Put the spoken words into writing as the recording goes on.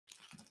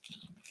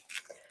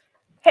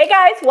Hey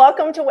guys,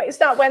 welcome to Waste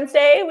Not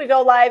Wednesday. We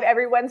go live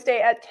every Wednesday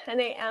at 10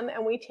 a.m.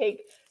 and we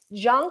take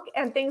junk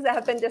and things that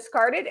have been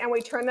discarded and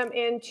we turn them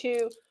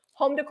into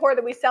home decor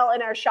that we sell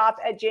in our shop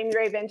at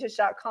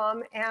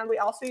jamierayvintage.com. And we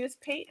also use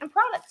paint and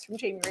products from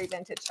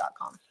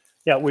jamierayvintage.com.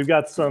 Yeah, we've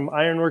got some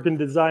Ironwork and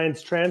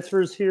Designs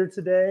transfers here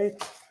today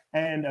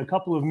and a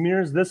couple of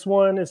mirrors. This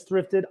one is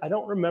thrifted. I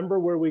don't remember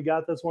where we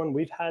got this one.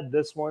 We've had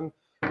this one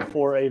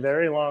for a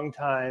very long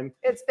time.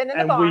 It's been in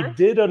the barn. And we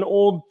did an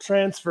old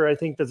transfer, I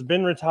think, that's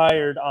been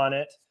retired on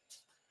it.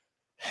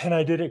 And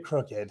I did it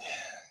crooked.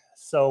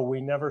 So we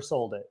never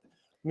sold it.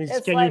 I mean,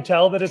 can you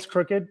tell that it's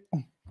crooked?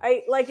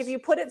 If you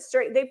put it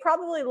straight, they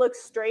probably look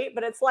straight,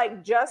 but it's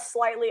like just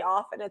slightly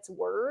off in its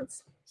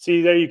words.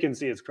 See, there you can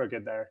see it's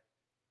crooked there.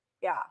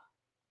 Yeah.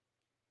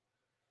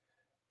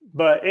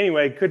 But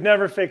anyway, could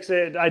never fix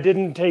it. I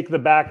didn't take the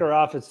backer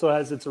off. It still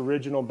has its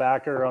original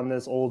backer on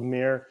this old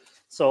mirror.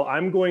 So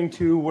I'm going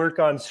to work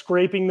on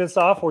scraping this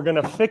off. We're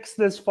going to fix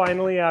this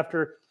finally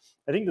after,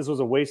 I think this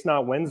was a Waste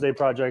Not Wednesday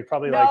project,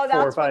 probably like 4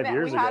 or 5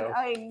 years ago. We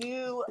had a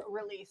new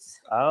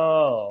release.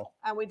 Oh.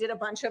 And we did a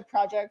bunch of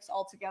projects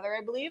all together,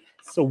 I believe.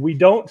 So we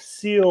don't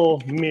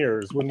seal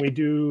mirrors when we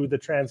do the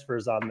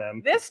transfers on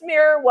them. This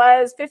mirror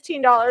was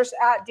 $15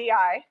 at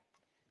DI.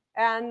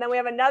 And then we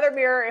have another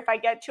mirror if I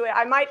get to it.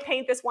 I might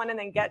paint this one and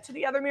then get to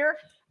the other mirror.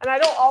 And I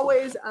don't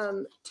always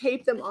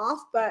tape them off,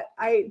 but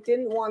I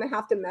didn't want to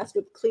have to mess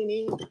with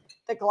cleaning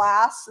the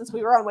glass since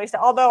we were on waste.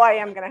 Although I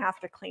am going to have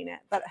to clean it,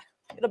 but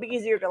it'll be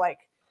easier to like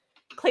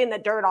clean the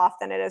dirt off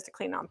than it is to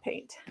clean on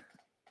paint.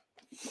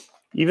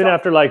 Even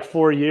after like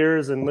 4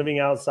 years and living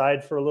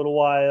outside for a little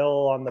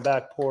while on the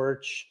back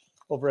porch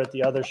over at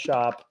the other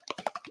shop,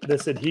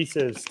 this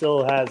adhesive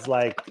still has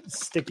like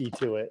sticky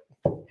to it.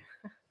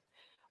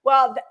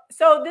 Well,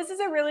 so this is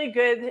a really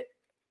good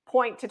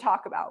point to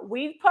talk about.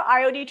 We put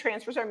IOD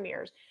transfers on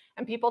mirrors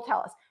and people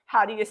tell us,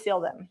 how do you seal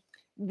them?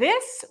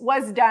 This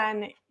was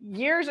done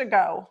years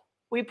ago.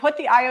 We put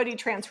the IOD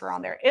transfer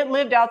on there. It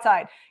lived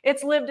outside.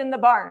 It's lived in the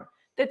barn.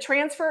 The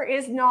transfer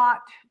is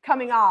not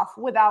coming off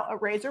without a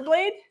razor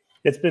blade.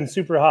 It's been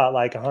super hot,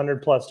 like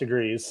 100+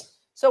 degrees.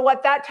 So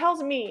what that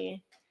tells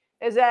me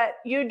is that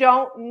you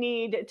don't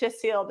need to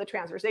seal the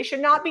transfers. They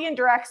should not be in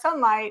direct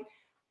sunlight,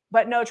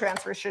 but no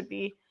transfers should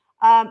be.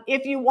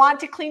 If you want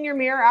to clean your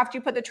mirror after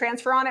you put the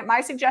transfer on it,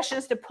 my suggestion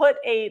is to put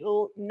a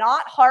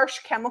not harsh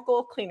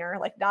chemical cleaner,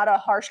 like not a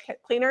harsh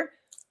cleaner,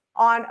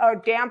 on a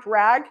damp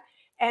rag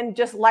and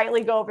just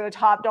lightly go over the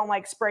top. Don't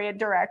like spray it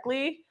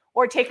directly,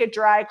 or take a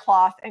dry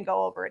cloth and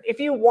go over it.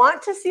 If you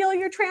want to seal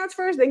your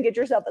transfers, then get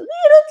yourself a little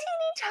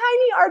teeny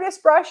tiny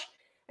artist brush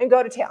and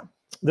go to town.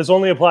 This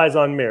only applies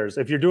on mirrors.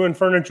 If you're doing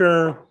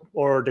furniture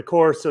or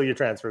decor, seal your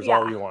transfers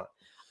all you want.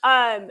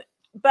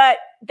 But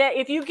that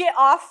if you get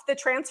off the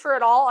transfer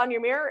at all on your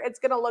mirror, it's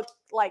going to look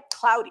like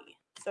cloudy.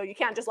 So you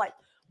can't just like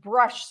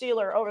brush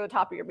sealer over the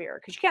top of your mirror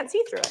because you can't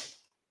see through it.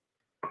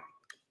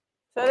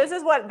 So this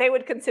is what they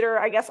would consider,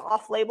 I guess,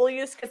 off-label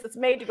use because it's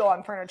made to go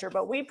on furniture.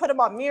 But we put them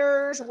on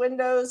mirrors,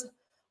 windows,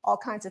 all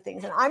kinds of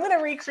things. And I'm going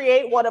to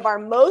recreate one of our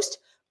most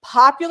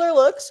popular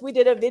looks. We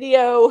did a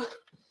video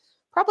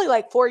probably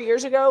like 4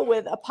 years ago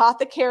with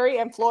Apothecary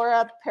and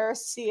Flora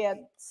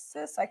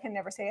Parisiensis. I can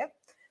never say it.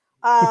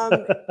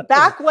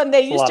 Back when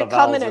they used to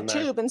come in a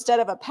tube instead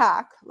of a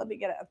pack. Let me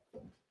get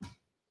an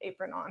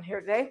apron on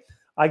here today.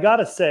 I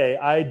gotta say,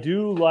 I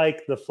do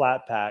like the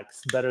flat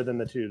packs better than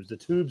the tubes. The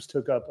tubes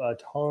took up a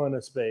ton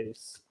of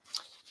space.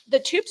 The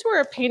tubes were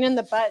a pain in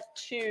the butt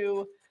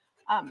to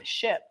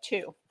ship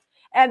too.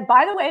 And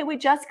by the way, we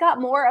just got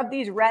more of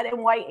these red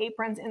and white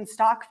aprons in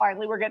stock.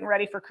 Finally, we're getting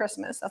ready for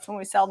Christmas. That's when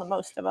we sell the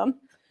most of them.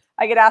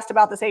 I get asked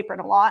about this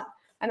apron a lot,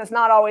 and it's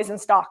not always in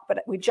stock,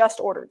 but we just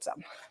ordered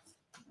some.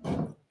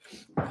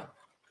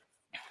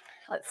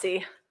 Let's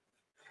see.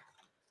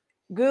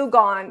 Goo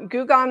Gone.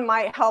 Goo Gone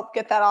might help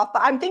get that off,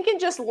 but I'm thinking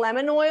just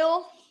lemon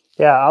oil.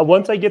 Yeah,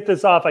 once I get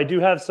this off, I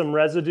do have some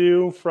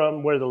residue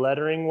from where the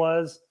lettering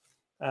was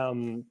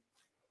and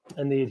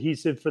the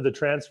adhesive for the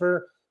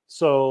transfer.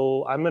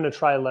 So I'm going to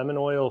try lemon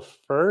oil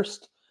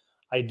first.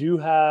 I do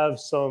have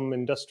some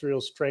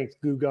industrial strength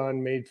Goo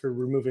Gone made for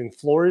removing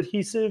floor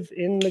adhesive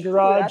in the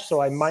garage.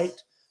 So I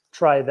might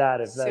try that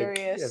if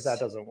that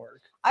doesn't work.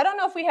 I don't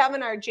know if we have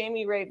in our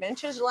Jamie Ray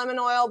Vintage lemon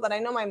oil, but I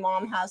know my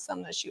mom has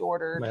some that she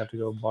ordered. I might have to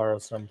go borrow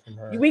some from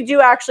her. We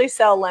do actually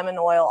sell lemon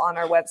oil on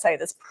our website.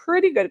 That's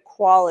pretty good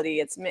quality.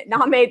 It's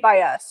not made by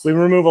us. We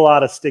remove a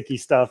lot of sticky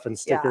stuff and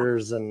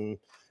stickers, and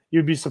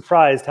you'd be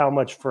surprised how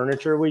much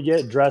furniture we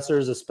get,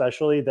 dressers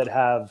especially, that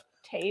have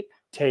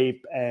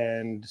tape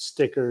and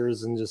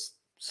stickers and just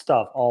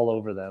stuff all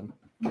over them.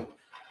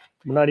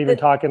 We're not even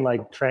talking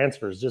like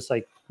transfers, just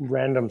like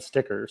random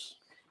stickers.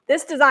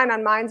 This design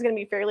on mine is going to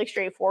be fairly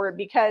straightforward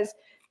because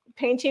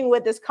painting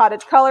with this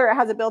cottage color, it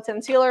has a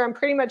built-in sealer. I'm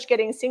pretty much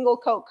getting single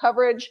coat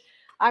coverage.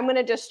 I'm going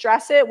to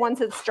distress it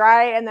once it's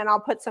dry, and then I'll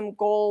put some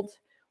gold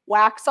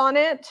wax on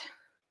it.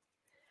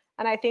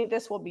 And I think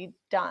this will be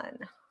done.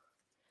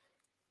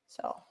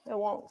 So it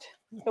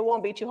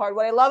won't be too hard.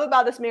 What I love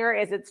about this mirror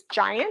is it's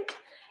giant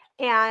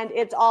And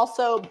it's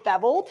also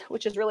beveled,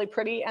 which is really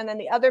pretty. And then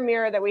the other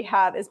mirror that we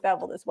have is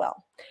beveled as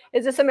well.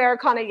 Is this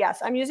Americana? Yes.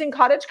 I'm using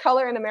cottage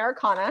color in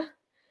Americana,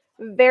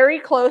 very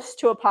close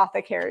to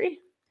Apothecary.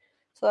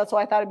 So that's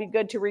why I thought it'd be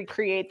good to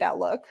recreate that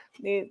look.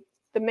 The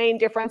main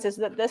difference is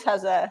that this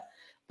has a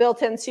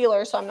built-in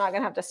sealer, so I'm not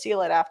going to have to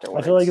seal it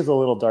afterwards. I feel like it's a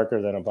little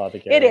darker than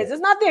Apothecary. It is. It's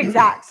not the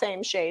exact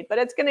same shade, but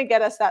it's going to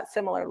get us that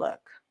similar look.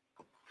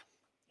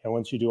 And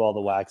once you do all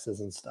the waxes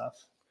and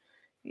stuff.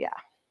 Yeah.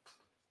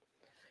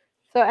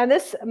 So, and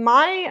this,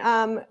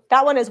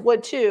 that one is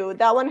wood too.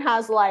 That one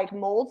has like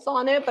molds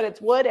on it, but it's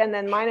wood. And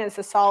then mine is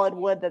a solid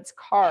wood that's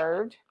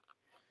carved.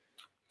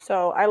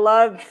 So I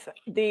love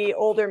the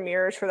older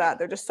mirrors for that.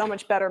 They're just so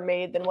much better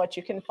made than what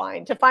you can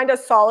find. To find a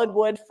solid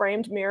wood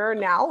framed mirror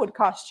now would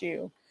cost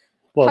you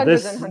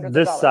hundreds and hundreds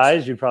of dollars.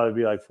 Size, you'd probably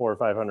be like $400 or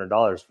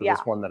 $500 for this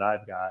one that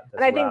I've got.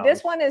 And I think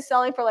this one is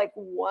selling for like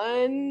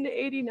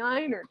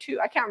 $189 or $2.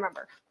 I can't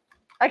remember.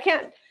 I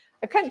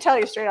couldn't tell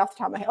you straight off the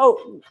top of my head.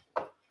 Oh,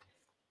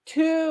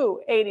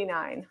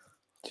 $289.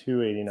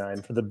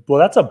 $289 for the. Well,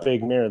 that's a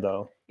big mirror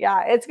though.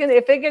 Yeah, it's gonna.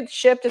 If it gets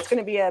shipped, it's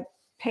gonna be a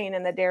pain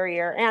in the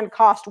derriere and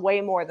cost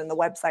way more than the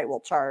website will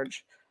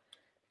charge.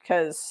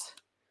 Because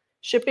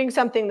shipping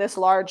something this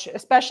large,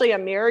 especially a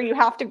mirror, you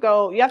have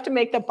to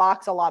make the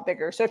box a lot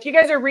bigger. So if you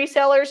guys are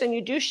resellers and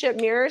you do ship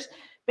mirrors,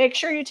 make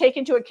sure you take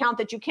into account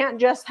that you can't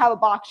just have a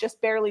box just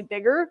barely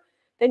bigger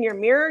than your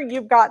mirror.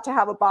 You've got to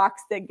have a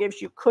box that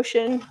gives you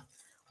cushion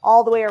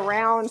all the way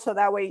around. So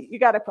that way you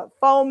got to put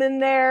foam in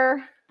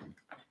there.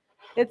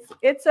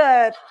 It's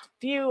a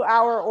few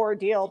hour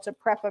ordeal to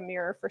prep a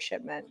mirror for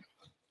shipment.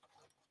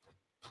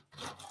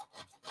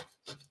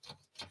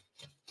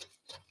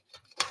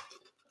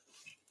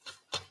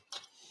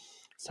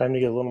 It's time to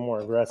get a little more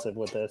aggressive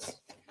with this.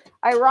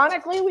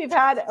 Ironically, we've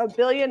had a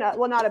billion,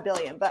 well, not a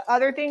billion, but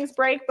other things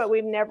break, but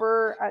we've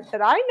never,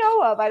 that I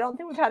know of, I don't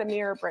think we've had a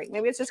mirror break.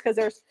 Maybe it's just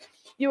because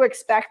you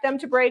expect them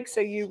to break.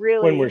 So you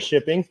really. When we're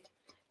shipping?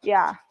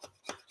 Yeah.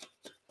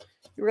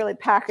 You really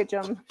package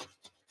them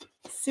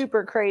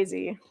super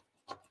crazy.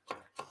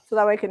 So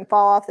that way it can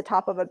fall off the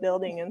top of a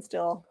building and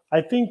still.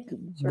 I think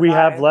survive. We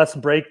have less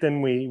break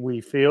than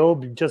we feel,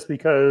 just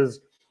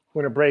because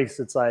when it breaks,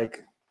 it's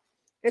like,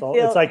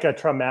 it's like a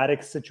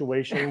traumatic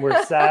situation.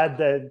 We're sad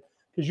that,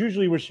 because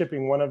usually we're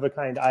shipping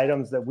one-of-a-kind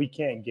items that we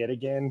can't get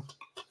again.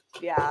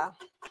 Yeah.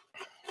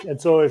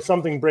 And so if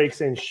something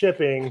breaks in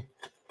shipping,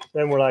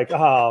 then we're like,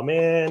 oh,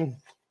 man.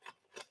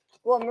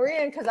 Well,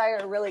 Maria and Keziah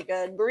are really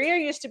good. Maria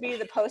used to be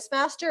the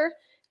postmaster,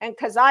 and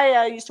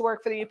Keziah used to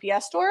work for the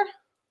UPS store.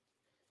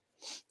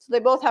 So they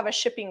both have a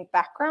shipping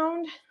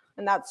background,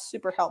 and that's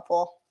super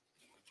helpful.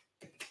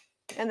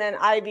 And then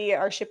Ivy,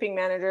 our shipping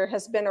manager,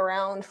 has been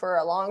around for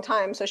a long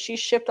time. So she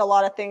shipped a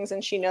lot of things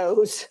and she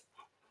knows.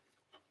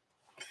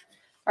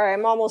 All right,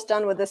 I'm almost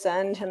done with this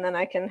end, and then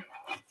I can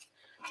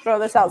throw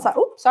this outside.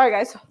 Oh, sorry,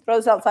 guys. Throw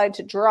this outside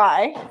to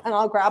dry, and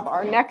I'll grab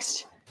our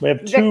next. We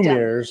have two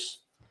mirrors.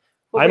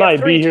 Well, I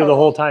might be here the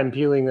whole time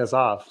peeling this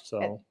off.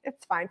 So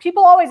it's fine.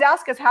 People always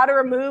ask us how to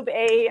remove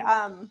a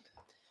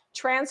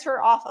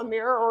transfer off a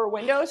mirror or a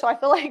window. So I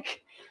feel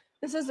like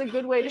this is a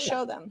good way to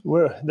show them.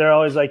 They're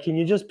always like, can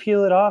you just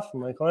peel it off?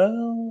 I'm like,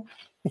 well.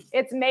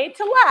 It's made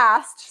to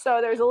last, so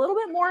there's a little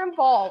bit more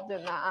involved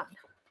in that.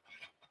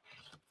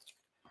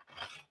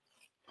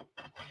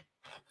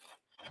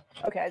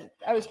 Okay,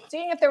 I was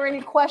seeing if there were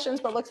any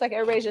questions, but looks like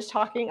everybody's just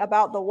talking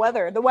about the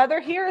weather. The weather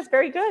here is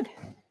very good.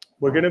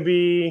 We're going to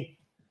be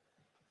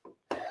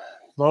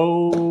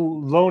low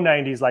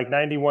 90s, like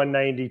 91,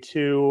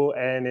 92,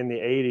 and in the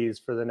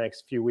 80s for the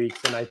next few weeks.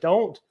 And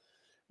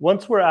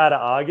once we're out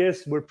of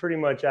August, we're pretty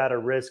much at a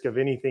risk of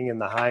anything in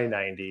the high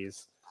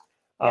 90s.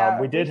 Yeah,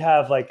 we did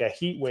have like a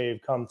heat wave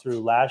come through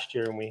last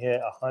year, and we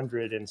hit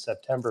 100 in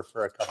September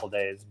for a couple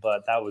days,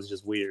 but that was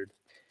just weird.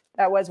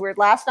 That was weird.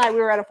 Last night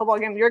we were at a football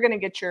game. You're going to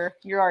get you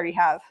already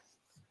have.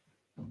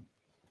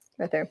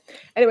 Right there.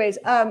 Anyways,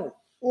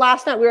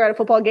 last night we were at a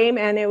football game,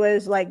 and it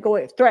was like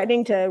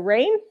threatening to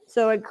rain.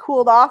 So it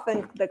cooled off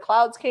and the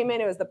clouds came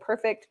in. It was the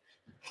perfect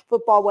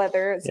football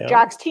weather. Yeah.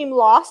 Jack's team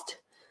lost,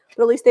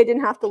 but at least they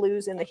didn't have to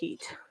lose in the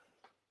heat.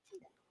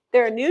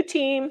 They're a new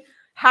team.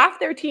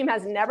 Half their team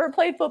has never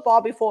played football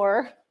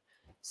before.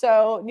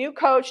 So new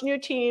coach, new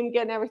team,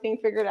 getting everything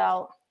figured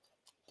out.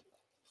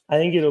 I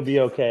think it'll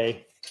be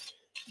okay.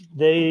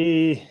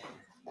 They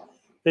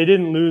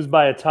didn't lose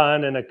by a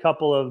ton, and a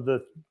couple of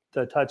the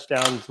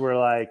touchdowns were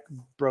like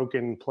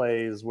broken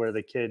plays where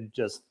the kid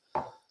just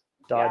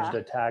dodged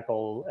a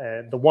tackle,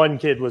 and the one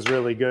kid was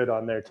really good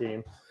on their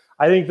team.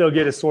 I think they'll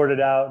get it sorted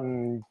out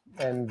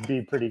and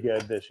be pretty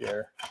good this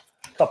year.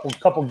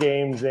 Couple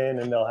games in,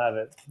 and they'll have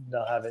it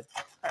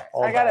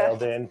all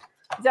dialed in.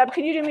 Zeb,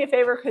 can you do me a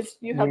favor, because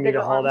you have bigger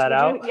arms? Hold that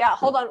out? Yeah,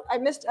 hold on. I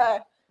missed a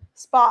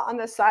spot on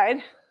this side.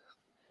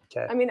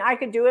 Okay. I mean, I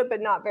could do it,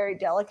 but not very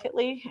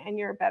delicately, and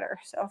you're better.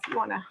 So if you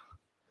want to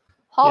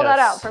haul that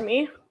out for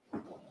me.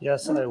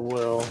 Yes, I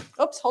will.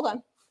 Oops, hold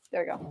on.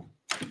 There you go.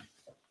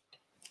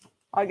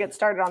 I'll get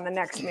started on the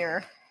next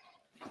mirror.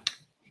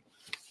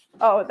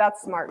 Oh,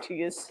 that's smart to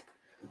use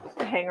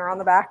the hanger on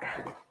the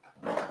back.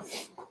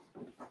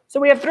 So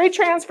we have 3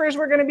 transfers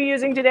we're going to be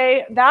using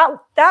today.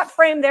 That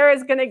frame there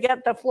is going to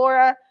get the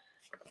Flora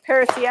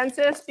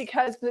Parisiensis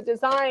because the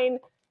design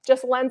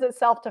just lends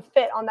itself to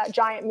fit on that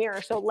giant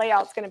mirror. So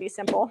layout's going to be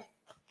simple.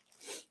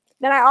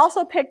 Then I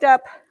also picked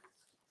up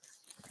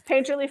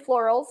Painterly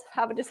Florals.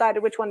 Haven't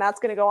decided which one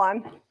that's going to go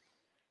on.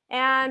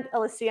 And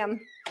Elysium,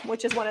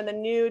 which is one of the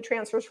new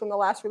transfers from the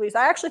last release.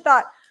 I actually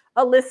thought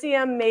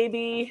Elysium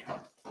maybe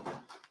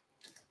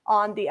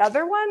on the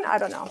other one. I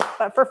don't know.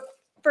 But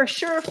for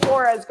sure,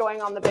 Flora is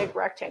going on the big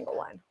rectangle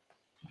one.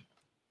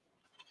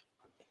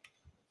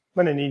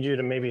 I'm going to need you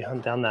to maybe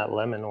hunt down that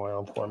lemon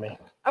oil for me.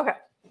 Okay.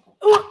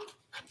 Ooh.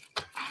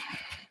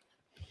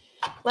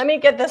 Let me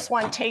get this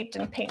one taped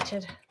and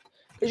painted.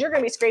 Because you're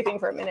going to be scraping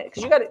for a minute.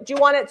 Because do you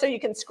want it so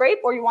you can scrape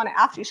or you want it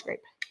after you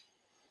scrape?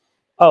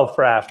 Oh,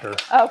 for after.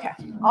 Okay.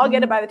 I'll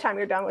get it by the time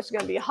you're done, which is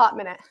going to be a hot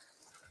minute.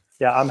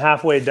 Yeah, I'm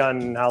halfway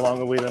done. How long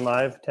have we been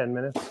live? 10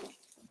 minutes?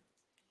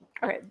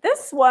 Okay,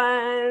 this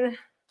one,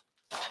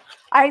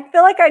 I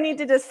feel like I need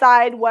to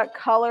decide what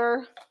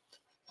color,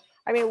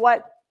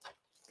 what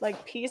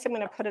piece I'm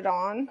going to put it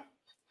on.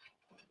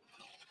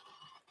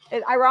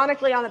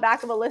 Ironically, on the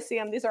back of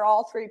Elysium, these are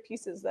all 3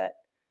 pieces that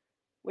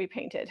we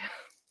painted.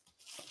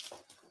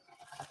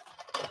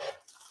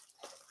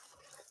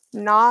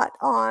 Not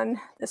on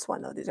this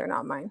one, though. These are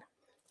not mine.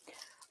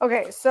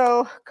 Okay,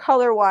 so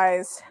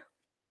color-wise,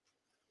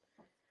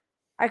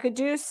 I could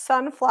do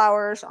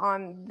sunflowers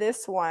on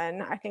this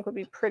one. I think would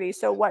be pretty.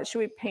 So what should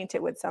we paint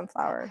it with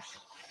sunflowers?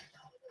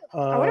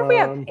 I wonder if we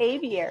have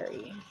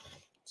aviary. I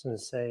was going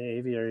to say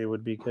aviary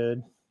would be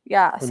good.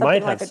 Yeah, we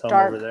something like a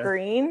dark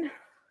green.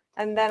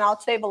 And then I'll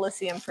save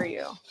Elysium for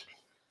you.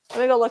 Let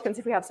me go look and see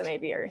if we have some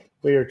aviary.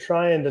 We are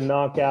trying to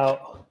knock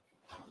out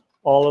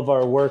all of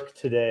our work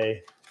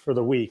today for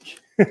the week.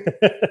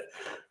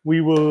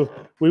 We will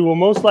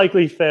most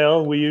likely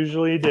fail. We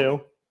usually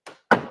do.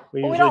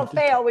 We don't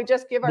fail. We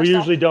just give ourselves. We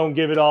usually don't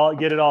get it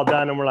all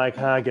done, and we're like,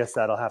 I guess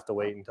that'll have to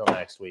wait until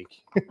next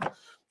week.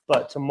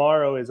 But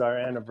tomorrow is our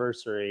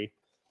anniversary.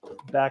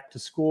 Back to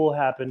school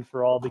happened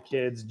for all the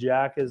kids.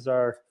 Jack is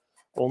our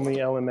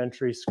only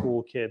elementary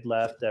school kid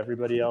left.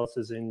 Everybody else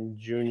is in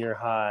junior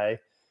high.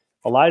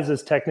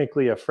 Eliza's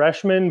technically a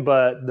freshman,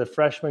 but the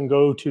freshmen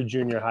go to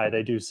junior high.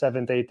 They do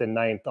 7th, 8th, and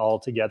 9th all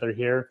together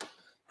here.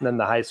 And then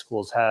the high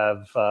schools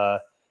have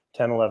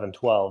 10, 11,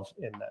 12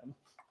 in them,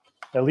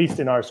 at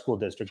least in our school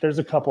district. There's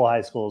a couple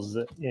high schools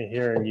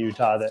here in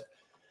Utah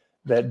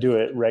that do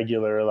it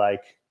regular,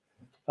 like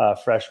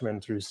freshman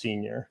through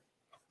senior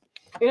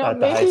at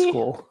the high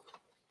school.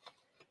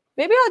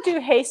 Maybe I'll do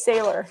Hey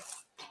Sailor.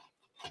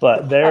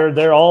 But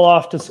they're all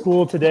off to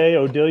school today.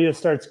 Odelia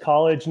starts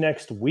college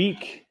next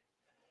week.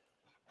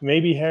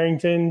 Maybe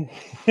Harrington.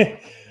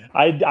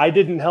 I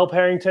didn't help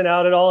Harrington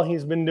out at all.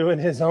 He's been doing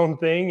his own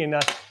thing,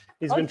 and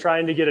he's been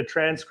trying to get a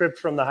transcript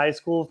from the high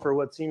school for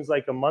what seems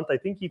like a month. I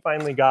think he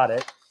finally got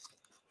it.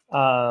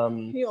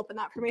 Can you open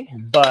that for me?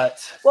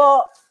 But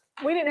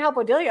we didn't help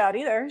Odelia out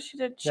either. She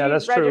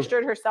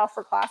registered herself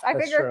for class. I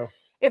figure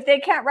if they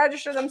can't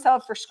register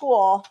themselves for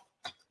school,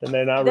 then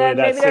they're not really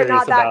that serious about it. Maybe they're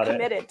not that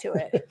committed to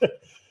it.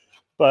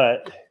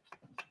 But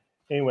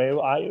anyway,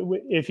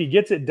 if he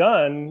gets it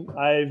done,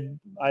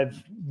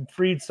 I've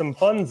freed some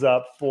funds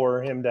up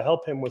for him to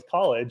help him with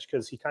college,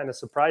 because he kind of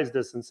surprised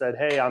us and said,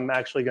 "Hey, I'm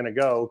actually going to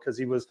go," because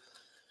he was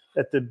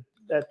at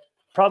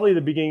probably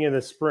the beginning of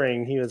the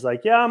spring. He was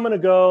like, "Yeah, I'm going to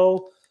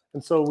go,"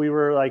 and so we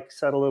were like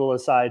set a little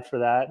aside for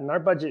that. And our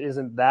budget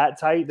isn't that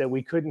tight that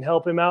we couldn't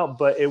help him out,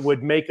 but it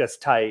would make us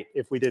tight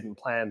if we didn't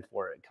plan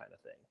for it, kind of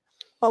thing.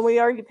 Well, we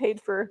already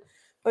paid for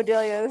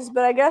Odelia's,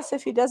 but I guess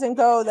if he doesn't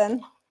go,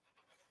 then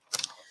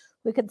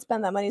we could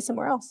spend that money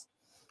somewhere else,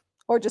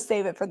 or just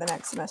save it for the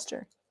next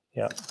semester.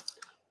 Yeah.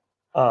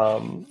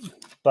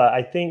 But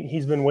I think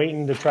he's been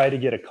waiting to try to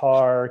get a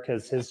car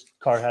because his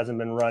car hasn't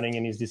been running,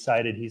 and he's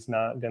decided he's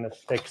not going to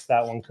fix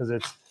that one because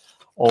it's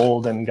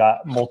old and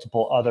got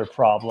multiple other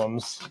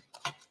problems.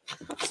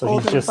 So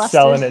he's just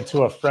selling it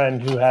to a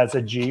friend who has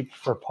a Jeep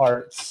for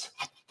parts.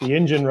 The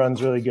engine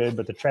runs really good,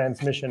 but the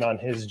transmission on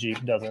his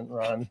Jeep doesn't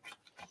run.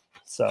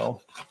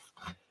 So,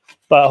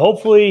 but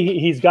hopefully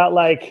he's got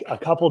like a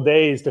couple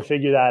days to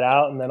figure that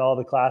out, and then all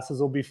the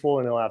classes will be full,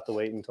 and he'll have to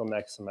wait until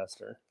next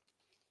semester.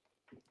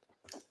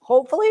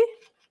 Hopefully?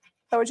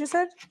 Is that what you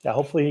said? Yeah,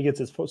 hopefully he gets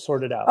it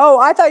sorted out. Oh,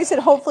 I thought you said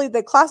hopefully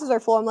the classes are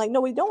full. I'm like,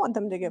 no, we don't want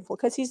them to get full,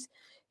 because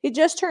he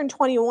just turned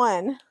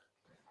 21,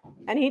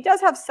 and he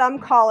does have some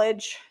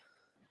college.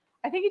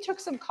 I think he took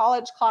some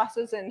college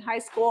classes in high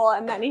school,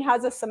 and then he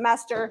has a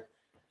semester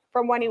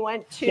from when he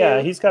went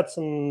to he's got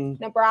some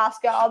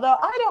Nebraska, although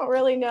I don't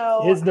really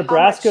know his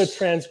Nebraska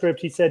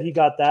transcript. He said he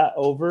got that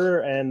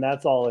over, and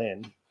that's all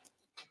in.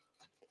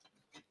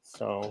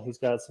 So he's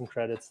got some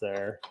credits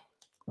there.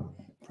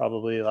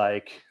 Probably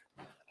I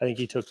think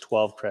he took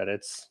 12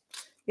 credits.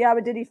 Yeah,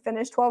 but did he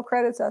finish 12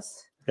 credits?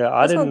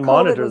 I didn't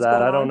monitor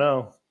that. I don't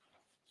know.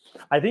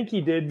 I think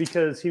he did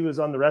because he was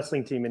on the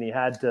wrestling team, and he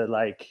had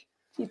to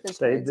keep his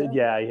grades up.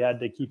 Yeah, he had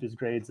to keep his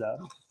grades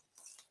up.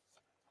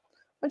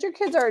 But your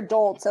kids are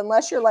adults,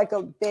 unless you're like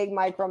a big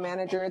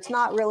micromanager. It's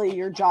not really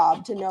your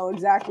job to know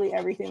exactly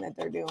everything that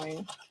they're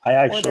doing. I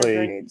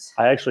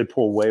actually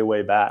pull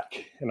way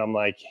back, and I'm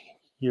like,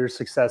 your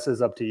success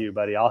is up to you,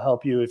 buddy. I'll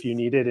help you if you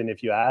need it and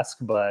if you ask,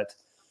 but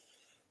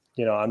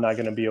you know, I'm not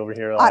going to be over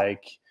here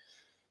like,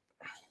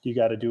 you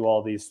got to do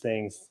all these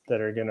things that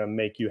are going to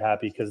make you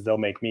happy because they'll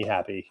make me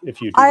happy if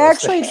you do. I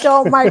actually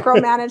don't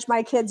micromanage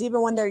my kids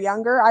even when they're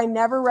younger. I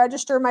never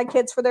register my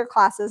kids for their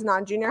classes,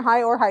 not junior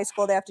high or high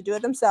school. They have to do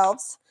it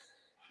themselves.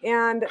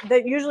 And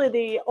usually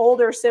the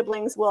older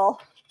siblings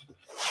will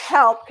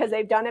help because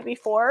they've done it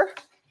before.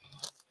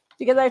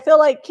 Because I feel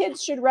like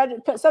kids should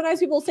register. Sometimes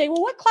people say,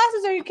 well, what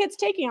classes are your kids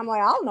taking? I'm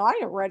like, I don't know. I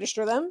didn't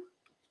register them.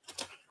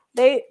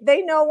 They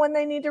know when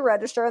they need to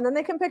register, and then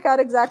they can pick out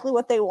exactly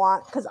what they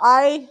want. Because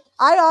I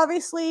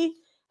obviously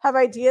have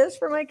ideas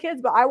for my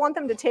kids, but I want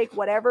them to take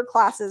whatever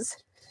classes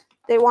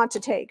they want to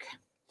take.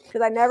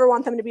 Because I never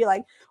want them to be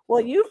like, well,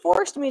 you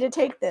forced me to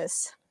take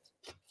this.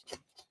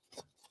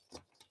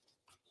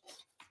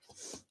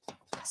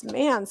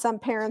 Man, some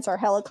parents are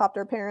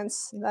helicopter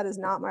parents. That is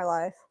not my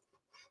life.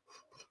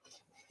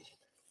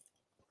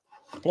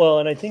 Well,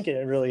 and I think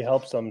it really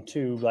helps them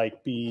to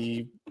like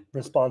be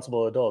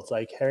responsible adults.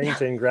 Like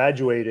Harrington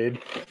graduated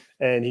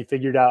and he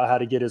figured out how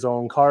to get his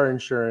own car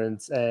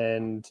insurance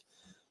and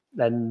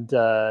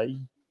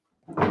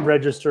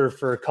register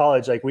for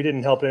college. Like we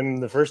didn't help him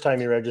the first time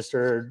he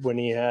registered when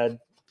he had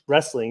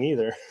wrestling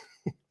either.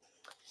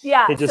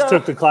 Yeah, he just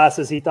took the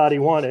classes he thought he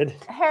wanted.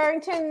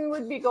 Harrington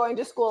would be going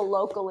to school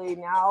locally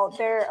now.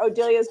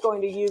 Odelia's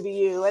going to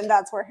UVU, and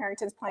that's where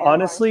Harrington's playing.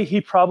 Honestly,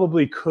 he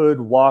probably could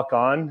walk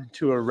on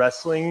to a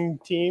wrestling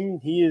team.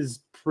 He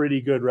is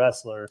pretty good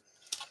wrestler.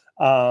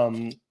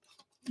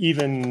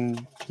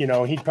 Even, you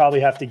know, he'd probably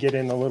have to get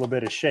in a little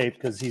bit of shape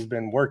because he's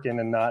been working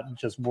and not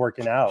just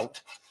working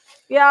out.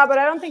 Yeah, but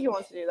I don't think he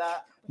wants to do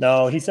that.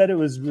 No, he said it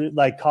was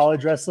like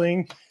college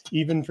wrestling,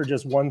 even for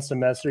just one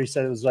semester. He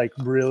said it was like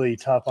really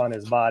tough on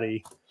his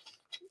body.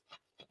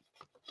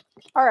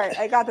 All right,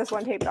 I got this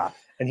one taped off.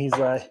 And he's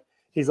like,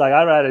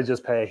 I'd rather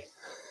just pay.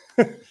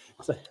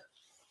 He's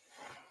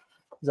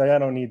like, I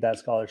don't need that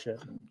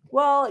scholarship.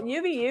 Well,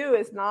 UVU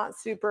is not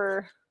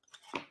super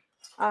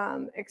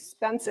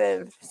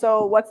expensive.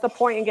 So what's the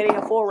point in getting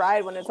a full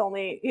ride when it's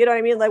only, you know what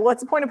I mean? Like,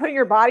 what's the point of putting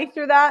your body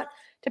through that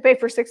to pay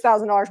for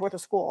 $6,000 worth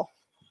of school?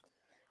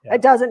 Yeah.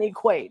 It doesn't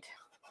equate.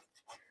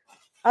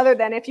 Other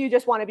than if you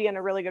just want to be in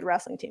a really good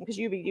wrestling team, because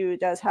UVU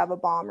does have a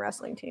bomb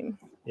wrestling team.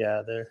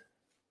 Yeah,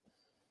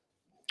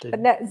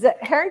 But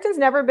Harrington's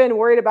never been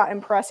worried about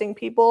impressing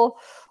people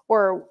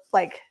or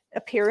like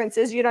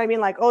appearances. You know what I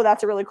mean? Like, oh,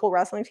 that's a really cool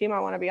wrestling team. I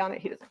want to be on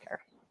it. He doesn't care.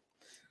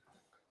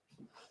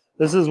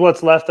 This is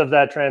what's left of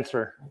that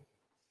transfer.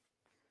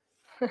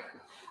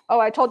 Oh,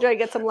 I told you I'd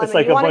get some lemon.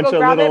 Like you want to go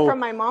grab it from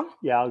my mom?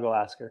 Yeah, I'll go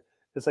ask her.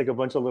 It's like a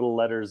bunch of little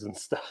letters and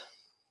stuff.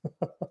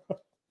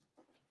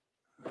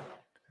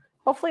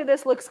 Hopefully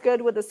this looks good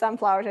with the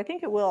sunflowers. I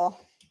think it will.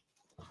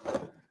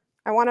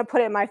 I want to put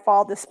it in my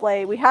fall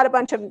display. We had a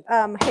bunch of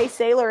Hey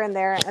Sailor in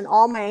there, and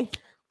all my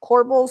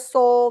corbels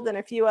sold and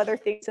a few other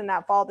things in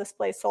that fall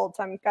display sold.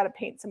 So I've got to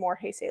paint some more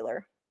Hey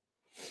Sailor.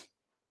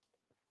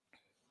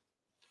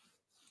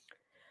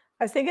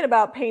 I was thinking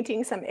about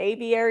painting some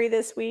aviary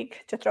this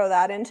week to throw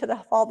that into the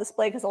fall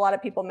display because a lot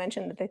of people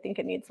mentioned that they think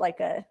it needs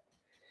like a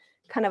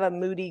kind of a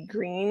moody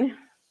green.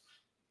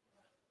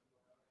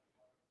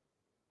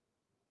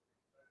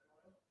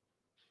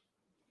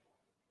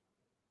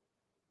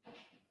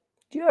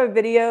 Do you have a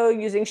video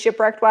using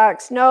shipwrecked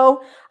wax?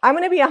 No, I'm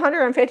going to be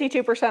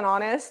 152%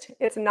 honest.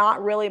 It's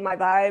not really my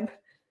vibe.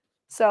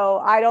 So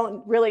I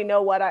don't really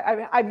know what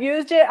I've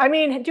used it. I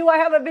mean, do I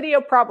have a video?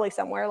 Probably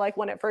somewhere. Like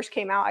when it first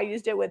came out, I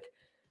used it with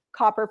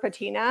copper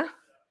patina,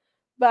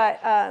 but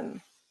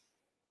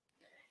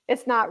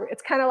it's not,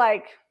 it's kind of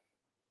like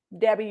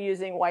Debbie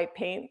using white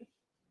paint.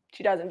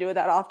 She doesn't do it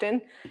that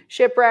often.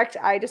 Shipwrecked,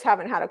 I just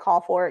haven't had a call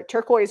for it.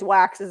 Turquoise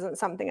wax isn't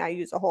something I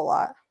use a whole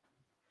lot.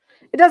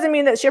 It doesn't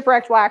mean that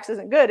shipwrecked wax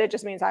isn't good. It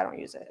just means I don't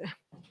use it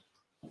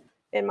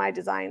in my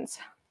designs.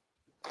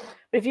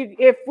 But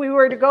if we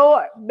were to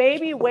go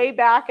maybe way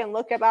back and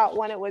look about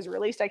when it was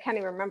released, I can't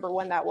even remember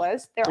when that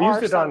was. We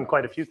used it on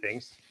quite a few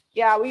things.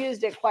 Yeah, we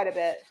used it quite a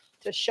bit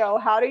to show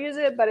how to use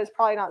it, but it's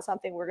probably not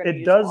something we're going to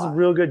use. It does a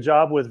real good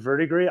job with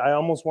verdigris. I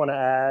almost want to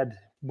add,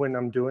 when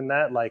I'm doing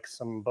that, like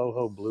some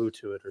boho blue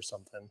to it or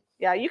something.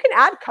 Yeah, you can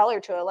add color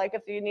to it, like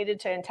if you needed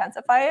to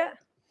intensify it.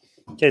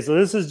 Okay, so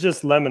this is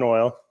just lemon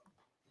oil.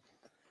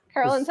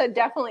 Carolyn said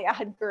definitely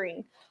add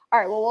green. All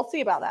right, well, we'll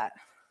see about that.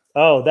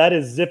 Oh, that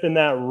is zipping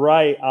that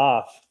right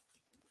off.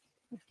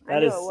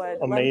 That is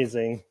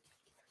amazing.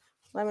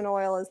 Lemon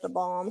oil is the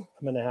bomb.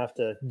 I'm going to have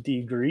to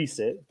degrease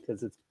it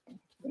because it's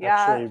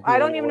really I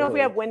don't even know if we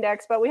have Windex,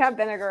 but we have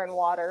vinegar and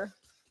water.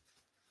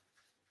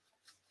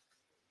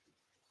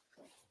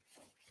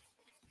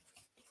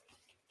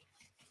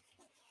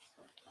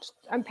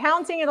 I'm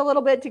pouncing it a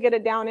little bit to get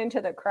it down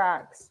into the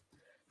cracks.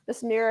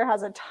 This mirror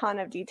has a ton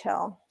of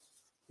detail.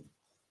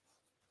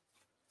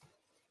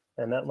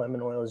 And that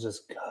lemon oil is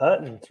just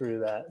cutting through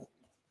that.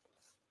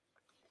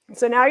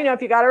 So now you know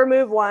if you got to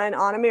remove one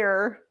on a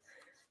mirror,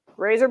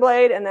 razor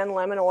blade and then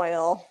lemon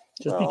oil.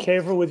 Just be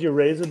careful with your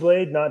razor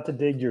blade not to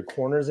dig your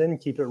corners in.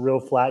 Keep it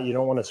real flat. You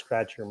don't want to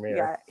scratch your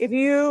mirror.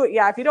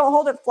 Yeah, if you don't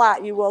hold it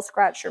flat, you will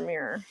scratch your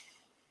mirror.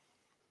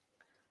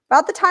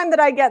 About the time that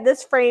I get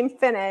this frame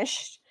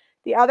finished,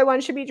 the other one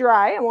should be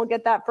dry and we'll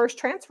get that first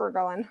transfer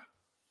going.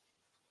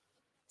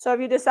 So have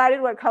you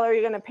decided what color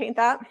you're going to paint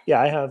that?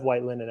 Yeah, I have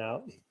white linen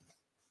out.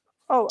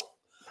 Oh,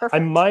 perfect. I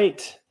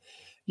might.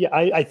 Yeah,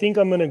 I think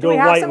I'm going to go white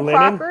linen. Do we have some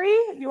linen. crockery?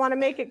 Do you want to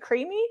make it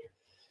creamy?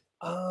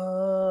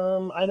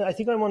 I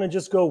think I want to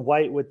just go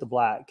white with the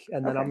black,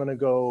 and then I'm going to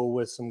go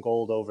with some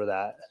gold over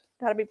that.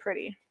 That'd be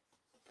pretty.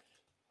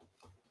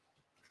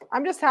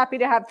 I'm just happy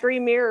to have 3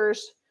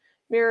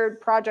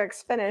 mirrored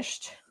projects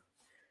finished.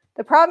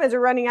 The problem is we're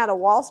running out of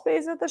wall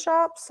space at the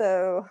shop,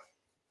 so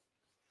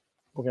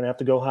we're going to have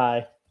to go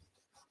high.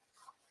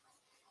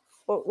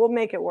 We'll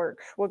make it work.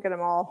 We'll get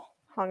them all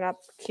hung up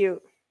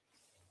cute.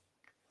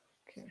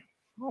 Okay,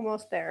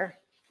 almost there.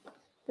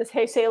 This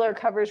Hay Sailor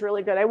cover is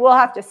really good. I will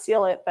have to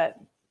seal it, but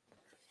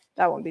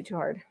that won't be too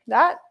hard.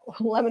 That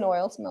lemon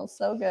oil smells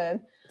so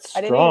good.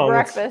 I didn't eat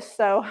breakfast,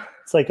 so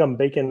it's like I'm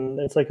baking.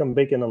 It's like I'm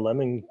baking a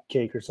lemon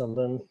cake or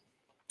something.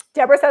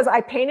 Deborah says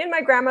I painted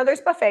my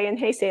grandmother's buffet in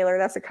Hay Sailor.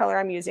 That's the color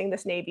I'm using,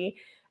 this navy,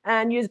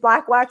 and use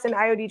black wax and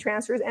IOD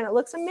transfers, and it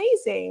looks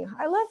amazing.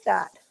 I love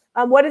that.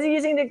 What is he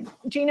using to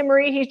Gina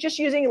Marie? He's just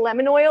using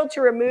lemon oil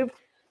to remove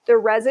the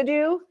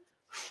residue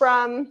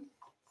from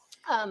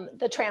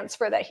the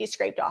transfer that he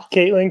scraped off.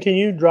 Caitlin, can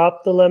you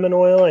drop the lemon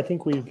oil? I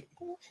think we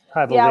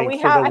have a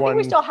link for the one. I think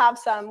we still have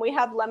some. We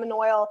have lemon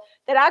oil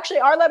that actually,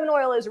 our lemon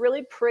oil is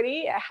really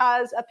pretty. It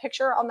has a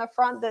picture on the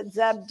front that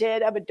Zeb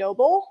did of a dough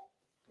bowl.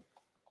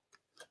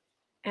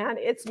 And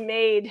it's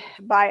made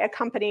by a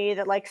company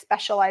that like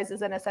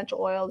specializes in essential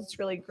oils. It's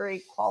really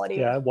great quality.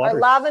 Yeah, our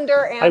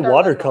lavender and I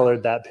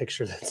watercolored that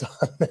picture that's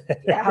on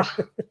there. Yeah,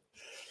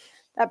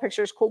 that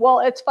picture is cool. Well,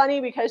 it's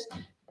funny because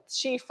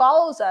she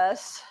follows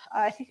us.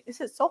 I think,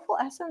 is it Soulful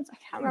Essence? I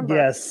can't remember.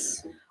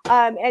 Yes.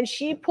 And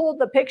she pulled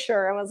the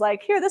picture and was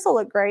like, here, this will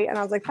look great. And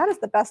I was like, that is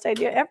the best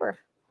idea ever.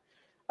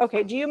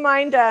 Okay, do you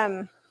mind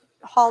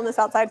hauling this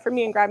outside for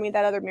me and grab me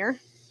that other mirror?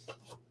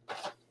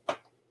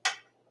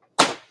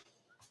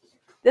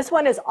 This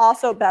one is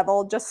also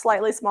beveled, just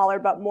slightly smaller,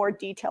 but more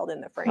detailed in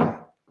the frame.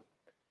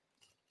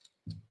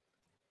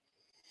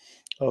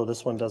 Oh,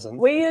 this one doesn't.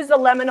 We use the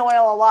lemon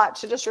oil a lot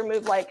to just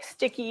remove like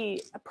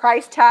sticky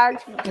price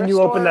tags. Can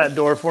you open that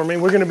door for me?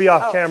 We're going to be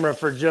off camera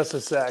for just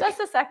a sec. Just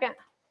a second.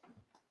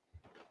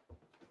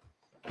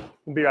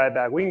 We'll be right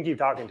back. We can keep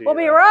talking to you. We'll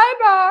be right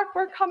back.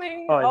 We're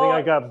coming. Oh, I think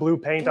I got blue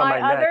paint on my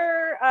neck. My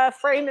other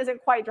frame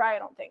isn't quite dry, I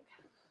don't think.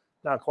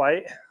 Not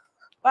quite?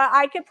 But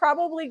I could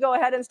probably go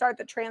ahead and start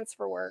the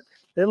transfer work.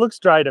 It looks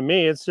dry to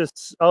me. It's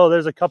just, oh,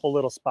 there's a couple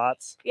little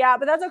spots. Yeah,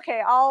 but that's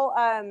okay.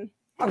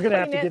 We're going to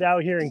have to get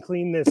out here and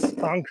clean this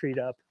concrete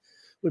up.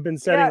 We've been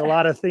setting a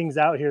lot of things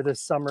out here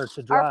this summer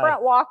to dry. Our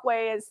front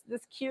walkway is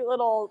this cute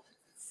little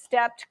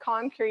stepped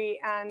concrete,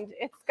 and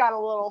it's got a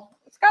little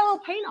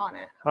paint on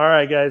it. All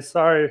right, guys.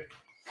 Sorry.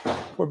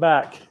 We're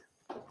back.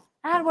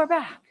 And we're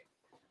back.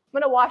 I'm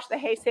going to wash the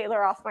Hay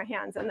Sailor off my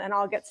hands, and then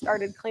I'll get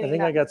started cleaning. I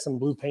think I got some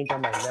blue paint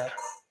on my neck.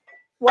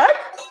 What?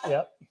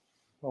 Yep.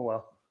 Oh,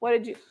 well. What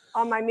did you,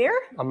 on my mirror?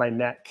 On my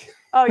neck.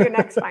 Oh, your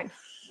neck's fine.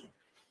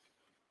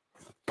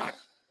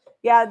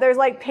 Yeah, there's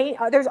like paint.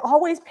 There's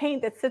always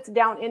paint that sits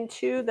down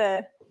into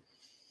the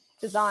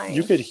design.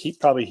 You could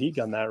probably heat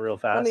gun that real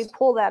fast. Let me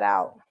pull that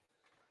out.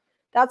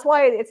 That's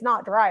why it's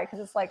not dry, because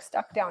it's like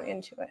stuck down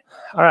into it.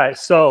 All right,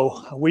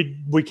 so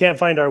we can't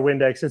find our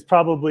Windex. It's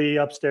probably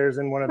upstairs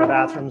in one of the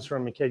bathrooms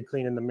from a kid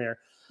cleaning the mirror.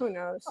 Who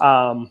knows?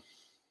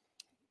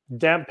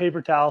 Damp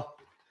paper towel.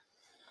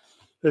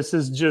 This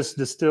is just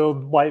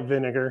distilled white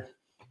vinegar.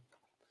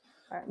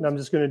 Right. And I'm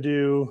just going to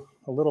do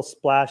a little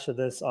splash of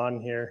this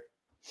on here.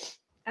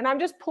 And I'm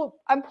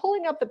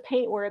pulling up the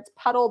paint where it's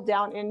puddled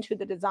down into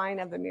the design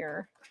of the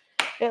mirror.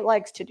 It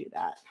likes to do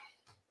that.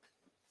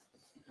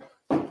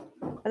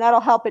 And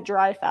that'll help it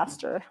dry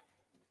faster.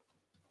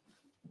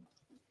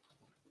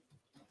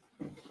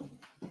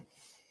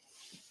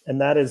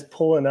 And that is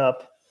pulling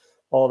up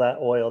all that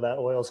oil. That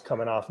oil's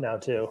coming off now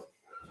too.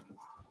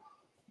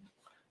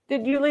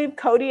 Did you leave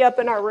Cody up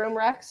in our room,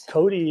 Rex?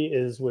 Cody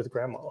is with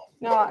Grandma.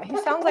 No, he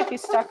sounds like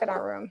he's stuck in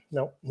our room.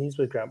 No, he's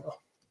with Grandma.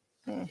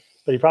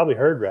 But he probably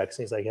heard Rex.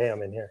 He's like, hey,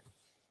 I'm in here.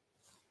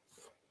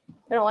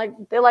 They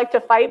like to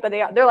fight, but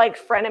they're like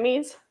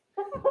frenemies.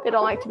 They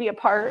don't like to be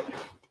apart.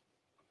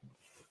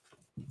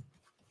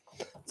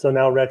 So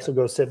now Rex will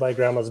go sit by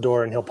Grandma's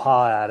door and he'll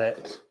paw at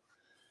it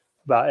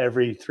about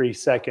every 3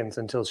 seconds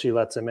until she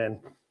lets him in.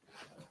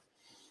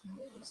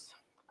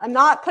 I'm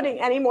not putting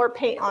any more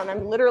paint on.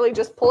 I'm literally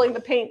just pulling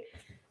the paint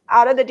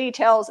out of the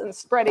details and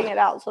spreading it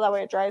out so that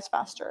way it dries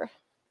faster.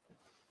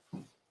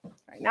 All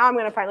right, now I'm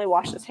going to finally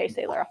wash this Hay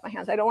Sailor off my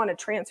hands. I don't want to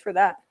transfer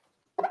that.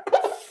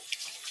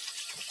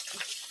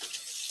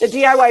 The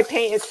DIY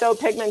paint is so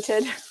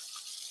pigmented.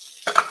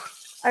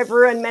 I've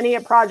ruined many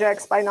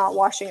projects by not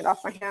washing it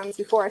off my hands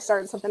before I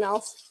started something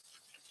else.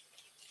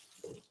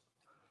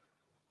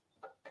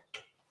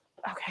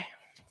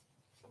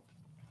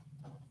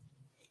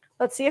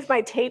 Let's see if my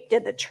tape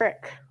did the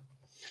trick.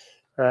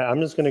 All right, I'm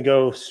just going to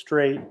go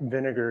straight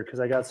vinegar because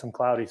I got some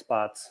cloudy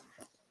spots.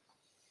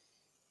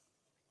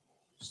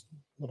 Just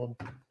a little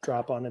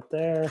drop on it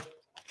there.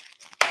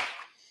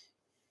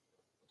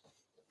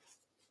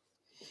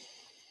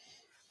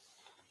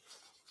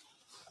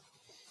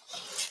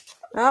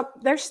 Oh,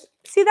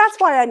 see, that's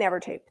why I never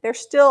tape. There's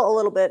still a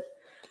little bit.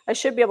 I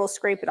should be able to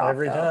scrape it off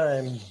Every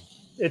time.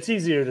 It's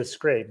easier to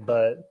scrape,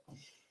 but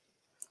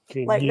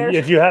like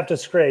if you have to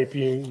scrape,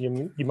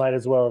 you might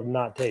as well have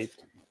not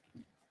taped.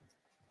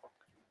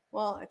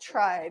 Well, I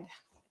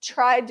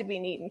tried to be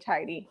neat and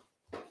tidy,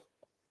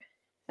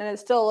 and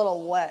it's still a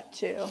little wet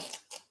too.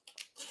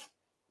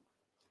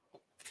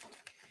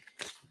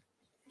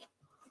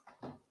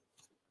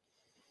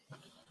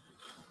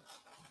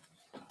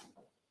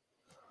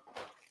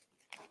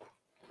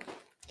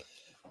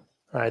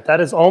 All right,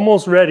 that is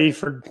almost ready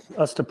for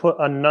us to put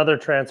another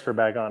transfer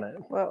bag on it.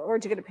 Well, or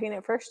did you get to paint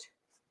it first?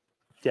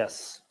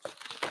 Yes.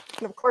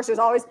 And of course, there's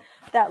always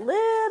that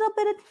little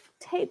bit of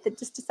tape that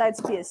just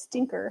decides to be a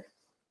stinker.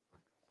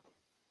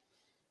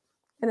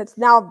 And it's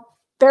now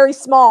very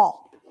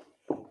small.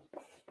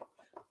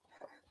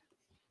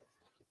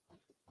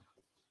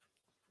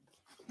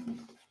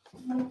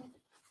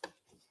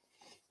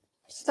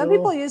 Some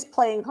people use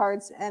playing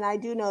cards, and I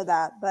do know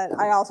that, but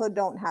I also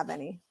don't have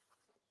any.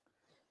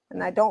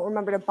 And I don't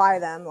remember to buy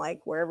them,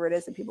 like wherever it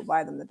is that people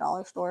buy them, the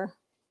dollar store.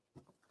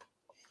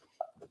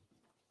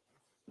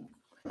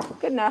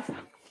 Good enough.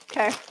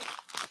 Okay.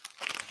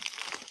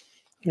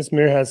 This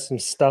mirror has some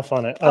stuff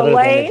on it other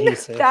Elaine, than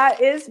adhesive.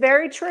 That is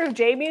very true.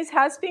 Jamie's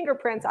has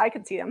fingerprints. I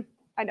can see them.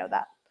 I know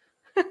that.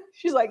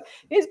 She's like,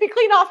 needs to be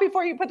cleaned off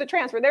before you put the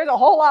transfer. There's a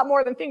whole lot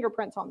more than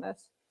fingerprints on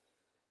this.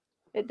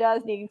 It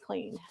does need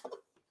cleaned.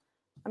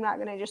 I'm not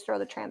going to just throw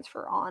the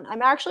transfer on.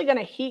 I'm actually going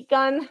to heat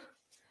gun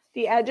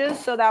the edges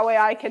so that way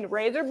I can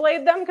razor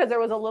blade them because there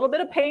was a little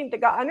bit of paint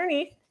that got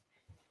underneath.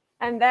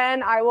 And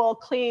then I will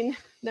clean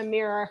the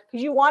mirror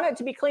because you want it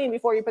to be clean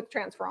before you put the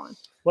transfer on.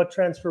 What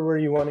transfer were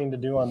you wanting to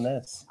do on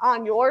this?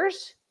 On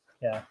yours?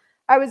 Yeah.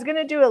 I was going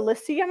to do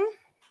Elysium.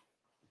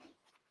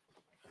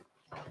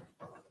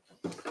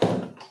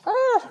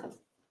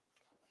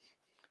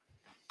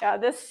 Yeah,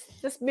 this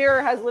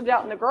mirror has lived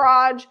out in the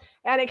garage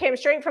and it came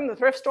straight from the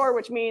thrift store,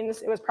 which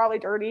means it was probably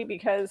dirty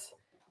because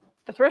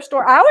the thrift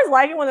store, I always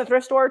like it when the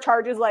thrift store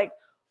charges like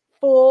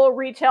full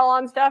retail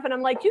on stuff. And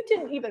I'm like, you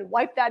didn't even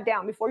wipe that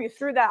down before you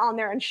threw that on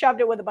there and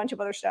shoved it with a bunch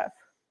of other stuff.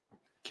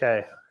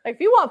 Okay. Like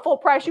if you want full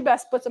price, you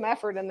best put some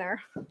effort in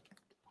there.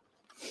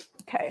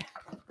 Okay.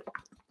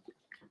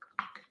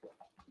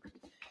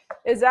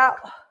 Is that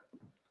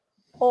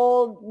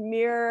old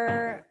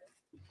mirror?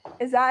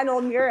 Is that an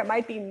old mirror? It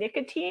might be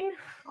nicotine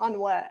on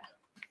what?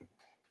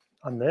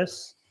 On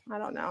this? I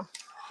don't know.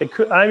 It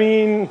could, I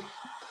mean,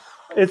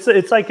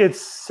 it's like its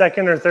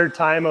second or third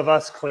time of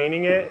us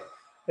cleaning it.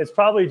 It's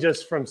probably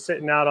just from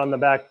sitting out on the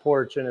back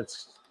porch and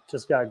it's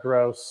just got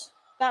gross.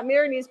 That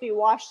mirror needs to be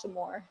washed some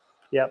more.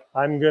 Yep.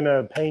 I'm going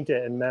to paint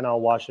it and then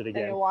I'll wash it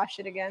again. Then you wash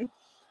it again?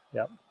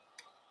 Yep.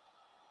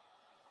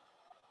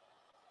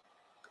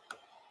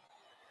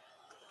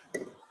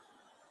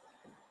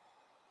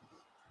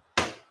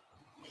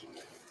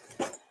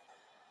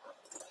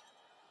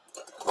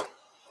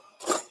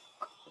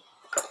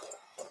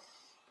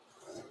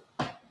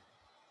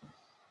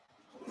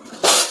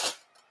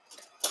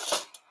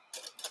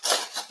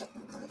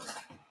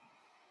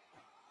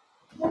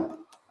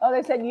 Oh,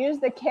 they said use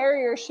the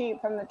carrier sheet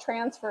from the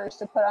transfers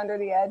to put under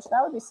the edge.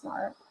 That would be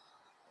smart.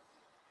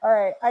 All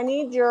right, I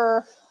need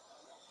your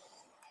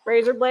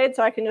razor blade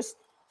so I can just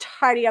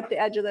tidy up the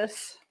edge of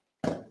this.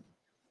 Because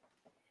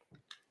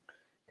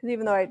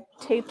even though I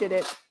taped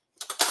it,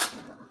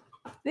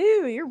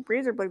 ew, your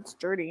razor blade's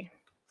dirty.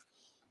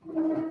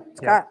 It's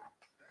got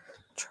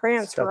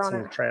transfer on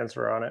it.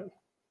 Transfer on it.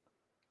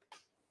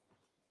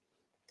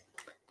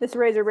 This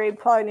razor blade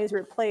probably needs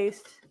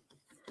replaced.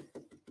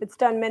 It's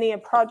done many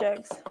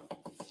projects.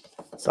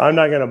 So I'm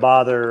not going to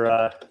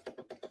bother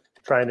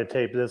trying to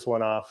tape this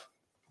one off.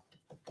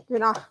 You're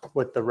not?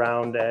 With the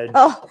round edge.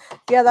 Oh,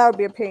 yeah, that would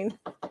be a pain.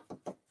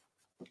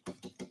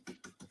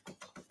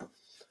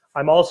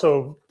 I'm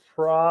also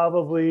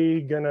probably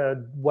going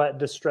to wet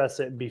distress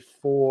it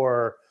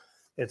before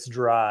it's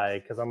dry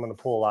because I'm going to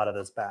pull a lot of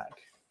this back.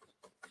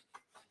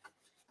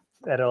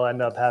 It'll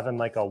end up having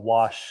like a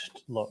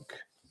washed look.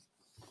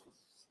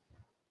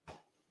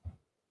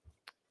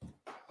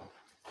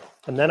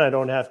 And then I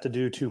don't have to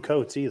do 2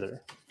 coats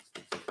either.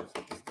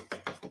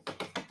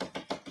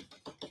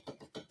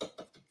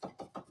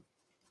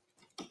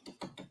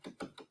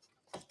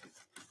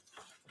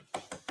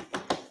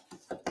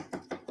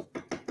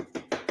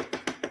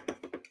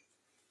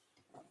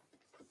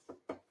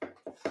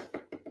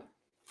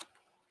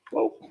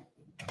 Whoa.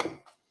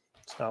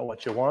 It's not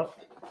what you want.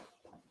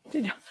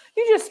 You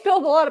just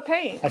spilled a lot of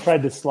paint. I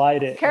tried to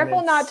slide it.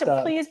 Careful not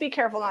to, please be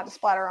careful not to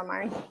splatter on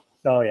mine.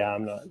 Oh yeah,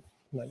 I'm not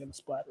going to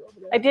splatter over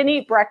there. I didn't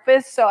eat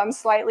breakfast, so I'm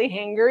slightly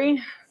hangry.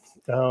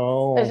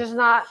 Oh, It's just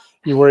not.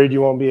 you worried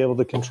you won't be able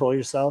to control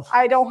yourself?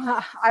 I don't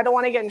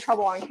want to get in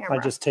trouble on camera. I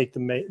just take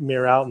the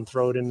mirror out and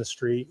throw it in the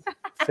street.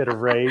 Fit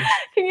of rage.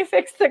 Can you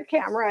fix the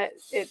camera?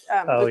 We've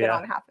been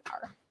on half an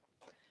hour.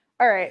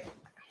 All right.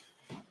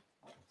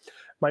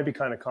 Might be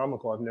kind of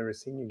comical. I've never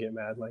seen you get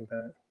mad like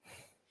that.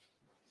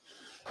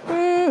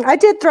 I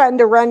did threaten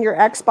to run your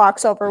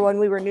Xbox over when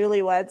we were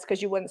newlyweds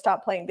because you wouldn't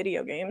stop playing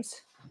video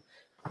games.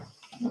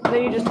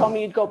 Then you just told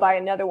me you'd go buy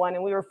another one,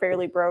 and we were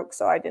fairly broke,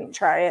 so I didn't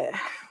try it.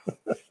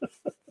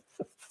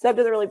 Zeb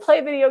doesn't really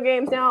play video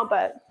games now,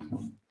 but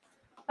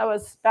that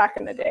was back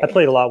in the day. I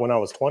played a lot when I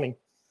was 20.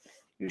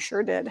 You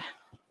sure did.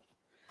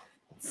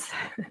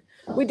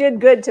 We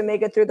did good to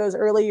make it through those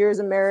early years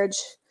of marriage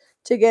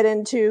to get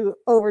into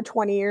over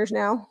 20 years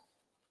now.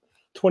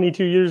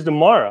 22 years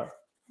tomorrow.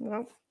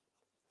 Yep.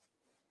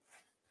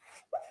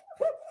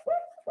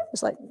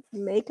 There's like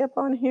makeup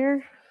on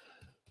here.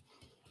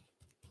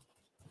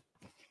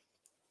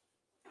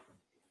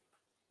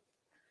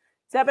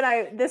 Zeb and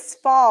I, this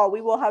fall,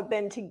 we will have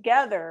been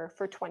together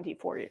for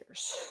 24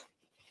 years.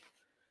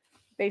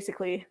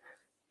 Basically,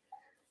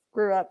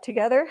 grew up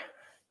together.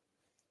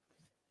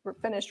 We're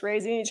finished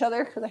raising each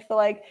other because I feel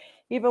like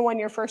even when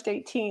you're first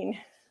 18,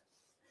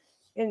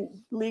 and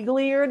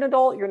legally you're an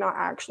adult, you're not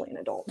actually an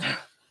adult.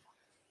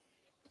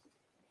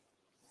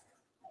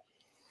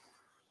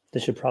 They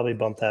should probably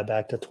bump that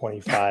back to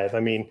 25. I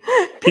mean,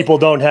 people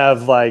don't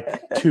have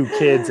like 2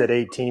 kids at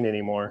 18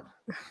 anymore.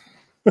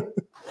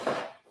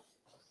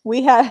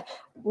 We had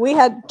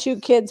 2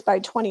 kids by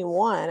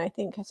 21. I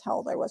think that's how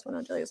old I was when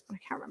Angelia was born.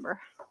 I can't remember.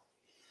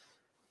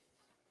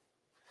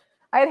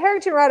 I had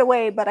Harrington right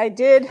away, but I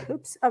did.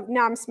 Oops. Oh,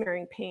 now I'm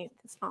smearing paint.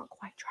 It's not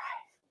quite dry.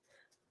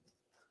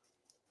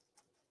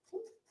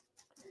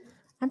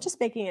 I'm just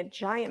making a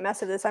giant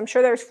mess of this. I'm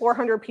sure there's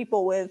 400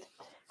 people with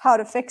how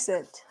to fix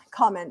it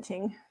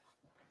commenting.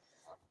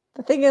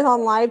 The thing is,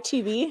 on live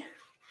TV,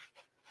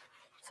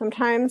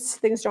 sometimes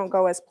things don't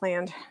go as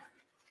planned.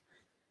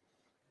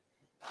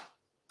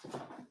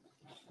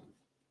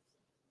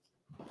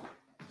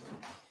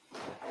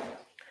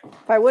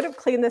 If I would have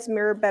cleaned this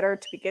mirror better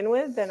to begin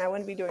with, then I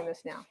wouldn't be doing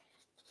this now.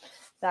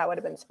 That would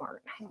have been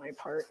smart on my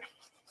part.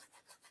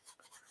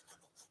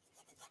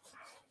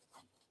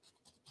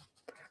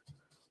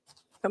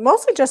 But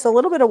mostly just a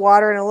little bit of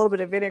water and a little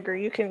bit of vinegar.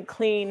 You can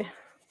clean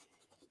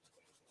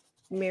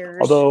mirrors.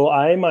 Although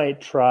I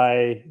might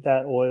try,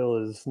 that oil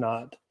is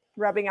not.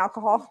 Rubbing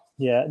alcohol?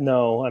 Yeah,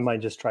 no, I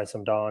might just try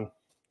some Dawn.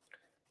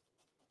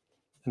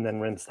 And then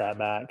rinse that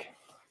back.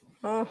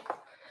 Oh, I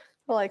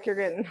feel like you're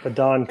getting. The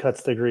Dawn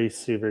cuts the grease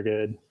super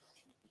good.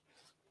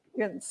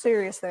 You're getting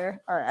serious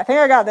there. All right, I think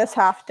I got this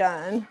half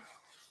done.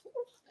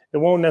 It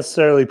won't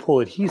necessarily pull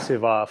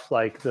adhesive off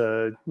like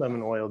the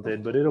lemon oil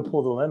did, but it'll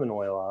pull the lemon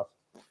oil off.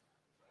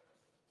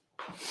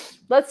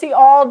 Let's see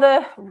all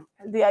the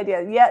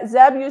idea. Yeah,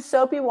 Zeb used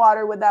soapy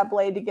water with that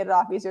blade to get it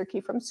off easier,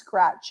 keep from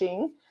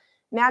scratching.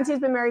 Nancy's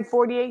been married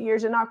 48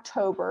 years in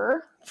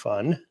October.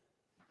 Fun.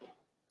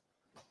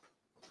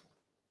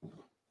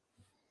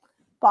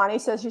 Bonnie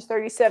says she's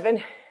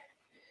 37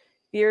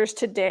 years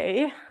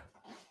today.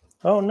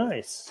 Oh,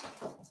 nice.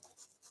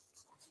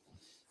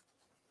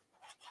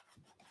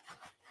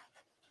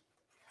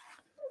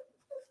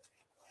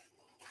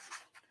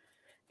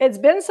 It's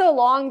been so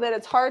long that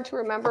it's hard to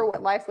remember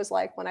what life was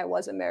like when I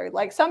wasn't married.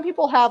 Like some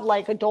people have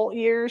like adult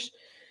years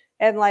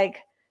and like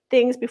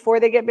things before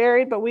they get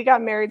married, but we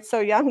got married so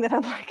young that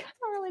I'm like, I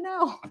don't really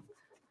know.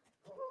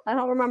 I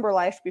don't remember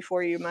life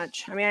before you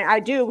much. I mean, I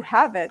do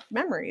have it,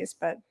 memories,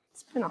 but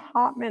it's been a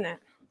hot minute.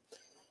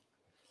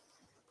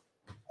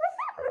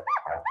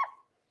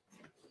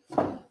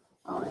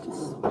 Oh,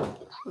 just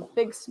a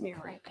big smear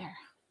right there.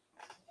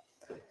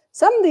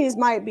 Some of these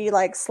might be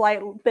like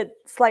slight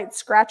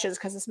scratches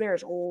because this mirror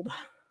is old.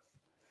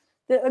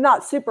 They're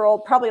not super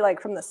old, probably like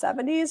from the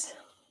 70s,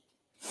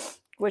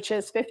 which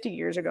is 50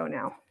 years ago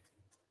now.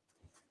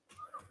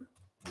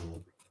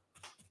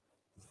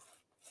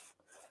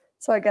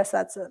 So I guess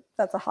that's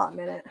a hot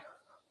minute.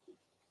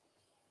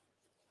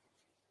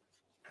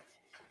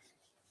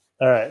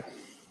 All right,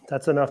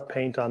 that's enough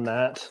paint on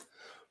that.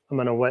 I'm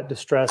gonna wet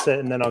distress it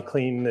and then I'll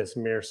clean this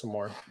mirror some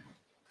more.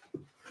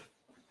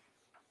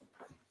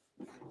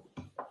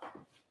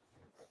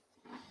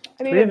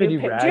 I need a new do you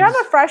have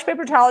a fresh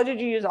paper towel or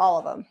did you use all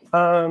of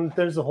them?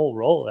 There's a whole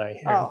roll right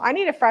here. Oh, I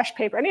need a fresh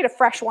paper. I need a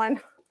fresh one.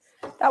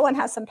 That one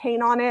has some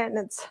paint on it and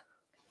it's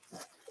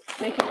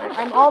making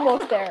I'm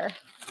almost there.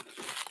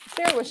 This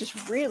area was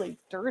just really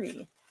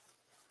dirty.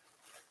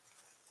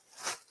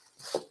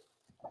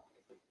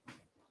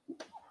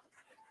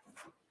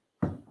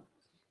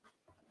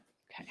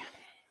 Okay.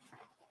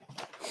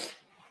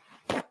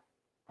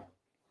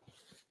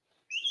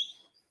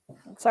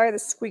 Sorry, the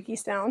squeaky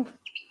sound.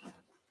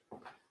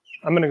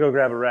 I'm gonna go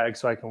grab a rag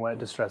so I can wet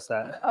distress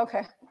that.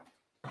 Okay.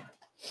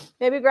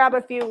 Maybe grab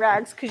a few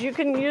rags because you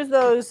can use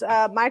those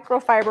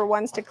microfiber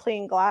ones to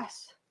clean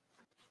glass.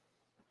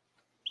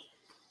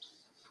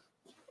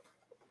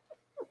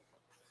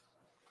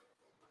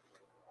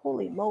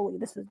 Holy moly,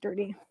 this is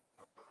dirty.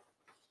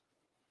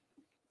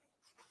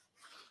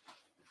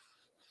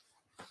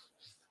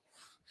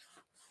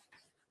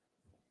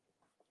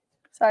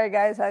 Sorry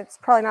guys, it's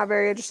probably not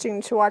very interesting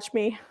to watch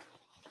me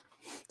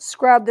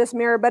scrub this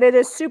mirror, but it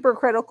is super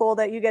critical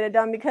that you get it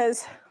done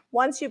because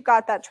once you've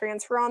got that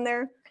transfer on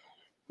there,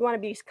 you want to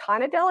be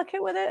kind of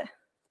delicate with it.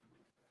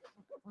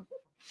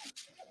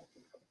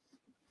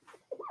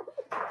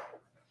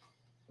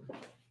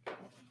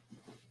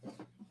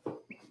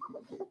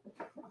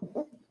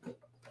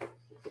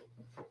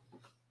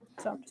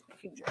 So I'm just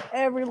making sure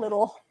every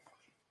little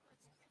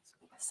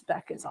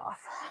speck is off.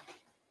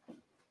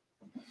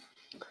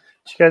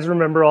 Do you guys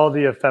remember all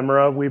the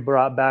ephemera we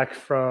brought back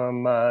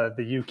from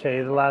the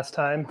UK the last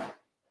time?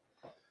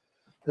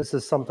 This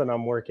is something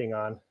I'm working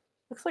on.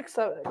 Looks like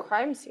a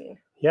crime scene.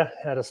 Yeah, it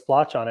had a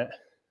splotch on it.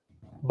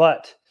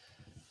 But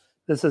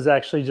this is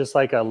actually just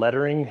like a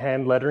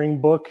hand lettering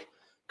book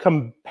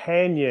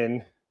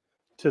companion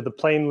to the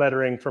plain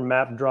lettering for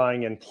map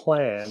drawing and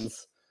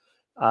plans.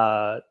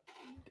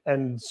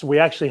 And so we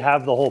actually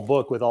have the whole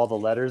book with all the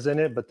letters in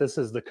it, but this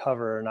is the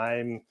cover, and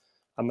I'm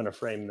going to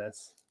frame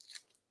this.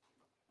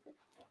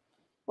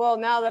 Well,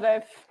 now that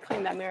I've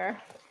cleaned that mirror.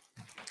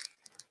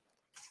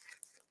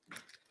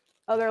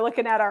 Oh, they're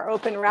looking at our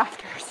open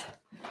rafters.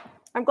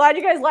 I'm glad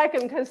you guys like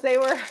them because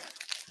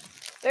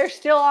there's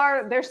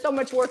so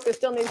much work that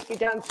still needs to be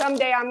done.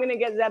 Someday I'm going to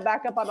get Zeb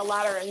back up on a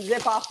ladder and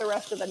zip off the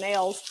rest of the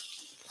nails.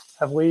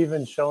 Have we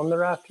even shown the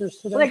rafters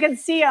today? Well, I can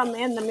see them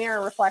in the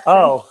mirror reflection.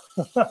 Oh.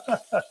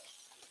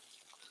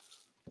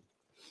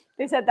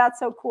 They said, that's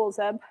so cool,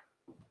 Zeb.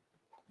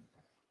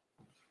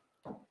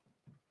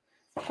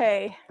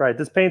 Okay. Right,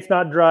 this paint's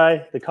not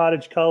dry. The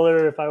cottage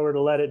color, if I were to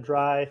let it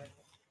dry,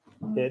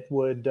 it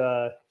would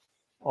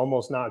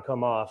almost not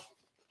come off.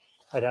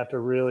 I'd have to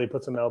really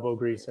put some elbow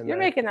grease in there.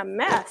 You're making a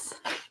mess.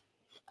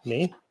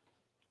 Me?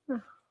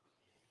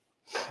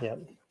 Yep.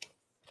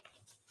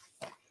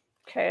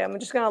 Okay, I'm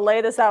just going to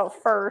lay this out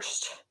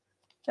first.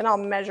 Then I'll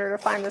measure to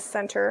find the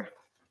center.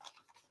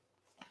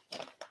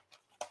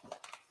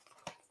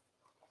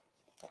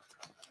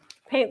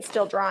 Paint's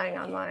still drying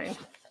on mine.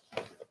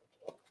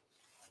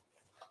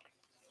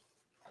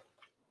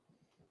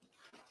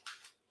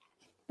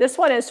 This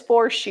one is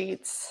 4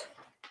 sheets.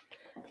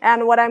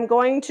 And what I'm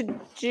going to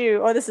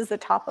do, oh, this is the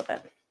top of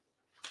it.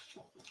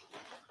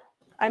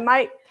 I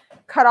might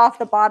cut off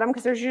the bottom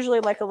because there's usually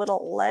like a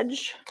little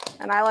ledge.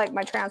 And I like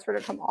my transfer to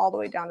come all the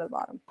way down to the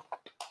bottom.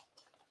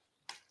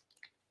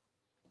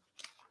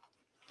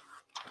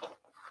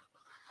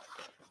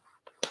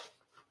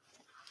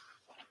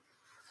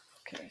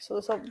 Okay, so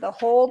the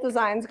whole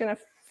design is going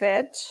to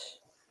fit.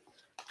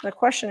 The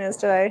question is,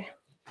 this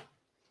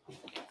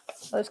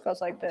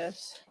goes like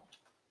this.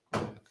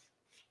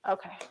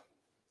 Okay.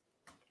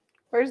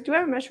 Do we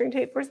have a measuring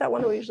tape? Where's that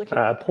one we usually keep?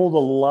 I pulled a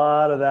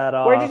lot of that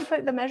off. Where did you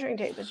put the measuring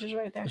tape? It's just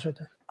right there. It's right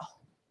there. Oh.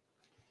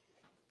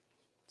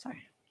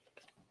 Sorry.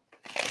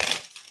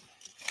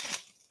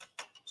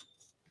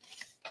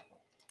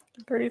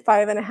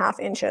 35.5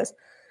 inches.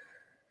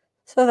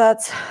 So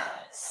that's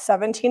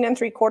 17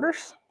 3/4.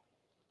 Is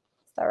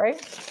that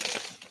right?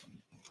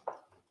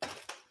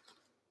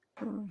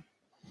 I'm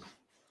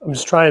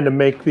just trying to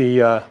make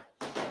the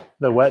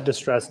wet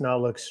distress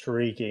not look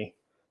streaky.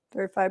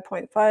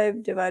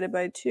 35.5 divided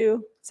by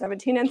 2,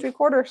 17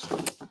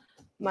 3/4.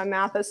 My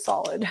math is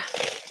solid.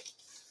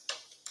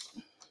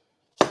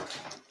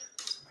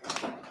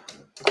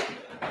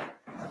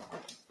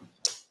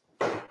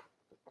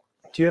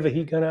 Do you have a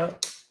heat gun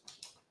out?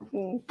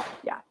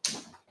 Yeah.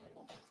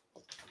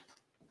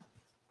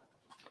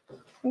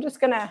 I'm just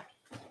going to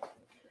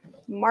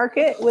mark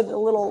it with a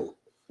little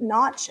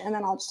notch, and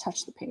then I'll just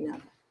touch the paint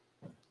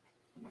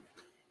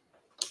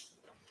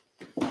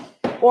up.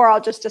 Or I'll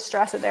just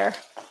distress it there.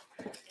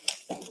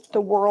 The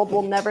world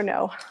will never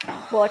know.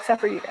 Well, except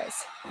for you guys.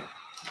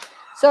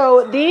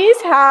 So these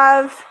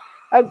have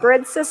a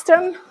grid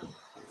system,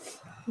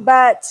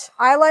 but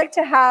I like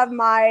to have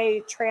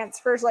my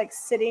transfers like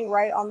sitting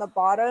right on the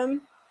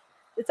bottom.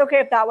 It's okay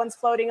if that one's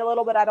floating a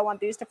little, but I don't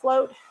want these to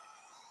float.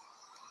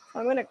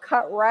 I'm going to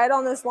cut right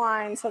on this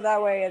line so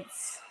that way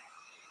it's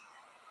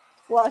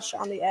flush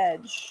on the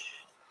edge.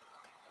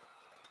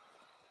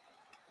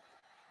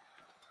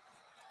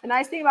 The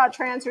nice thing about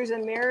transfers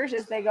and mirrors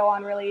is they go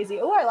on really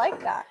easy. Oh, I like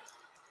that.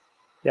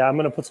 Yeah, I'm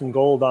going to put some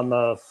gold on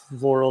the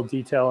floral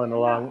detail and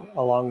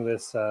along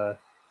this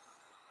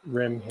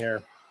rim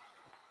here.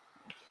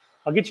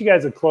 I'll get you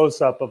guys a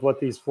close-up of what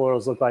these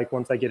florals look like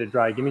once I get it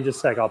dry. Give me just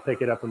a sec. I'll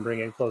pick it up and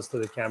bring it close to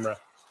the camera.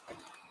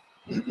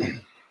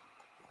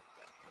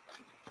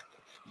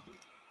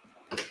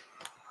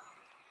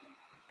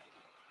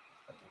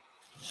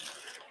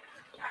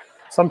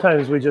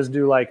 Sometimes we just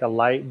do like a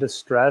light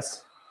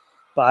distress,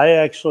 but I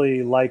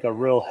actually like a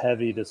real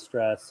heavy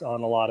distress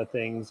on a lot of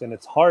things, and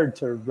it's hard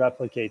to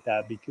replicate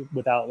that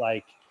without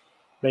like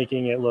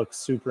making it look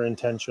super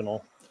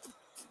intentional.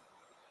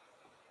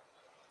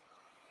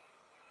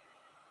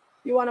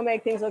 You want to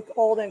make things look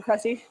old and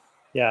crusty?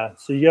 Yeah,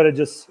 so you got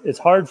to it's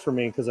hard for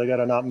me because I got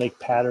to not make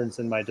patterns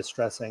in my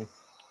distressing.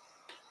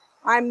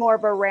 I'm more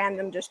of a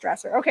random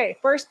distresser. Okay,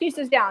 first piece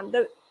is down.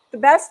 The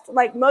best,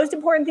 like most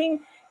important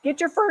thing,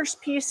 get your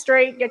first piece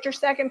straight, get your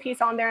second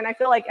piece on there, and I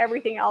feel like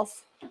everything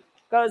else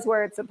goes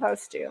where it's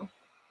supposed to.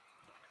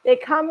 They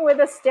come with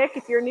a stick.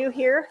 If you're new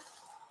here,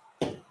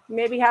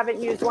 maybe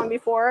haven't used one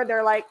before.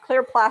 They're like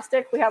clear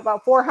plastic. We have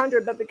about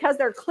 400, but because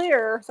they're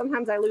clear,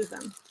 sometimes I lose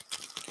them.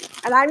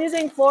 And I'm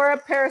using Flora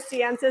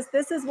Parisiensis.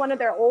 This is one of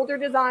their older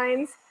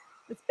designs.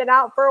 It's been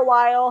out for a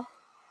while.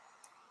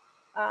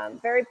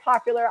 Very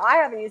popular. I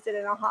haven't used it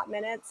in a hot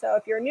minute. So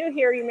if you're new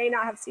here, you may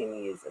not have seen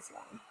me use this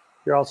one.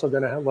 You're also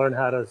going to learn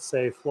how to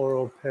say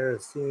floral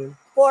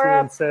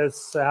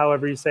parisiensis,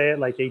 however you say it,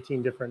 like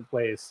 18 different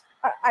ways.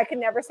 I can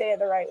never say it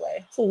the right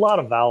way. It's a lot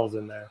of vowels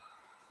in there.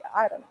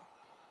 I don't know.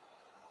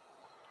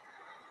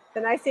 The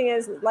nice thing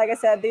is, like I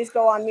said, these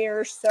go on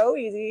mirrors so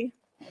easy.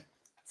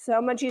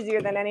 So much easier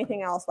than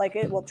anything else. Like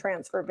it will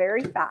transfer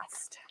very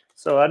fast.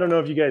 So I don't know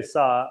if you guys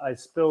saw, I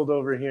spilled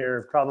over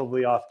here,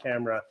 probably off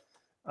camera.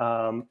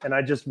 And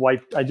I just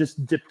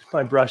dipped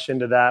my brush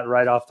into that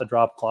right off the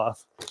drop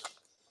cloth.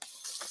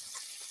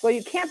 Well,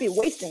 you can't be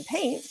wasting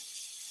paint.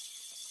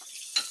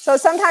 So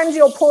sometimes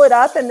you'll pull it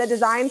up and the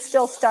design's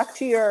still stuck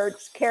to your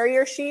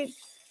carrier sheet.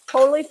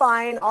 Totally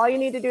fine. All you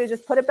need to do is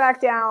just put it back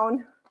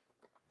down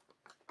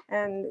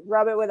and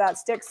rub it with that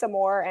stick some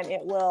more, and it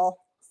will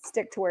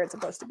stick to where it's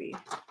supposed to be.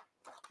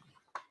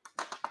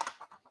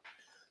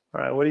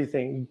 All right, what do you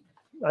think?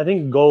 I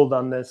think gold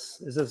on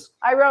this. Is this?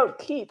 I wrote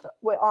keep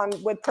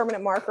with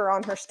permanent marker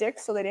on her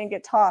sticks so they didn't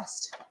get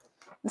tossed.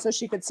 And so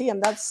she could see them.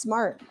 That's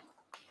smart.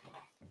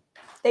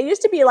 They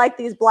used to be like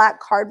these black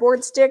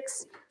cardboard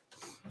sticks,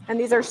 and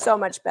these are so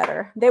much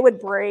better. They would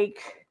break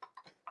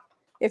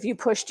if you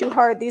push too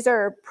hard. These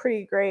are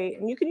pretty great,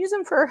 and you can use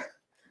them for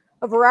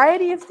a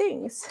variety of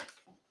things.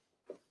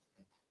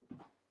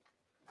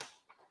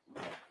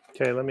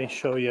 Okay, let me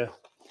show you.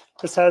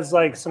 This has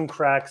like some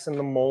cracks in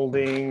the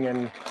molding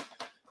and,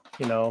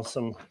 you know,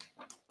 some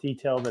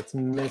detail that's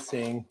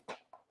missing.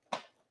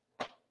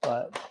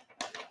 But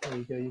there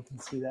you go. You can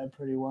see that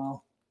pretty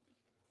well.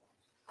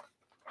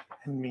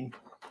 And me.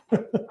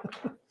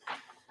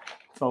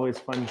 It's always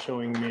fun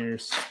showing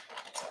mirrors.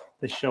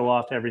 They show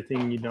off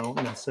everything you don't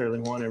necessarily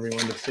want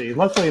everyone to see.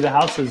 Luckily, the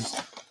house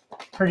is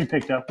pretty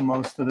picked up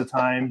most of the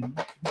time.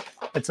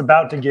 It's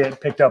about to get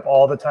picked up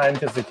all the time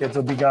because the kids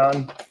will be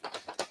gone.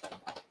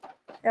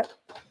 Yep.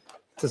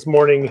 This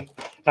morning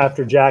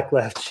after Jack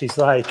left, she's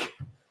like,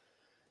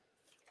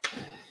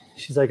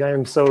 I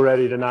am so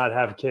ready to not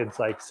have kids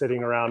like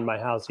sitting around my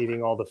house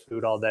eating all the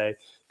food all day.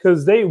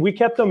 Because we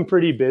kept them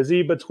pretty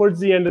busy, but towards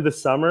the end of the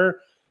summer,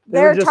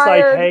 they were just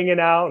tired, like hanging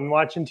out and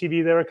watching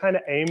TV. They were kind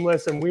of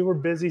aimless, and we were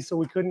busy, so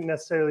we couldn't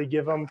necessarily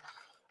give them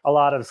a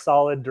lot of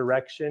solid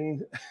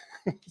direction.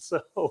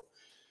 So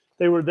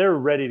they were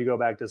ready to go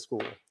back to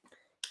school.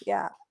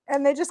 Yeah.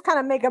 And they just kind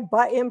of make a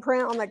butt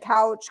imprint on the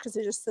couch because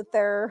they just sit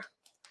there.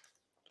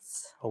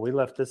 Oh, we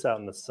left this out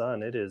in the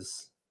sun. It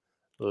is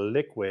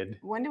liquid.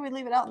 When did we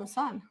leave it out in the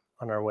sun?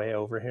 On our way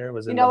over here. It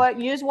was you know what?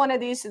 Use one of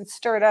these and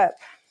stir it up.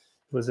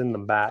 It was in the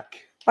back.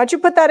 Why don't you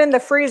put that in the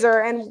freezer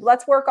and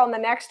let's work on the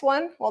next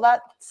one. Well,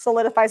 that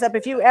solidifies up.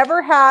 If you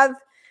ever have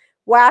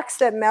wax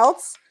that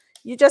melts,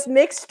 you just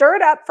stir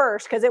it up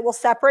first because it will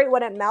separate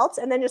when it melts,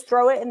 and then just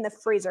throw it in the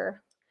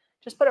freezer.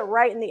 Just put it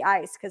right in the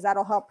ice because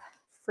that'll help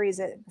freeze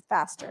it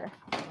faster.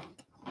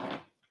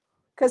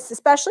 Because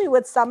especially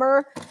with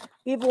summer,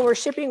 even when we're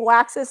shipping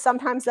waxes,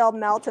 sometimes they'll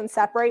melt and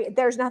separate.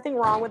 There's nothing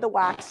wrong with the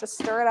wax. Just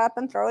stir it up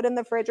and throw it in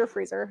the fridge or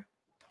freezer.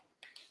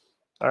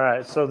 All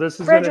right, so this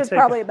is fridge is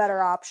probably a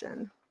better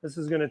option. This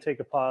is going to take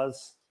a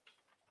pause.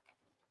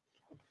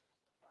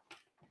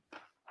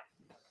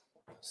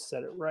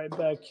 Set it right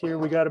back here.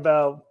 We got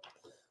about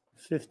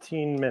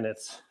 15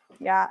 minutes.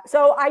 Yeah,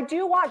 so I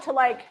do want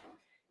to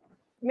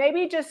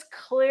maybe just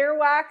clear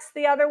wax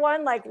the other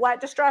one, like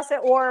wet distress it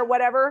or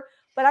whatever.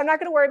 But I'm not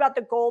going to worry about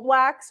the gold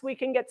wax. We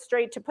can get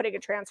straight to putting a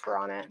transfer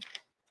on it.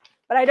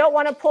 But I don't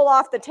want to pull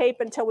off the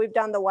tape until we've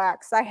done the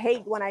wax. I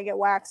hate when I get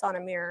wax on a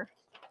mirror.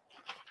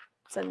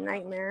 It's a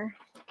nightmare.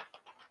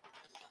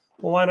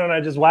 Well, why don't I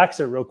just wax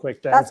it real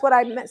quick then? That's what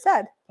I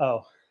said.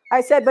 Oh.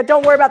 I said, but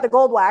don't worry about the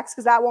gold wax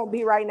because that won't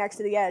be right next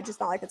to the edge. It's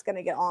not like it's going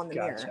to get on the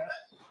mirror.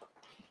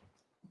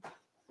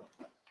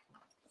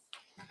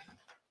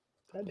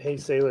 That Hey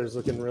Sailor is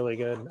looking really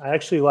good. I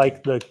actually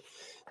like the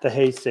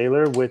Hey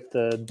Sailor with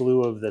the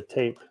blue of the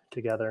tape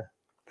together.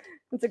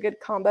 It's a good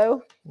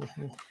combo.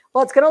 Mm-hmm.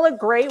 Well, it's going to look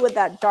great with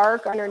that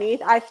dark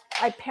underneath. I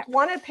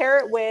want to pair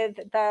it with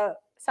the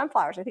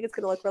sunflowers. I think it's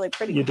going to look really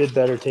pretty. You did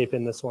better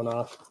taping this one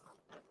off.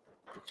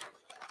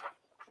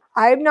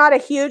 I'm not a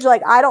huge,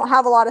 I don't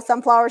have a lot of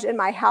sunflowers in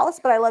my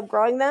house, but I love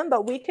growing them.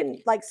 But we can,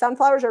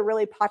 sunflowers are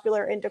really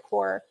popular in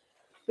decor.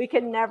 We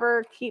can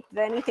never keep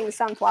anything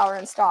sunflower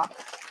in stock.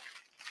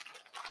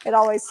 It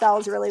always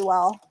sells really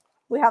well.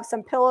 We have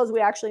some pillows we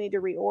actually need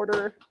to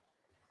reorder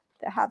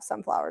that have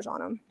sunflowers on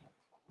them.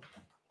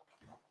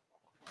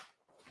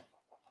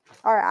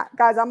 All right,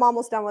 guys, I'm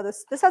almost done with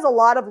this. This has a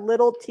lot of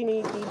little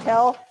teeny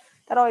detail.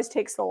 That always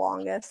takes the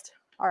longest.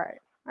 All right,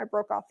 I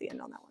broke off the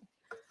end on that one.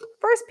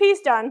 First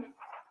piece done.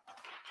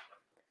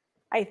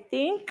 I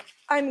think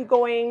I'm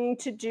going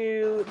to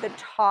do the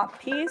top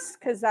piece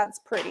because that's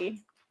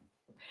pretty.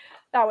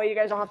 That way you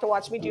guys don't have to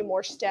watch me do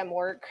more stem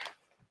work.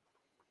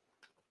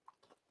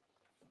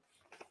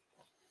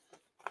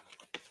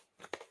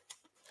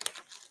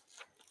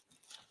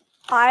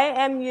 I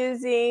am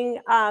using,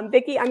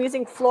 Vicky, I'm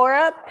using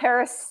Flora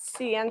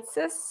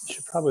Parisiensis. You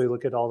should probably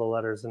look at all the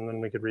letters and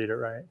then we could read it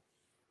right.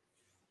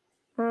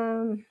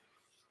 I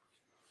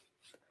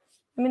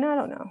mean, I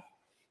don't know.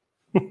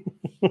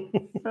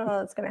 Oh,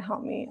 that's going to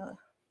help me.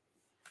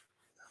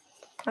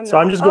 I'm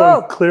just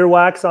going clear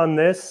wax on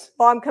this.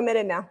 Oh, I'm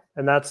committed now.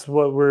 And that's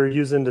what we're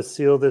using to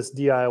seal this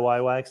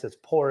DIY wax. It's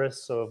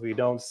porous, so if we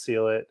don't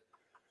seal it,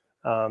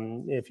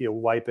 if you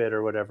wipe it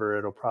or whatever,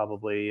 it'll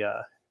probably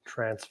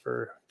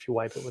transfer if you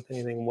wipe it with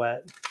anything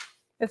wet.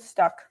 It's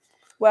stuck.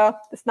 Well,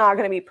 it's not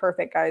going to be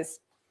perfect, guys,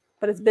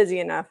 but it's busy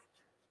enough.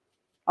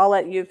 I'll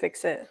let you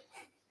fix it.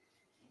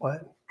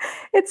 What?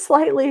 It's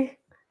slightly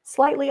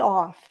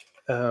off.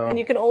 Oh. And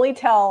you can only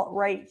tell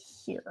right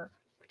here,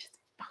 which is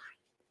fine.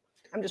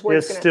 I'm just worried.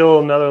 There's still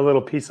another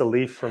little piece of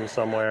leaf from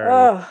somewhere.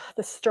 Oh,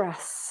 the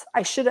stress.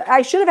 I should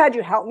have had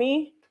you help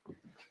me.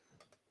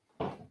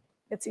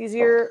 It's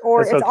easier,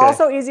 or it's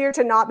also easier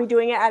to not be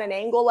doing it at an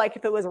angle, like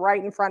if it was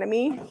right in front of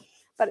me.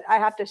 But I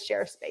have to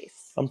share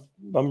space.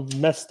 I'm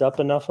messed up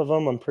enough of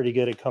them. I'm pretty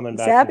good at coming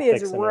back. Zeb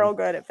is real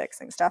good at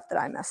fixing stuff that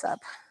I mess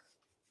up.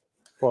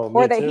 Well,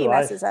 or that he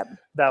messes up.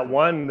 That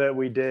one that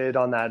we did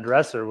on that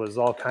dresser was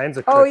all kinds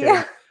of crooked. Oh,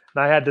 yeah.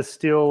 And I had to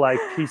steal like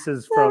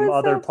pieces from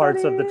other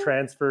parts of the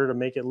transfer to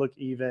make it look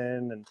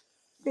even.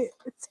 And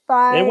it's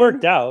fine. It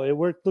worked out. It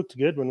looked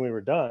good when we were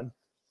done.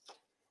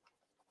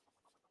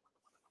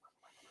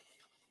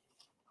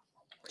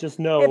 Just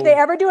know if they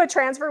ever do a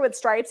transfer with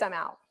stripes, I'm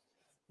out.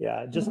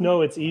 Yeah, just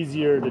know it's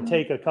easier to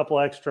take a couple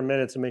extra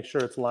minutes and make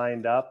sure it's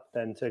lined up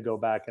than to go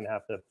back and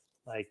have to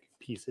like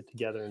piece it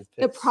together and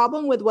fix. The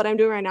problem with what I'm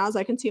doing right now is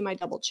I can see my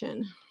double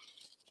chin.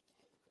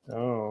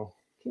 Oh.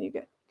 Can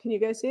you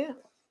guys see it?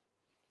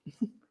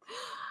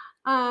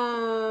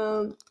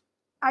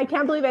 I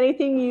can't believe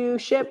anything you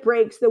ship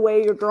breaks the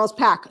way your girls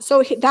pack.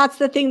 So that's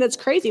the thing that's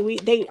crazy.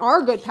 They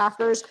are good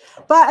packers,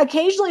 but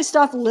occasionally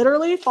stuff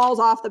literally falls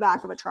off the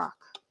back of a truck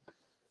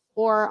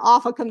or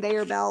off a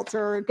conveyor belt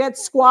or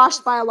gets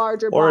squashed by a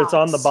larger box. Or it's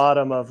on the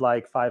bottom of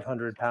like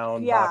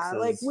 500-pound boxes. Yeah,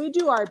 like we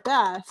do our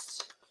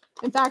best.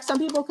 In fact, some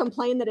people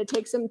complain that it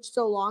takes them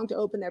so long to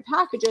open their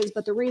packages,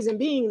 but the reason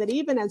being that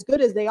even as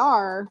good as they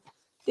are,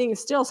 things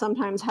still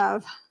sometimes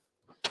have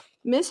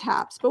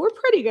mishaps, but we're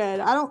pretty good.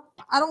 I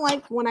don't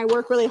like when I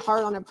work really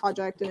hard on a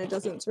project and it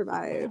doesn't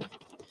survive.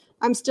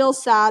 I'm still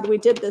sad. We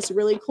did this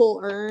really cool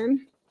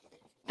urn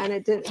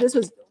and this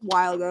was a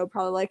while ago,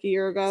 probably like a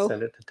year ago.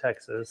 Send it to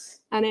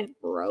Texas. And it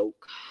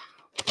broke.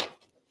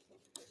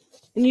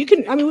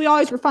 And we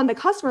always refund the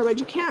customer, but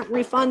you can't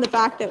refund the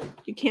fact that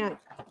you can't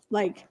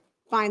like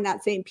find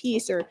that same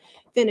piece or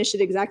finish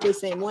it exactly the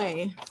same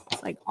way.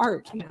 It's like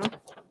art, you know.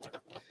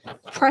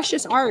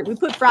 Precious art. We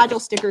put fragile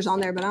stickers on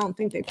there, but I don't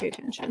think they pay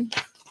attention.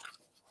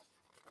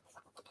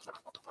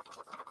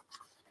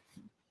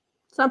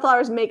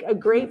 Sunflowers make a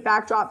great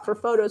backdrop for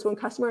photos when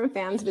customer and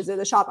fans visit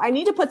the shop. I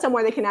need to put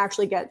somewhere they can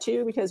actually get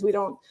to because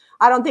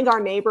I don't think our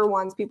neighbor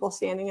wants people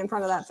standing in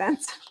front of that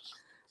fence.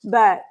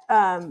 But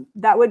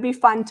that would be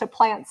fun to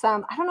plant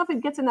some. I don't know if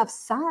it gets enough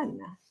sun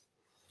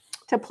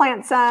to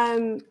plant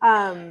some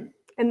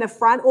in the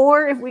front,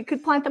 or if we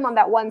could plant them on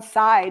that one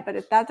side, but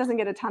if that doesn't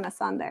get a ton of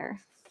sun there.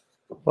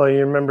 Well, you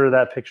remember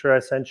that picture I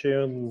sent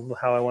you,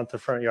 how I want the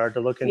front yard to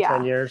look in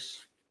 10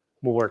 years?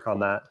 We'll work on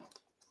that.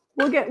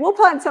 We'll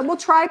plant some. We'll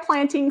try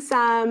planting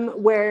some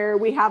where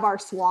we have our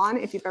swan,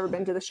 if you've ever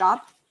been to the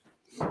shop,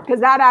 because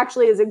that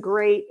actually is a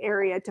great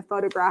area to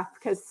photograph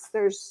because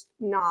it's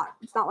not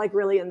like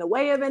really in the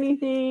way of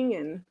anything.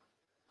 And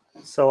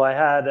so I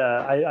had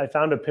I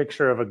found a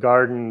picture of a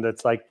garden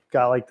that's like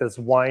got like this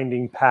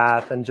winding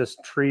path and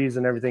just trees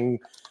and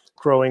everything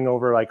growing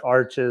over like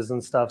arches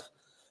and stuff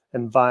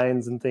and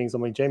vines and things.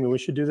 I'm like, Jamie, we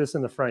should do this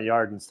in the front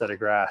yard instead of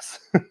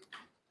grass.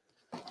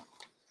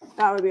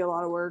 That would be a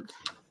lot of work.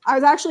 I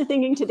was actually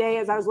thinking today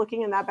as I was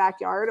looking in that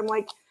backyard, I'm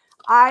like,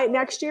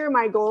 next year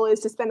my goal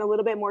is to spend a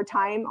little bit more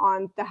time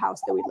on the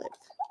house that we live.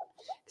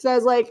 So I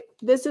was like,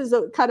 this is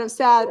kind of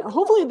sad.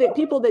 Hopefully the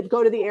people that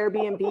go to the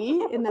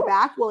Airbnb in the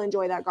back will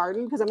enjoy that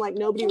garden because I'm like,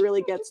 nobody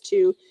really gets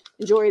to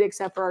enjoy it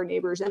except for our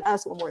neighbors and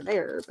us when we're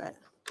there. But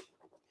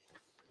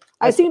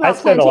I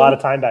spend a lot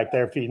of time back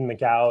there feeding the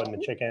cow and the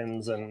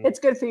chickens, and it's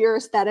good for your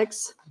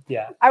aesthetics.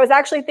 Yeah. I was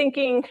actually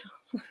thinking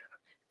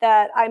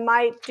that I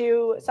might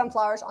do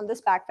sunflowers on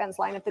this back fence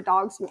line if the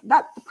dogs.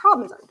 The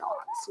problem is our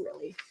dogs,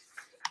 really.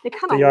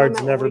 The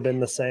yard's never been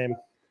the same.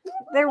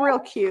 They're real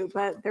cute,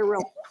 but they're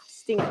real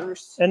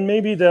stinkers. And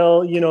maybe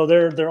they'll,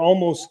 they're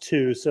almost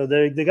 2, so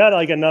they got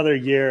like another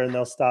year, and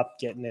they'll stop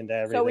getting into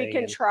everything. So we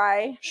can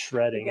try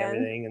shredding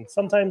everything, and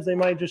sometimes they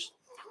might just.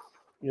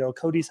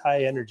 Cody's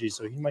high energy,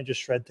 so he might just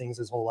shred things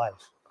his whole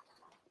life.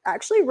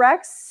 Actually,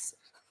 Rex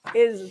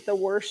is the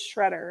worst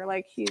shredder.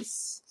 Like,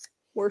 he's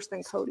worse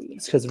than Cody.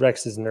 It's because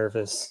Rex is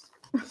nervous.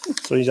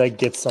 So he like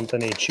gets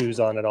something and he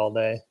chews on it all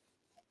day.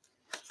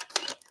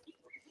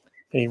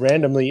 And he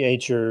randomly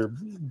ate your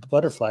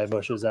butterfly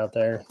bushes out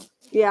there.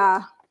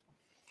 Yeah.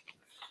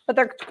 But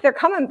they're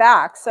coming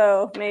back,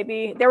 so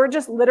maybe they were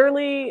just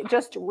literally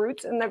just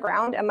roots in the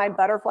ground, and my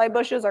butterfly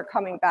bushes are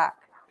coming back.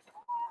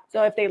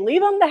 So if they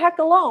leave them the heck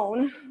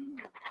alone,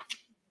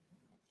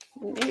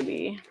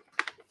 maybe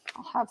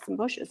I'll have some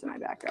bushes in my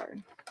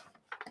backyard.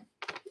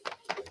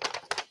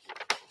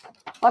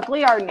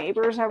 Luckily, our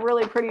neighbors have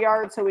really pretty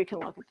yards, so we can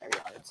look at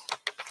their yards.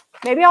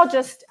 Maybe I'll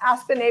just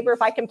ask the neighbor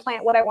if I can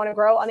plant what I want to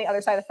grow on the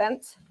other side of the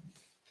fence.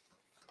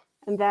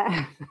 And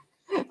then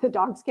the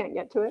dogs can't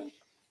get to it.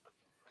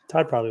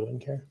 Todd probably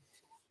wouldn't care.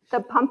 The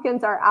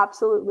pumpkins are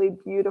absolutely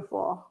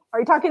beautiful. Are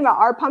you talking about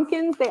our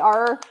pumpkins? They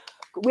are.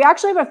 We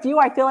actually have a few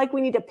I feel like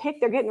we need to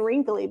pick. They're getting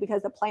wrinkly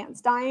because the plant's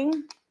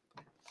dying.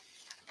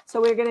 So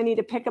we're going to need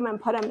to pick them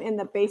and put them in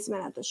the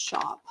basement at the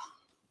shop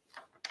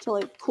till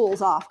it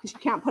cools off, because you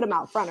can't put them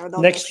out front or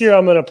they'll Next year,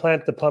 I'm going to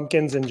plant the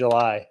pumpkins in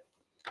July.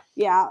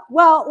 Yeah,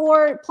 well,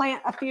 or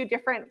plant a few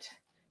different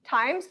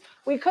times.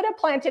 We could have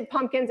planted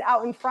pumpkins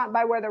out in front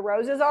by where the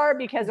roses are,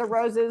 because the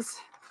roses.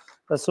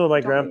 That's what my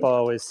grandpa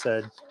always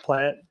said.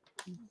 Plant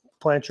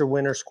your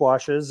winter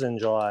squashes in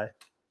July.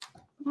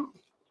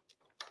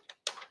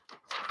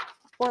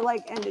 Or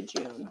like end of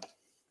June.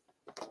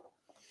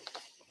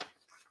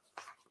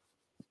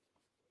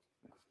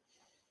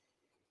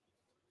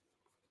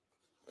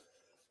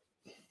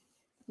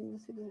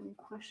 Let's see if there's any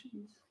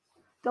questions.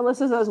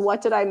 Delissa says,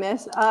 what did I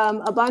miss?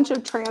 A bunch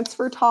of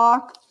transfer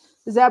talk.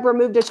 Zebra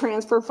moved a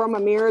transfer from a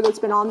mirror that's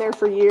been on there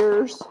for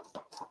years.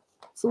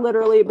 It's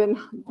literally been,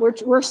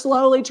 we're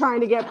slowly trying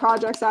to get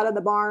projects out of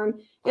the barn.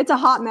 It's a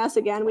hot mess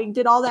again. We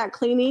did all that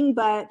cleaning,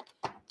 but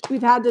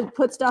we've had to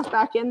put stuff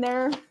back in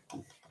there.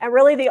 And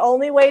really the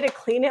only way to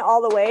clean it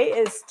all the way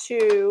is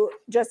to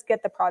just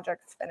get the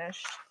projects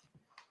finished.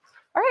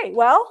 All right,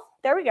 well,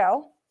 there we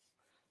go.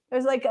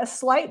 There's like a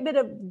slight bit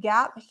of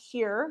gap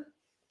here,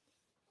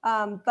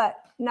 but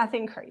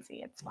nothing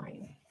crazy. It's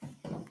fine.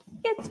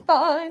 It's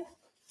fine.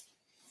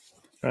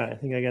 All right, I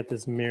think I got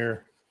this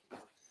mirror.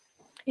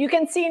 You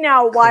can see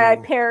now why I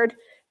paired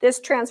this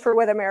transfer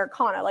with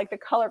Americana. Like the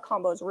color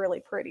combo is really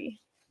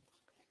pretty.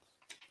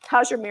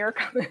 How's your mirror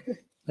coming?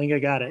 I think I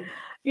got it.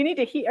 You need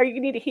to heat. Are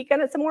you need to heat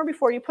gun it some more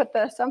before you put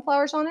the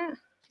sunflowers on it?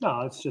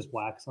 No, it's just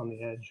wax on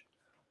the edge.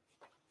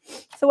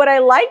 So what I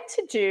like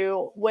to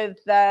do with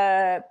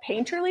the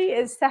painterly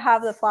is to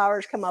have the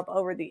flowers come up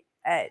over the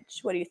edge.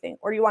 What do you think?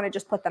 Or do you want to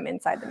just put them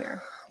inside the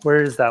mirror?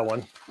 Where is that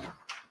one?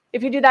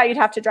 If you do that, you'd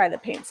have to dry the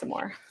paint some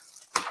more.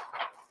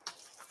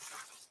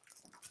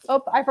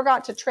 Oh, I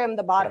forgot to trim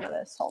the bottom of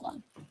this. Hold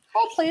on.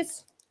 Hold,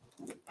 please.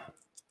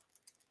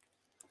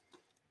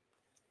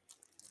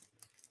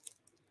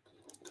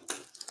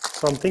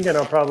 So I'm thinking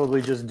I'll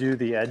probably just do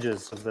the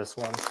edges of this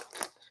one.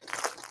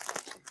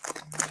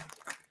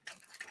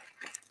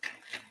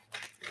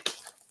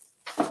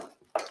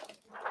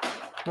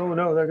 Oh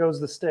no, there goes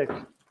the stick.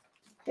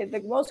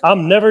 Okay,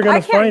 I'm never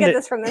going to find it. I can't get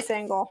this from this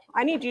angle.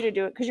 I need you to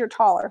do it because you're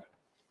taller.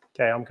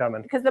 Okay, I'm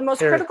coming. Because the most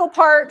critical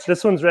part.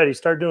 This one's ready.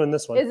 Start doing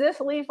this one. Is this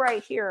leaf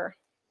right here.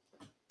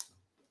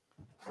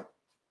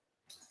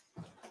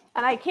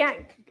 And I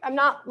can't, I'm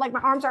not, like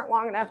my arms aren't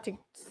long enough to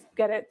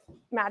get it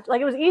matched.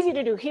 Like it was easy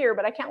to do here,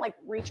 but I can't like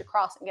reach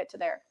across and get to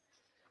there.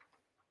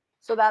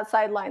 So that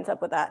side lines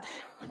up with that.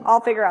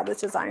 I'll figure out this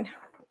design.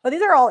 But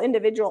these are all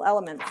individual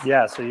elements.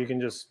 Yeah, so you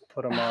can just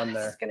put them on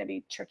there. It's going to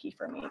be tricky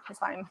for me because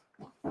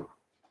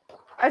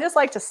I just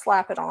like to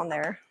slap it on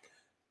there.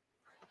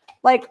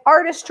 Like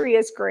artistry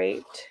is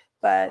great,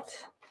 but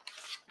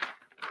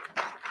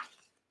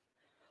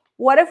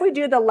what if we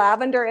do the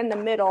lavender in the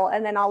middle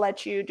and then I'll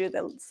let you do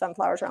the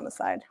sunflowers around the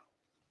side?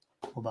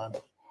 Hold on.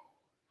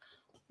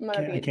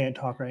 I can't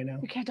talk right now.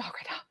 You can't talk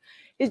right now.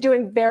 He's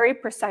doing very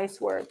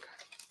precise work.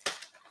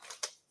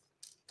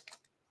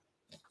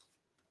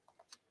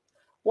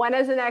 When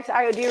is the next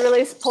IOD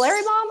release? Polari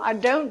Bomb? I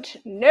don't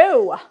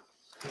know.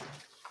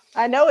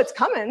 I know it's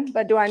coming,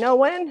 but do I know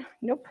when?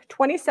 Nope.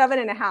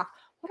 27.5.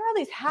 What are all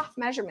these half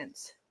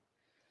measurements?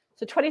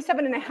 So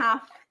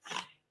 27.5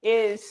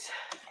 is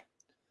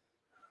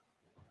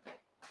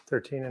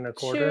 13 and a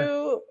quarter.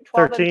 12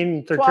 13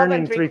 and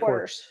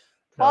 3/4.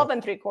 12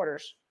 and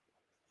 3/4.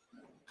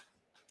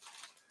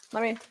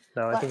 Let me.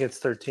 No, I think it's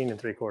 13 and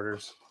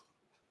 3/4.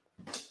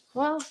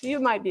 Well, you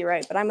might be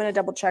right, but I'm going to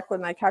double check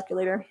with my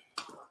calculator.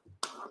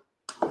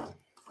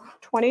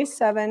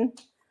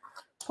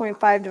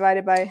 27.5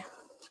 divided by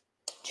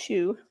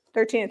 2.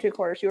 13 and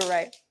 3/4. You were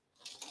right.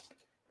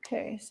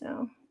 Okay,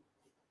 so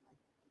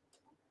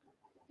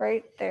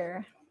right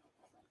there.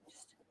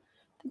 Just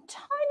the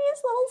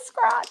tiniest little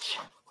scratch.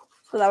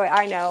 So that way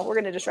I know. We're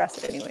going to just rest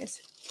it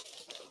anyways.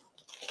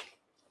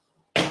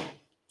 I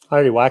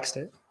already waxed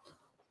it.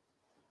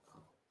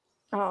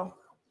 Oh,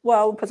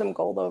 well, we'll put some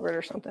gold over it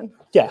or something.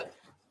 Yeah.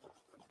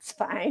 It's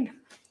fine.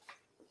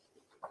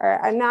 All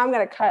right, and now I'm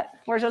going to cut.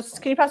 Where's those?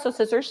 Can you pass those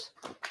scissors?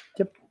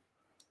 Yep.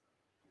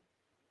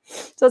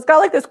 So it's got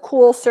like this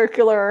cool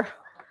circular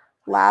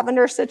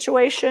lavender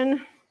situation.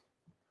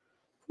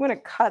 I'm going to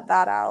cut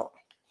that out.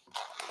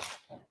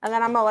 And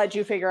then I'm going to let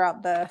you figure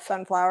out the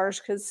sunflowers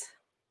because.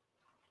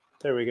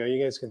 There we go.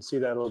 You guys can see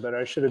that a little better.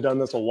 I should have done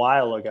this a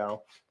while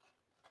ago.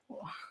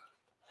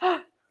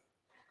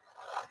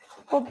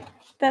 Well,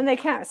 then they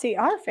can't see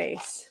our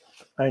face.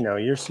 I know.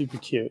 You're super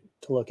cute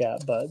to look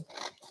at, but.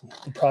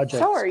 The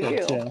project. So are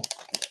you. Too.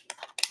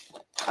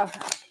 Okay.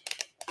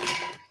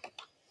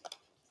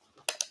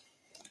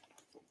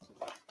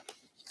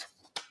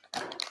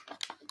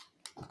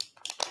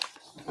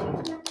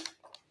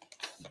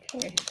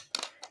 Okay.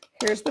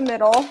 Here's the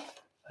middle.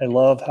 I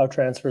love how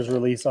transfers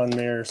release on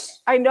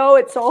mirrors. I know,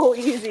 it's so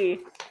easy.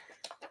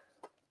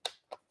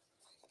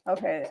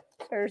 Okay,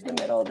 there's the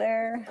middle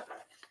there.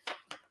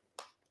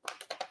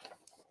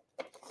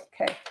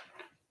 Okay.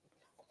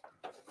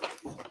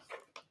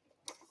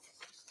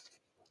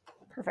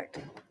 Perfect.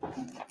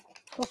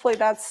 Hopefully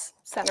that's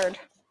centered.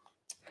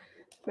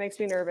 Makes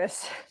me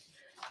nervous.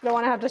 I don't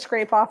want to have to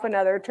scrape off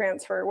another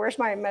transfer. Where's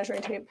my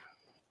measuring tape?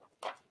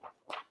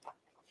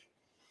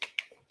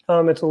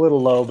 It's a little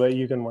low, but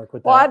you can work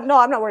with Well, that. no,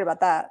 I'm not worried about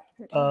that.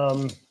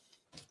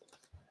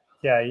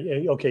 Yeah,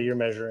 okay, you're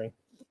measuring.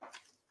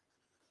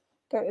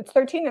 It's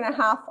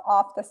 13.5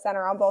 off the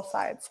center on both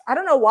sides. I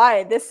don't know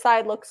why this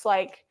side looks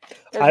like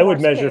I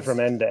would measure space. from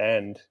end to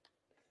end.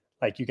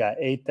 Like you got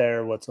 8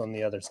 there. What's on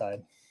the other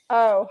side?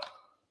 Oh,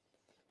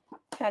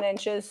 10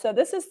 inches. So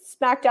this is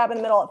smack dab in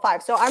the middle at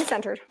 5. So I'm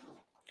centered.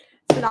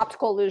 It's an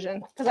optical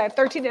illusion because I have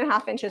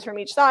 13.5 inches from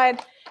each side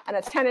and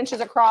it's 10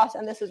 inches across.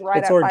 And this is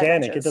right at 5 inches. It's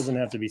organic. It doesn't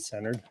have to be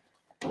centered.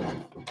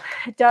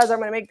 It does. I'm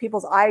going to make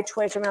people's eye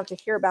twitch. I'm going to have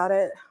to hear about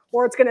it.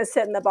 Or it's going to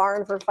sit in the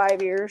barn for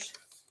 5 years.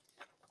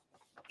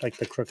 Like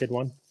the crooked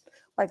one?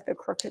 Like the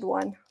crooked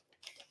one.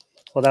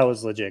 Well, that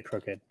was legit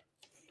crooked.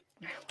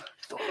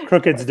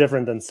 Crooked's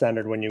different than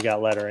centered when you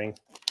got lettering.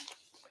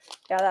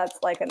 Yeah, that's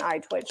like an eye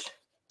twitch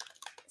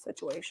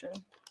situation.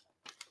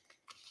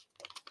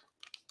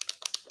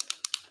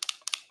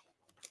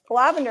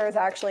 Lavender is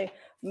actually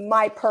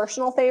my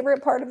personal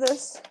favorite part of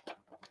this.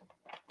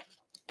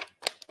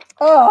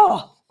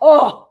 Oh,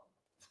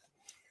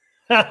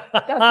 that's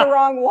the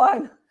wrong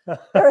one.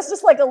 There's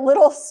just like a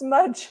little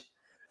smudge.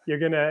 You're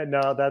gonna,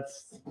 no,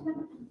 that's,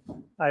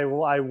 I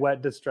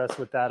wet distress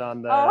with that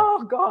on the.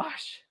 Oh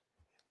gosh.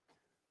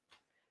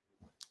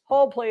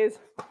 Hold please.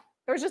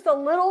 There's just a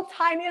little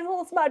tiny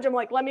little smudge. I'm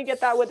like, let me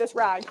get that with this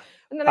rag.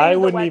 And then I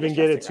wouldn't even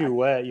get it too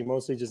wet. You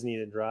mostly just need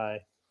it dry.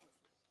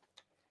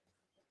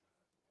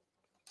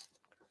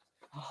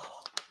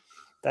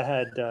 That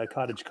had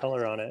cottage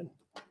color on it.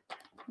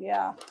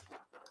 Yeah.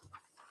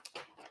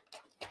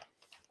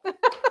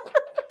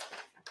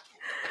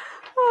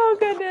 Oh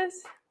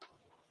goodness.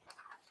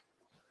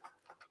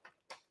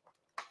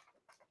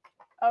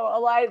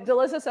 Oh,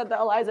 Delissa said that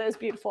Eliza is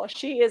beautiful.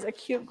 She is a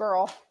cute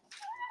girl.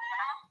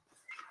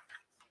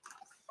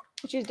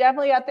 She's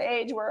definitely at the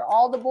age where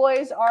all the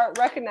boys are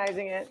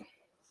recognizing it.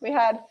 We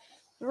had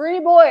 3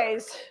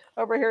 boys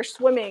over here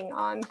swimming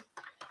on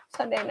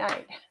Sunday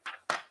night.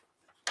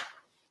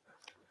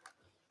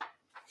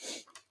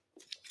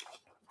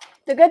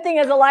 The good thing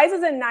is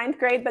Eliza's in 9th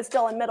grade, but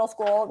still in middle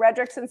school.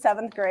 Redrick's in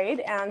 7th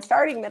grade and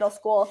starting middle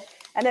school.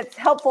 And it's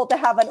helpful to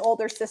have an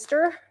older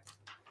sister.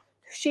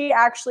 She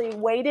actually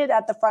waited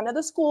at the front of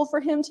the school for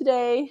him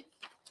today.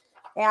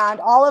 And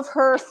all of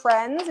her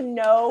friends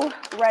know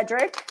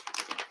Redrick.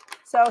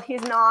 So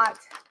he's not,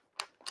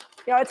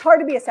 it's hard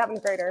to be a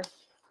 7th grader.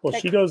 Well,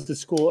 she goes to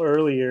school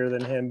earlier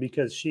than him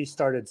because she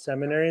started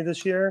seminary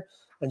this year.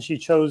 And she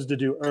chose to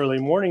do early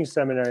morning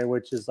seminary,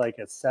 which is like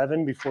at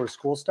 7 before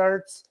school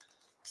starts.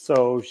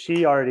 So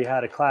she already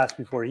had a class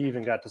before he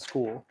even got to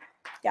school.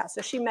 Yeah,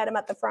 so she met him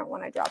at the front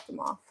when I dropped him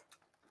off.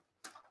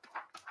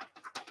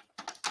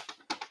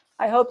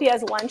 I hope he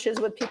has lunches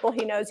with people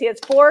he knows. He has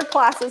 4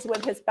 classes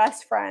with his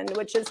best friend,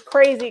 which is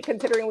crazy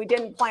considering we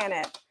didn't plan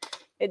it.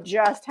 It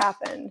just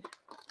happened.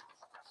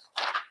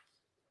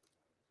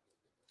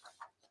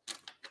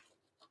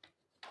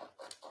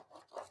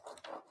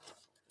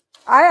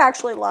 I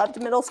actually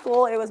loved middle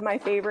school. It was my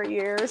favorite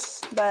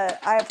years,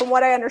 but from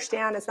what I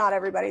understand, it's not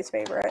everybody's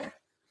favorite.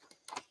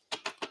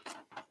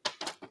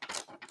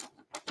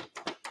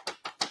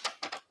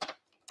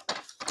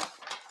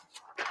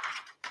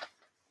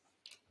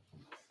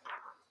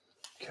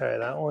 Okay,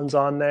 that one's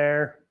on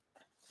there.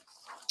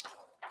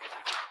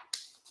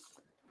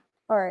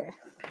 All right.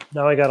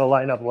 Now I got to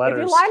line up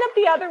letters. If you line up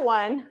the other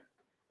one,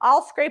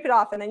 I'll scrape it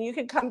off and then you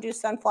can come do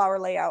sunflower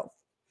layout.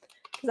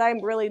 Because I'm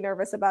really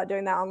nervous about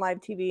doing that on live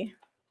TV.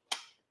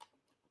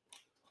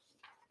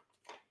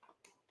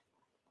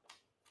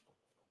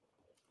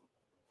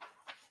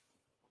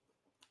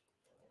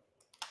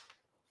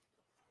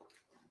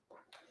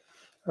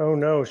 Oh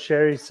no,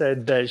 Sherry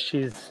said that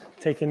she's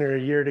taken her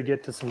a year to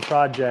get to some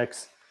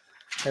projects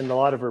and a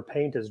lot of her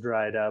paint is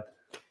dried up.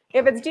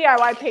 If it's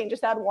DIY paint,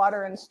 just add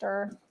water and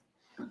stir.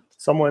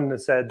 Someone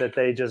said that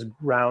they just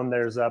ground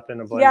theirs up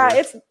in a blender.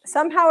 Yeah,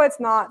 somehow it's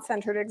not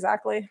centered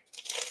exactly.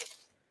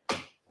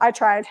 I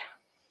tried.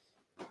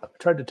 I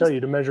tried to tell you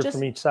to measure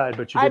from each side,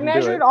 but you didn't do it. I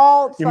measured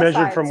all You measured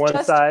sides. from one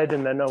Just side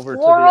and then over to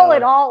the swirl other.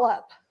 it all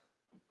up.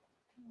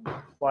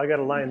 Well, I got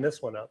to line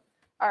this one up.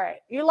 All right,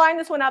 you line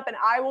this one up and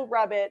I will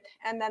rub it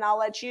and then I'll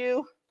let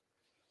you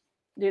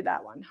do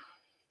that one.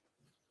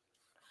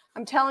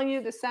 I'm telling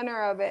you, the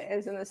center of it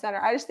is in the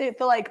center. I just feel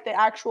like the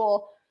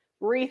actual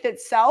wreath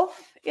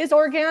itself is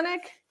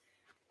organic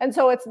And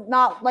so it's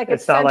not like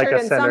it's not like centered a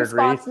in some centered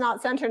spots, wreath.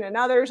 not centered in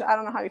others. I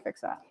don't know how you fix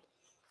that.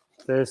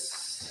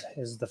 This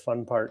is the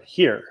fun part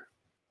here.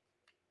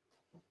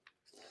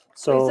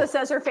 So Lisa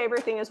says her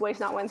favorite thing is Waste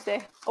Not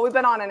Wednesday. Oh, we've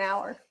been on an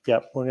hour.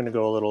 yep, we're going to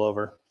go a little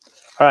over.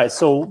 All right,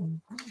 so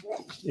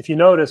if you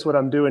notice what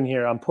I'm doing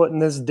here, I'm putting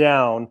this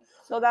down.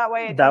 So that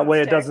way it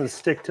doesn't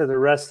stick to the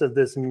rest of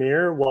this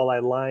mirror while I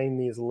line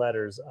these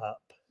letters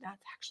up.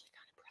 That's actually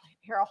kind of brilliant.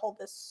 Here, I'll hold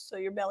this so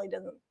your belly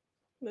doesn't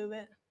move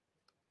it.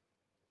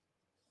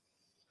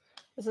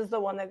 This is the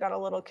one that got a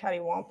little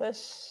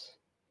cattywampus.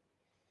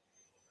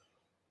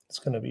 It's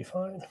going to be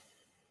fine.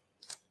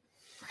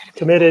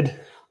 Committed.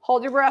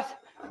 Hold your breath.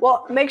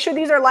 Well, make sure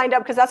these are lined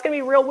up because that's going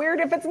to be real weird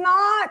if it's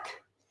not.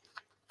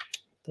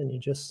 Then you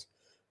just,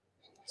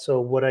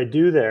 so what I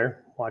do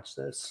there, watch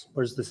this.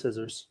 Where's the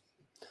scissors?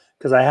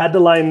 Because I had to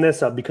line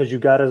this up because you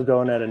got us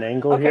going at an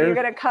angle here. Okay, you're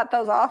going to cut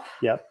those off?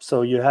 Yep.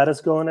 So you had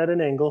us going at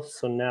an angle.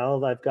 So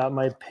now I've got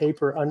my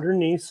paper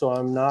underneath, so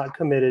I'm not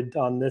committed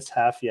on this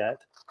half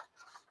yet.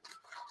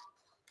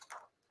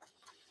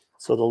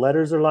 So the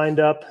letters are lined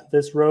up.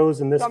 This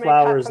rose and this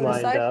flower is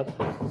lined up.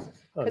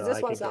 Because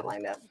this one's not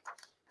lined up.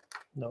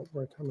 No,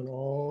 we're coming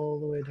all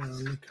the way down.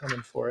 You're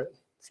coming for it.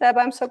 Seb,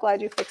 I'm so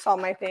glad you fixed all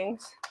my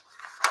things.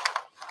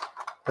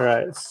 All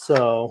right,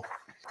 so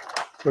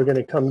we're going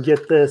to come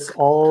get this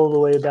all the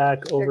way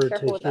back over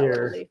to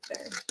here.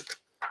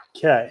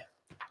 Okay,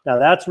 now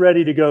that's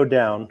ready to go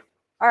down.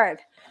 All right.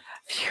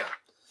 Phew.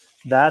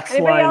 That's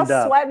anybody lined else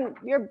up. sweating?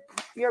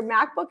 Your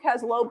MacBook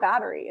has low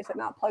battery. Is it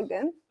not plugged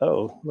in?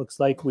 Oh, looks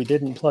like we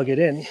didn't plug it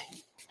in.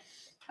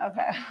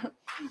 Okay.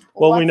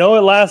 Well, we know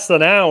it lasts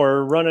an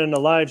hour running a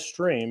live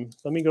stream.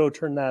 Let me go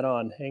turn that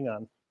on. Hang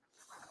on.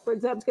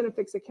 Zeb's going to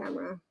fix the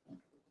camera.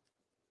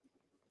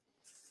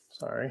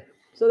 Sorry.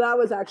 So that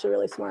was actually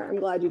really smart. I'm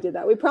glad you did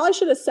that. We probably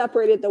should have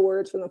separated the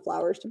words from the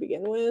flowers to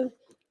begin with.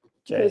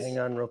 Okay, hang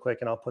on real quick,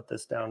 and I'll put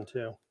this down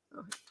too.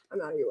 Oh,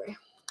 I'm out of your way.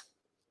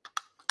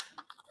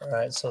 All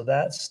right, so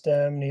that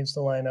stem needs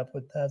to line up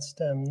with that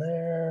stem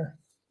there.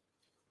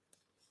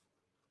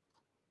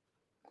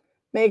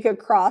 Make a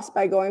cross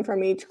by going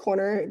from each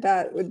corner.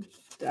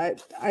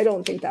 I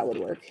don't think that would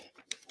work.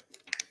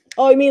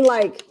 Oh, you mean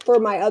like for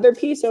my other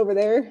piece over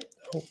there?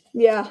 Oh.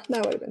 Yeah,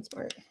 that would have been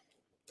smart.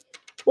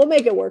 We'll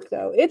make it work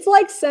though. It's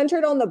like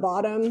centered on the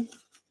bottom.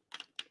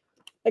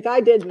 Like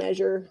I did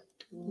measure,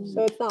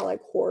 so it's not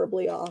like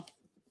horribly off.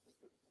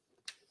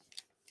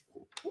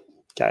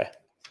 Okay.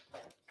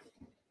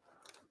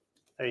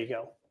 There you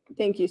go.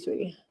 Thank you,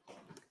 sweetie.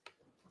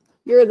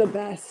 You're the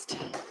best.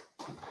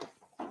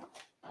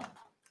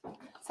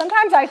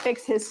 Sometimes I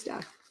fix his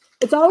stuff.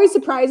 It's always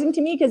surprising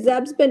to me because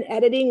Zeb's been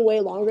editing way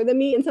longer than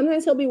me. And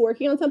sometimes he'll be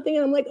working on something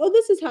and I'm like, oh,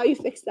 this is how you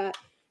fix that.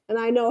 And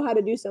I know how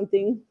to do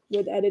something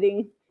with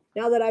editing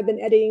now that I've been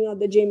editing on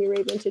the Jamie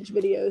Ray Vintage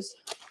videos.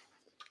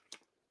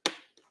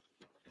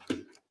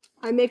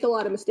 I make a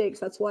lot of mistakes.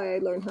 That's why I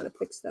learned how to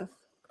fix stuff.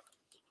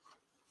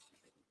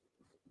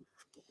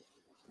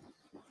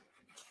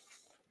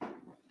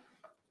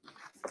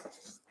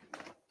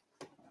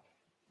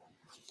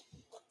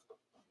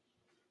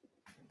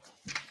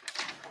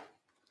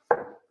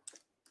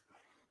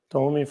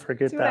 Don't let me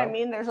forget See that. what I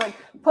mean? There's like,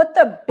 put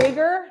the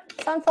bigger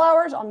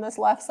sunflowers on this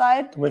left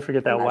side. Don't let me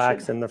forget that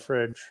wax in the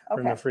fridge or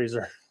in the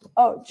freezer.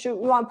 Oh, shoot.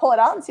 We want to pull it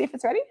out and see if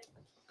it's ready?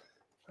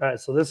 All right,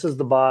 so this is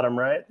the bottom,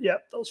 right?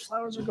 Yep, those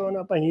flowers are going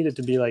up. I need it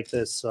to be like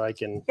this so I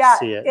can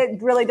see it.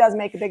 It really does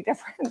make a big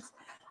difference.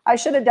 I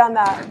should have done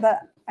that,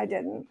 but I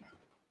didn't.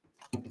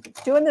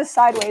 Doing this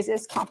sideways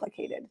is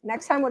complicated.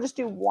 Next time we'll just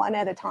do one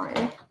at a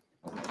time.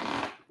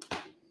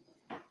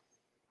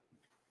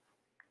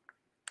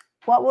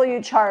 What will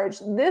you charge?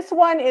 This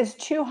one is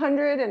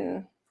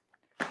 $280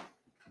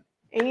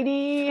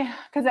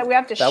 because we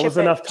have to ship it. That was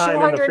enough time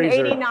in the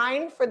freezer.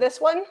 $289 for this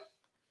one.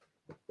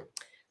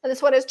 And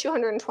this one is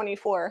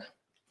 $224.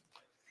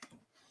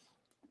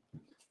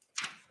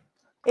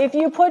 If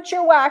you put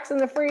your wax in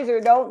the freezer,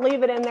 don't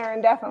leave it in there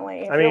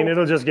indefinitely. I mean,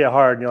 it'll just get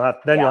hard, and you'll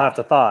have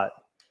to thaw it.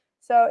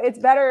 So it's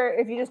better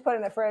if you just put it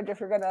in the fridge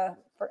if you're gonna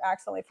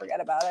accidentally forget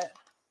about it.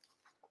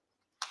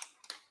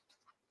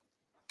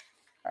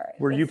 All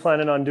right. Were you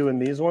planning on doing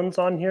these ones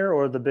on here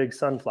or the big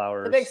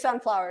sunflowers? The big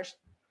sunflowers.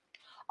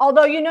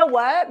 Although, you know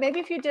what?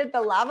 Maybe if you did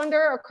the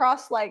lavender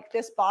across like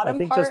this bottom part. I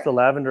think just the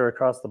lavender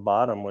across the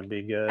bottom would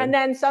be good. And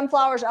then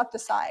sunflowers up the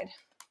side.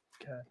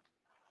 Okay.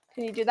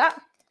 Can you do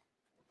that?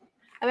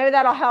 And maybe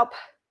that'll help.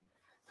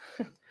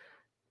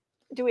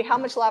 How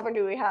much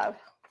lavender do we have?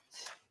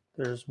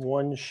 There's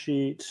one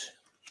sheet.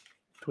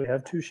 Do we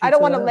have 2 sheets? I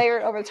don't want to layer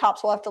it over the top,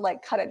 so we'll have to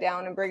like cut it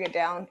down and bring it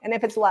down. And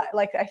if it's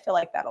like, I feel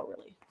like that'll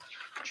really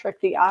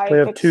trick the eye. We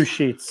have 2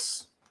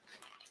 sheets.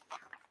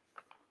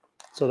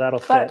 So that'll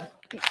fit.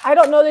 I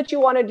don't know that you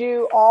want to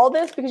do all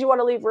this because you want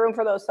to leave room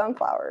for those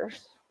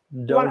sunflowers.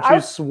 Don't you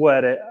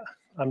sweat it.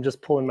 I'm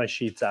just pulling my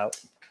sheets out.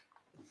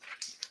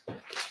 All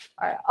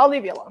right, I'll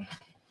leave you alone.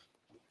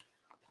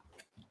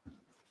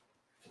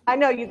 I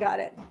know you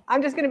got it.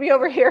 I'm just going to be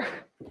over here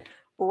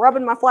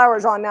rubbing my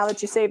flowers on now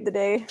that you saved the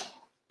day.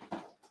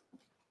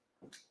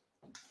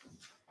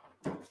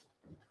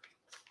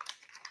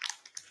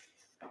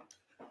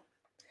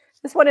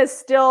 This one is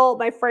still,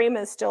 my frame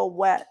is still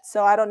wet,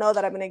 so I don't know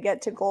that I'm going to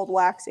get to gold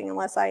waxing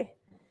unless I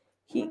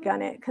heat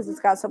gun it because it's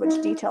got so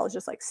much detail. It's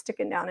just like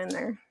sticking down in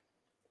there.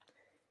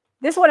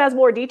 This one has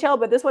more detail,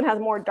 but this one has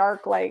more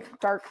dark,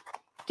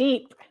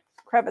 deep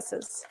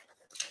crevices.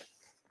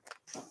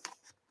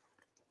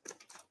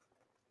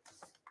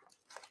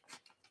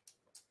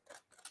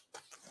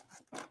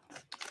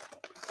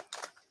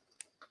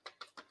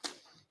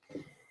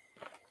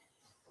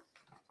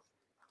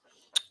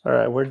 All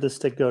right, where'd the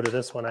stick go to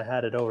this one? I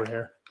had it over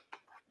here.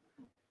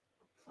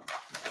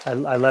 I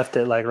left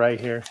it like right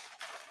here.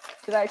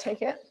 Did I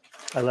take it?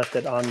 I left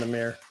it on the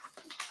mirror.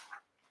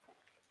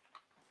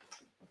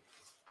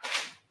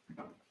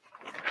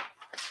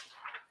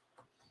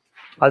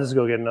 I'll just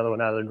go get another one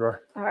out of the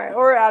drawer. All right,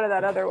 or out of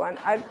that other one.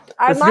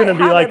 It's going to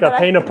be like a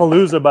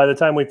paint-a-palooza by the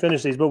time we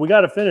finish these, but we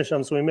got to finish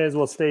them, so we may as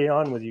well stay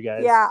on with you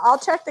guys. Yeah, I'll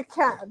check the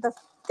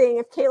thing.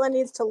 If Caitlin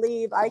needs to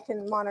leave, I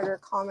can monitor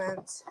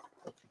comments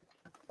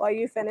while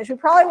you finish. We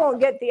probably won't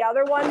get the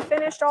other one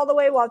finished all the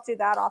way. We'll have to do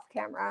that off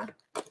camera.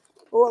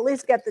 We'll at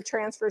least get the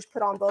transfers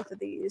put on both of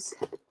these.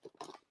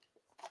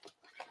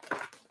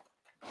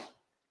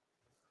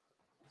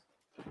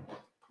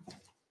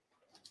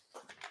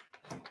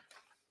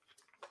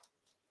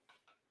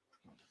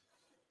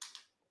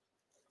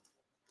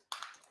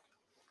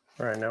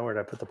 All right, now where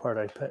did I put the part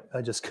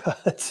I just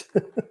cut?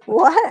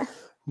 What?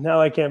 Now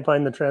I can't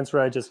find the transfer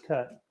I just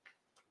cut.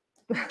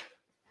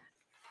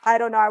 I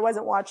don't know. I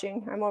wasn't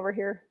watching. I'm over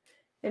here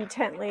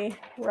intently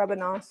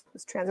rubbing off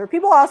this transfer.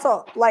 People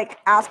also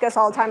ask us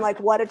all the time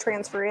what a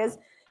transfer is.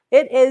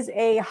 It is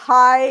a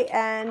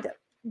high-end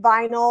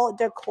vinyl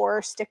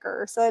decor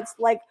sticker. So it's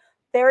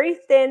very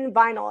thin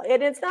vinyl.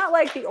 And it's not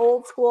like the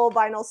old school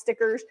vinyl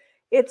stickers.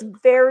 It's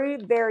very,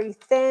 very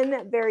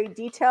thin, very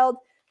detailed.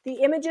 The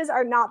images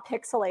are not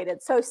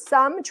pixelated. So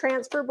some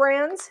transfer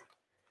brands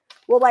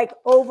will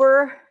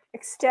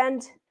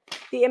overextend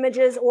the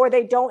images, or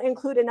they don't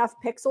include enough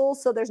pixels,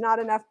 so there's not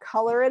enough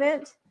color in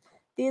it.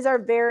 These are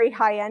very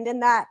high end in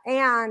that.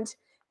 And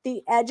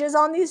the edges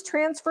on these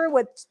transfer,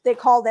 what they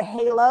call the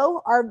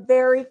halo, are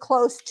very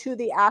close to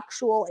the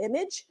actual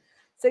image.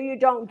 So you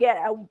don't get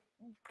a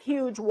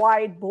huge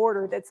wide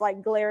border that's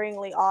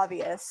glaringly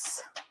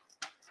obvious.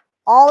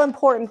 All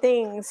important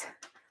things.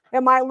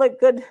 It might look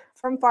good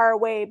from far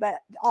away, but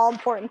all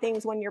important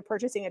things when you're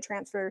purchasing a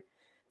transfer.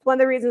 It's one of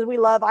the reasons we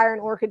love Iron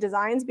Orchid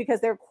Designs,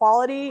 because their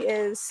quality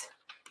is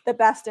the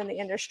best in the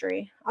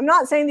industry. I'm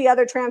not saying the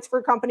other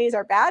transfer companies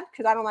are bad,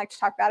 because I don't like to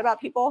talk bad about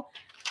people.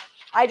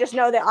 I just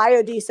know that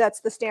IOD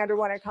sets the standard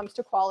when it comes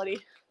to quality.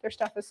 Their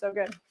stuff is so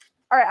good.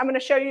 All right, I'm going to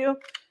show you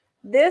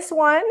this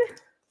one.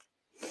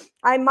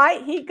 I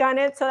might heat gun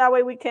it so that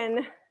way we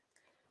can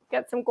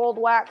get some gold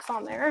wax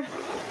on there.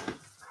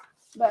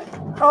 But,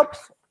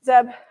 oops,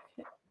 Zeb.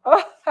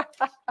 Oh,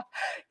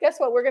 guess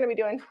what we're going to be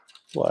doing?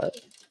 What?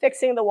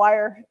 Fixing the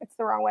wire. It's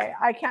the wrong way.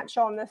 I can't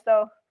show them this,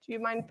 though. Do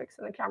you mind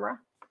fixing the camera?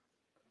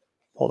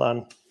 Hold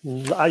on.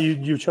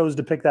 You chose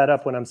to pick that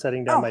up when I'm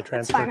setting down my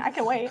transfer. It's fine. I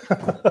can wait.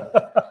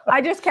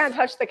 I just can't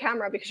touch the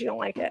camera because you don't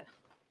like it.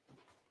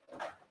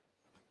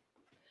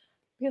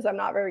 Because I'm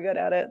not very good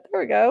at it.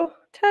 There we go.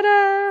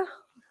 Ta-da!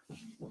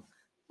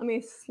 Let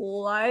me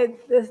slide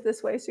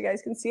this way so you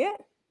guys can see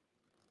it.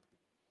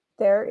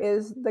 There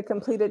is the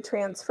completed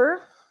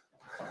transfer.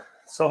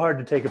 So hard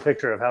to take a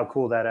picture of how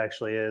cool that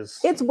actually is.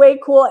 It's way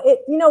cool.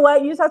 You know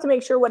what? You just have to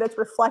make sure what it's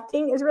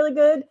reflecting is really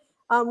good.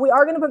 We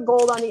are going to put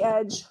gold on the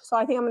edge, so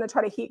I think I'm going to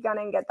try to heat gun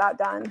and get that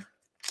done.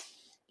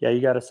 Yeah, you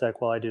got a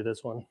sec while I do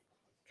this one.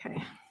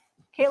 Okay.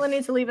 Caitlin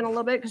needs to leave in a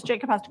little bit because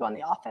Jacob has to go in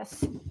the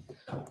office.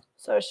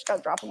 So she's got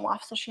to drop him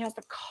off, so she has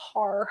the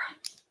car.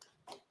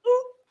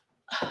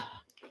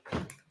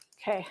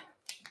 Okay.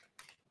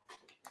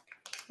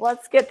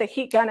 Let's get the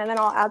heat gun, and then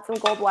I'll add some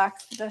gold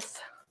wax to this.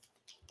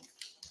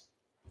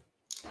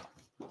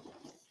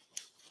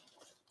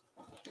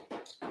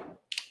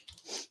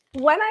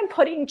 When I'm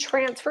putting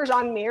transfers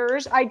on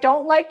mirrors, I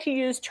don't like to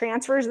use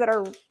transfers that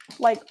are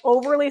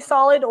overly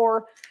solid,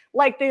 or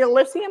the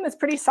Elysium is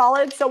pretty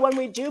solid. So when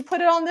we do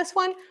put it on this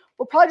one,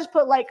 we'll probably just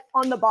put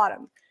on the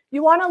bottom.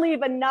 You want to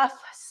leave enough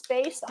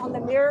space on the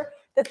mirror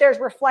that there's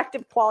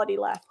reflective quality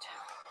left.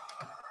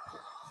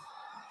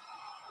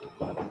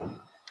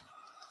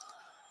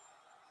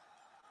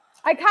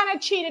 I kind of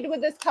cheated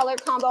with this color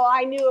combo.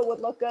 I knew it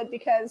would look good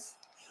because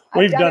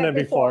we've done it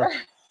before.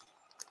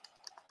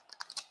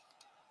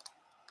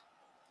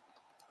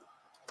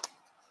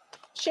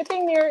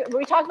 Shipping mirror,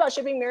 we talked about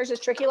shipping mirrors is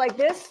tricky. Like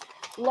this,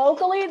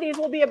 locally, these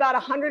will be about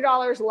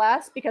 $100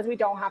 less because we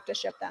don't have to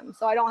ship them.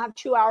 So I don't have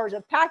 2 hours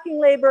of packing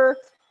labor,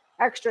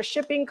 extra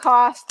shipping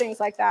costs, things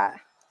like that.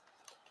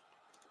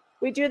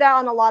 We do that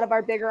on a lot of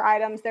our bigger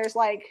items. There's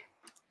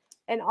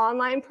an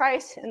online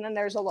price, and then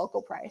there's a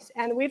local price.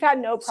 And we've had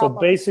no problem. So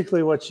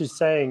basically what she's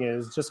saying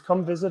is just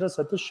come visit us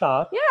at the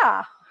shop.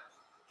 Yeah.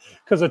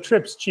 Because a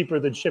trip's cheaper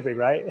than shipping,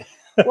 right?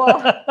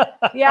 Well,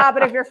 yeah,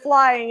 but if you're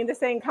flying,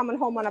 this ain't coming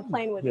home on a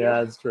plane with you.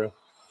 Yeah, that's true.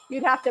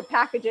 You'd have to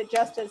package it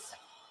just as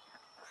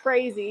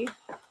crazy.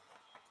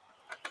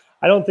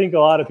 I don't think a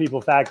lot of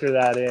people factor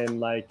that in.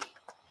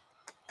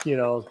 you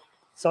know,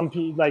 some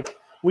people, like,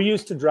 we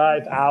used to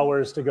drive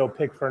hours to go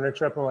pick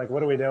furniture up. And we're like,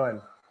 what are we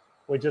doing?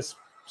 We just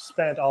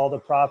spent all the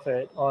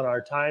profit on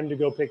our time to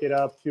go pick it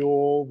up,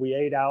 fuel. We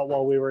ate out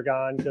while we were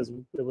gone because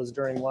it was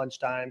during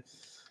lunchtime.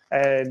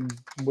 And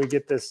we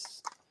get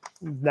this,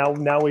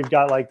 now we've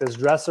got like this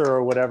dresser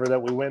or whatever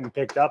that we went and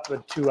picked up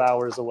 2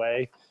 hours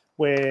away,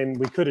 when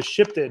we could have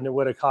shipped it and it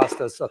would have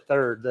cost us a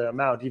third the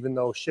amount, even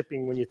though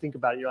shipping, when you think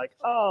about it, you're like,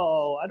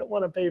 oh, I don't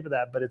want to pay for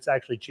that, but it's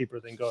actually cheaper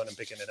than going and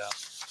picking it up.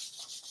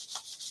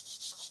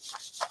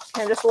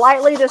 I'm just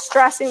lightly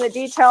distressing the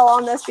detail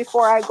on this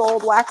before I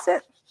gold wax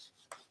it.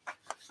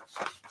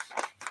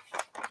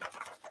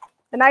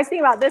 The nice thing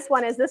about this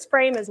one is this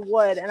frame is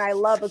wood, and I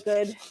love a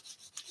good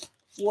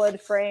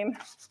wood frame.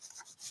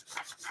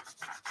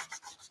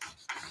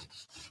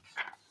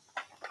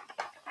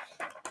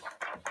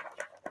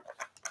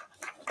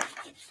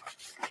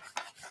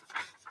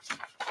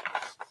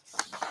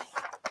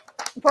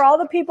 For all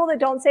the people that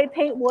don't say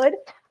paint wood,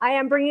 I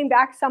am bringing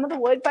back some of the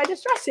wood by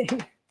distressing.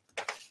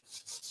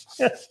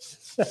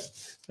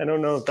 I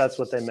don't know if that's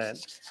what they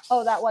meant.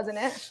 Oh, that wasn't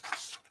it.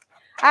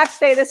 I have to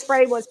say this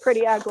frame was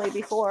pretty ugly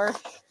before.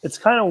 It's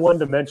kind of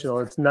one-dimensional.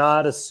 It's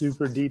not a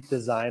super deep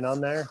design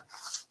on there.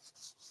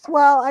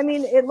 Well, I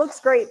mean, it looks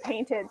great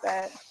painted,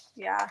 but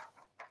yeah,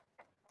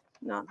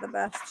 not the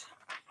best.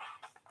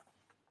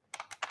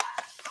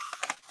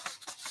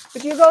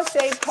 Would you go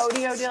save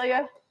Cody,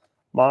 Odelia?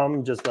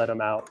 Mom just let him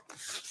out.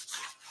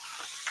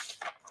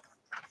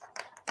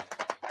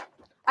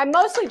 I'm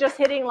mostly just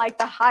hitting like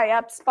the high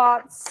up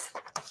spots.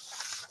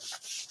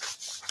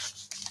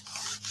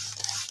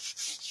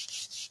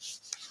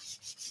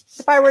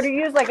 If I were to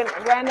use like a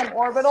random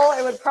orbital,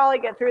 it would probably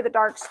get through the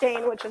dark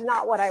stain, which is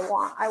not what I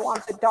want. I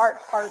want the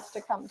dark parts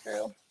to come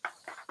through.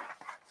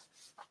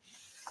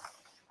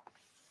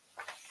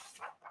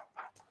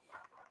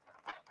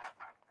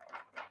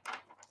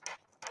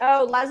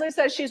 Oh, Leslie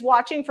says she's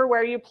watching for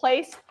where you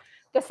place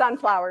the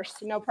sunflowers.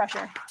 No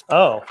pressure.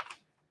 Oh,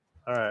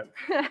 all right.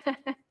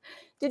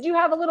 Did you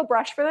have a little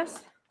brush for this?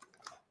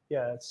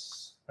 Yeah,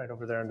 it's right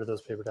over there under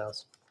those paper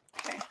towels.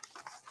 Okay.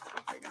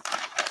 There you go.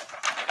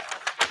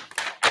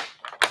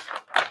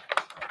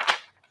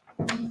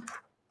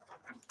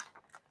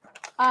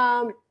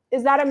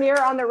 Is that a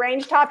mirror on the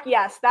range top?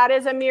 Yes, that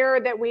is a mirror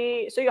that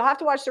so you'll have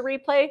to watch the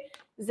replay.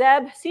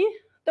 Zeb, see,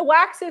 the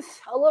wax is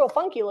a little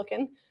funky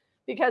looking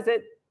because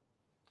it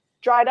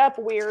dried up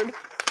weird,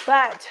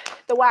 but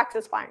the wax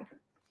is fine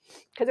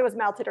because it was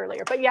melted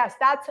earlier. But yes,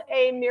 that's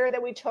a mirror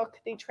that we took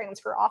the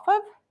transfer off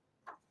of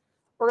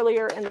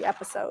earlier in the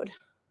episode.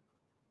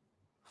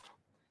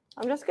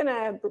 I'm just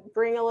gonna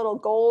bring a little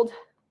gold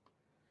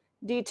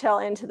detail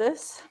into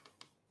this.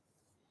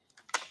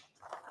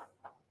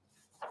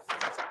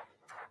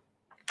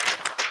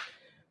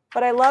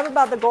 What I love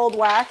about the gold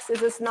wax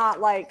is it's not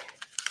like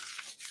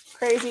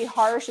crazy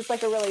harsh. It's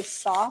like a really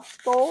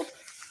soft gold.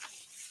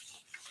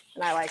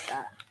 And I like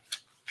that.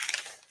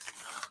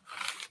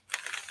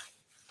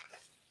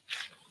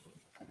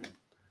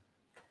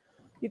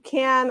 You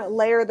can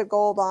layer the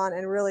gold on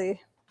and really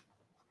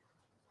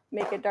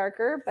make it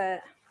darker,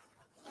 but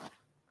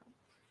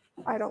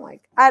I don't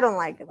like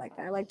it like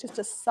that. I like just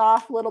a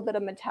soft little bit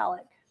of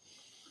metallic.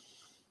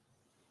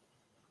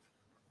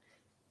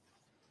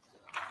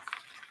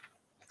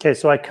 Okay,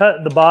 so I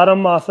cut the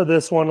bottom off of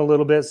this one a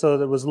little bit so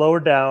that it was lower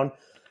down.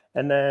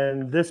 And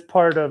then this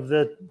part of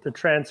the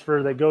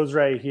transfer that goes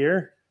right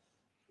here,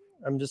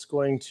 I'm just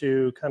going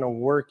to kind of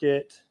work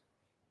it.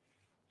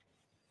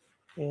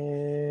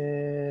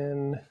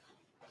 And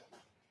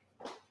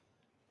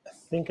I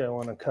think I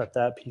want to cut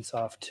that piece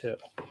off too.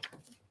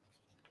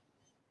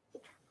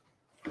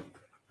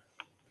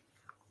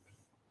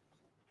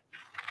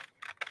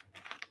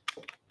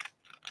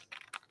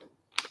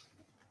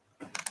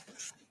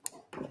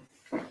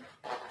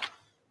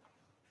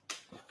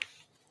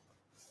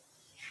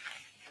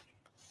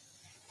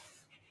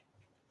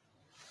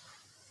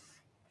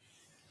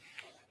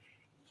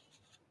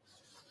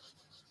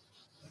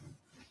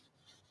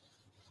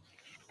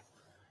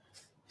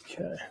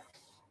 Okay.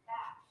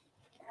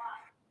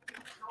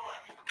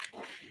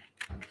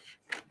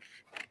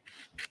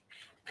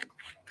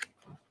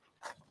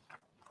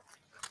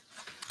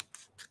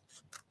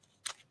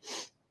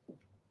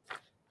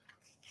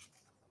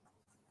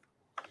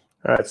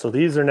 All right, so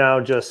these are now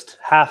just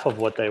half of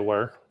what they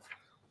were.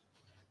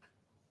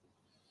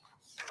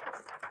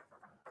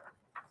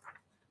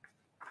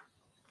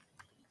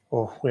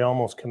 Oh, we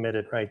almost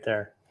committed right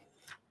there.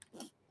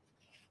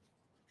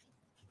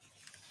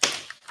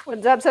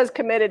 When Zeb says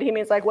committed, he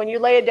means like when you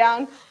lay it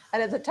down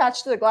and it's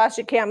attached to the glass,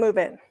 you can't move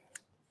it.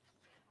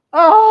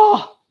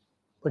 Oh!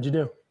 What'd you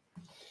do?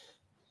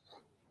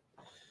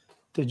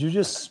 Did you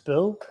just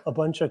spill a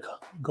bunch of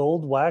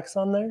gold wax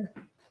on there?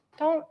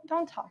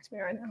 Don't talk to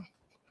me right now.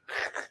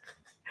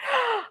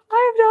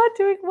 I am not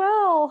doing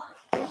well.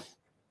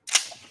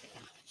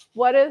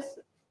 What is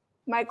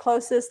my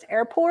closest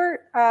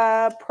airport?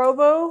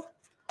 Provo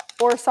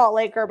or Salt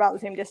Lake are about the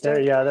same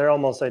distance. They're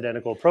almost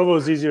identical.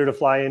 Provo's easier to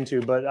fly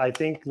into, but I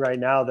think right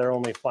now they're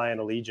only flying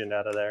Allegiant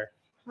out of there.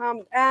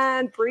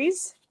 And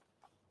Breeze.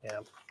 Yeah.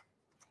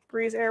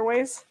 Breeze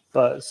Airways.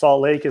 But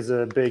Salt Lake is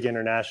a big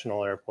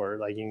international airport.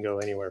 Like you can go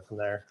anywhere from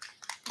there.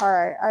 All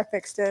right, I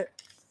fixed it.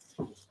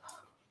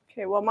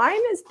 Okay, well, mine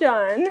is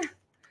done.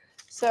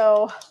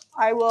 So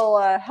I will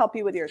help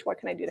you with yours. What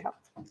can I do to help?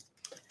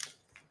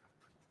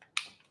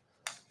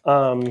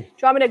 Do you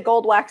want me to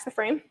gold wax the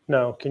frame?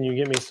 No, can you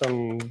get me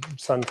some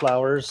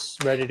sunflowers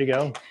ready to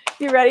go?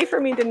 You ready for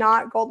me to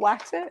not gold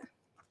wax it?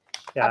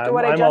 Yeah, After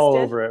what I I'm just all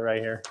did? over it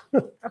right here.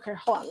 Okay,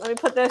 hold on. Let me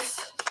put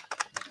this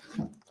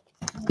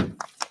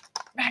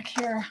back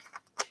here.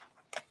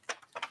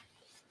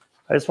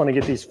 I just want to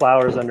get these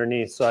flowers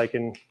underneath so I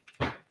can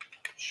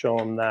show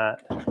them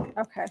that.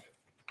 Okay.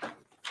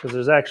 Because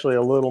there's actually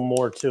a little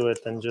more to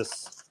it than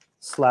just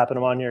slapping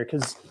them on here.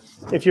 Because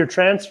if your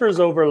transfers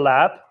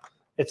overlap,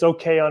 it's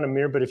okay on a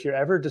mirror. But if you're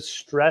ever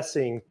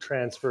distressing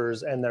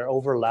transfers and they're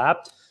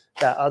overlapped,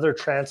 that other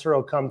transfer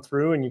will come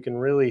through and you can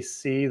really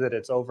see that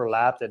it's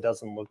overlapped. It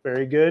doesn't look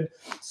very good.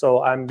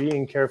 So I'm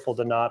being careful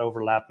to not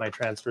overlap my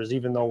transfers,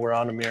 even though we're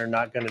on a mirror,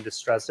 not going to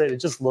distress it. It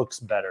just looks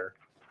better.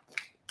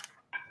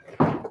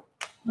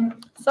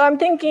 So I'm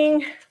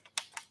thinking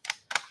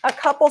a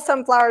couple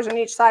sunflowers on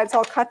each side. So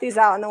I'll cut these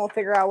out and then we'll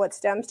figure out what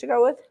stems to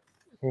go with.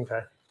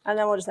 Okay. And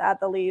then we'll just add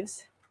the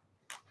leaves.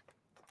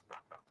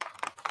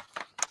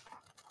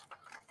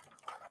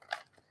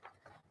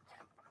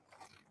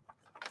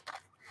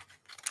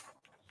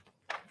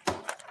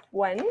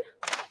 When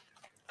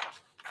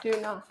do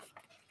not.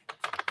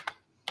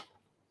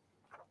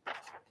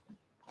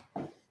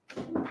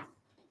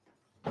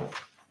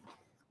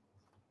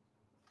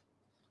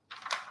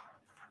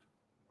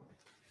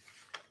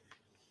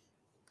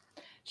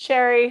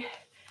 Sherry,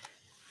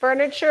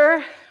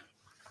 furniture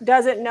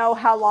doesn't know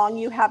how long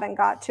you haven't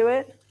got to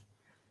it.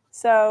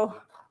 So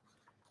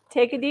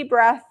take a deep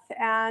breath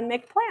and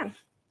make a plan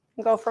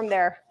and go from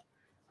there.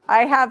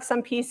 I have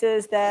some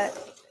pieces that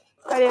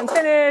I didn't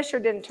finish or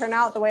didn't turn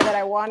out the way that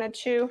I wanted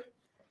to.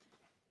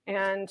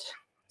 And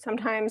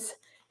sometimes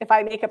if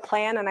I make a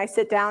plan and I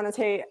sit down and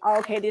say,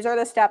 okay, these are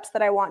the steps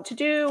that I want to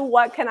do.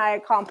 What can I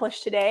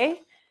accomplish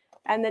today?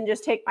 And then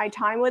just take my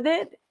time with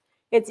it.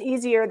 It's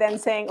easier than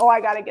saying, oh,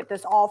 I got to get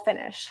this all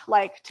finished.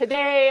 Like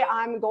today,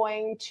 I'm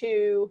going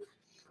to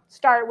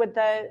start with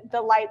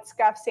the light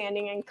scuff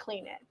sanding and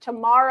clean it.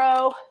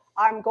 Tomorrow,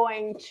 I'm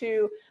going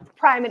to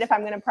prime it if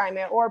I'm going to prime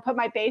it, or put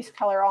my base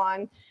color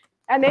on.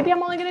 And maybe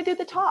I'm only going to do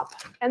the top.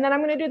 And then I'm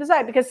going to do the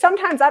side. Because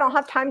sometimes I don't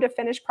have time to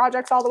finish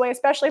projects all the way,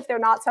 especially if they're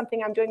not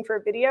something I'm doing for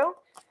a video.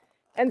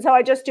 And so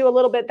I just do a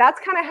little bit. That's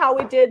kind of how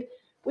we did.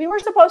 We were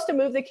supposed to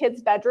move the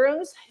kids'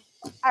 bedrooms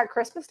at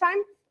Christmas time.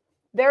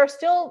 They're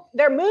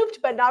moved,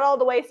 but not all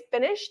the way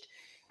finished.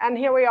 And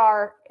here we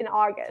are in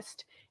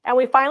August. And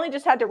we finally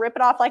just had to rip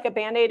it off like a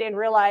Band-Aid and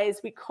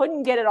realize we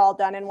couldn't get it all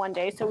done in one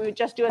day. So we would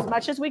just do as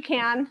much as we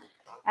can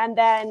and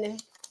then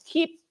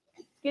keep,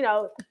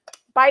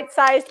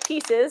 bite-sized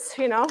pieces,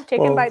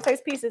 taking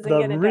bite-sized pieces and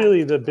get it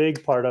done. The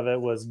big part of it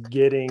was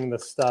getting the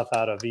stuff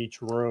out of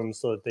each room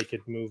so that they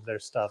could move their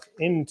stuff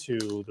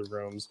into the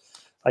rooms.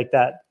 Like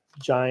that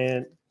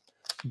giant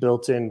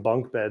built-in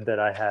bunk bed that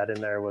I had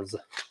in there was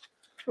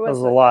a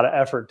lot of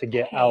effort to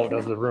get out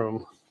of the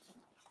room.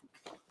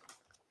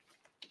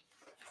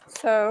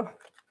 So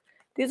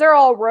these are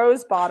all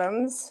rose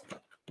bottoms,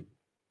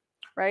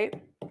 right?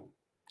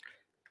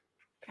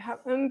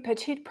 Un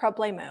petit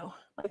problemo.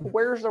 Like,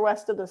 where's the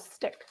rest of the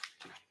stick?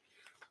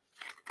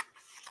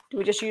 Do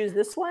we just use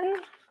this one?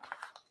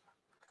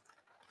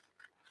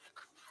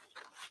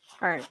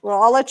 All right.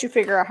 Well, I'll let you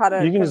figure out how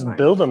to. You can just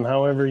build them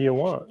however you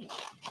want.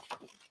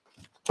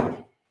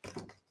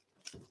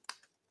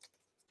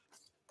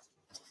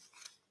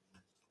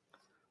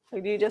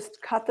 Like, do you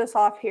just cut this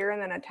off here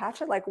and then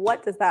attach it? Like,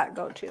 what does that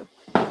go to?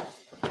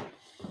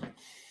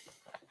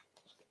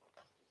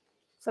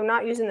 So I'm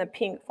not using the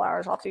pink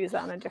flowers. I'll have to use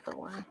that on a different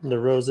one. The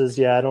roses,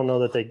 yeah, I don't know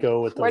that they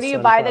go with those. Where do you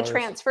buy the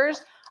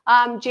transfers?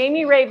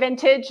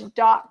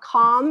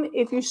 JamieRayVintage.com.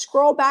 If you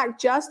scroll back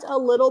just a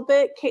little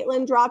bit,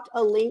 Caitlin dropped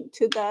a link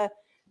to the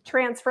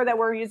transfer that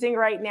we're using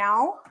right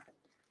now.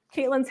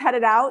 Caitlin's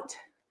headed out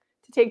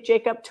to take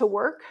Jacob to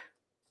work.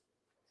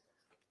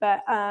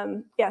 But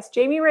yes,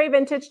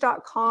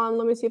 JamieRayVintage.com.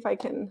 Let me see if I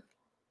can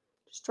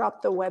just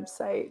drop the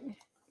website in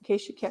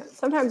case you can't.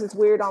 Sometimes it's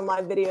weird on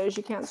live videos.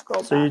 You can't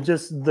scroll back. So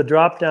the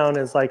drop down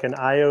is like an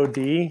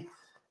IOD,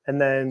 and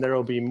then there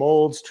will be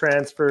molds,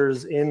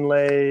 transfers,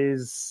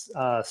 inlays,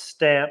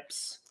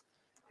 stamps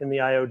in the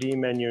IOD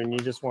menu, and you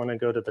just want to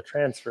go to the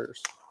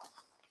transfers.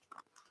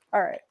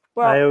 All right.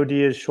 Well, IOD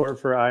is short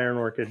for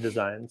Ironwork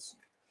Designs.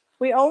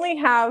 We only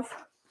have,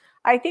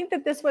 I think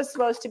that this was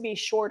supposed to be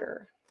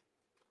shorter.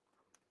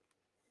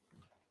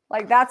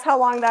 Like, that's how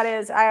long that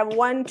is. I have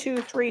 1, 2,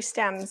 3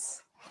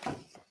 stems.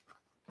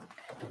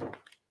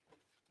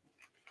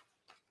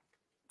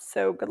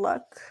 So good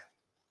luck.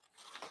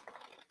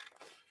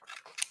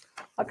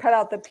 I'll cut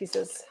out the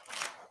pieces.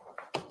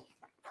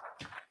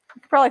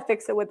 Could probably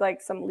fix it with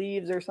like some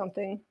leaves or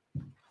something.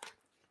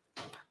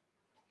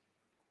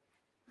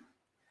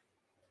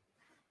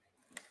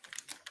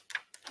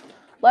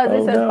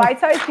 Leslie says,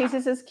 bite-sized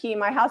pieces is key.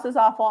 My house is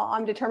awful.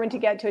 I'm determined to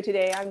get to it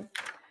today.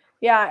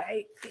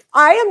 I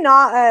am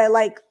not a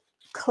like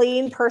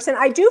clean person.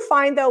 I do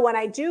find though, when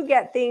I do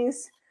get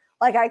things,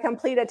 like I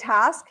complete a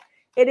task,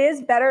 it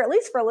is better, at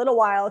least for a little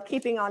while,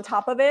 keeping on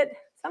top of it.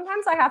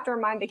 Sometimes I have to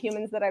remind the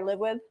humans that I live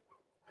with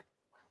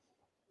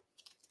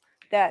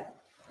that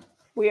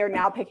we are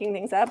now picking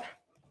things up.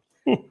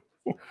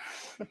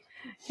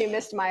 You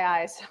missed my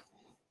eyes.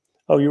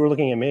 Oh, you were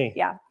looking at me.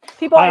 Yeah.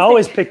 I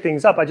always pick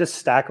things up. I just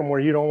stack them where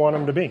you don't want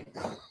them to be.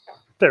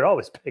 They're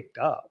always picked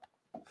up.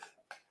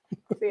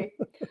 See,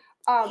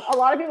 a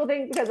lot of people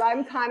think because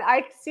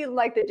I see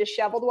like the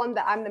disheveled one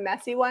that I'm the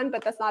messy one,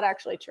 but that's not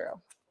actually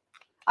true.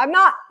 I'm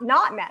not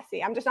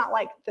messy. I'm just not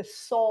like the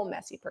sole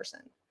messy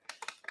person.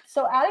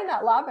 So adding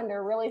that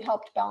lavender really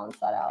helped balance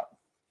that out.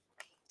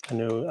 I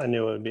knew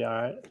it would be all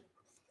right.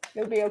 It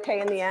would be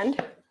okay in the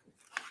end.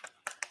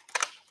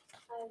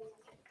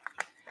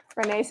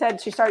 Renee said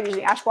she started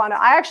using ashwagandha.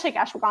 I actually take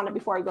ashwagandha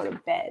before I go to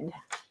bed.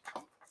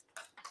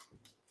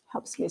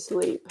 Helps me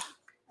sleep.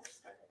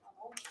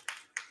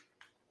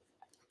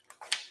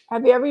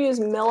 Have you ever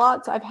used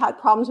Millots? I've had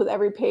problems with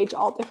every page,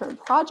 all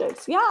different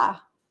projects. Yeah.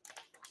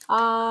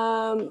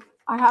 I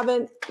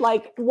haven't,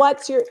 like,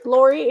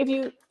 Lori, if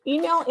you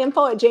email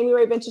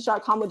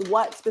info@jamierayvintage.com with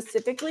what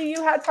specifically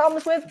you had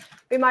problems with,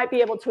 we might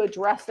be able to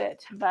address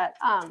it. But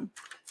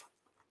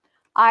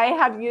I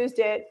have used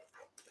it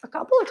a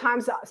couple of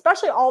times,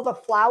 especially all the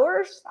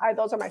flowers.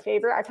 Those are my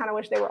favorite. I kind of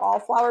wish they were all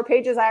flower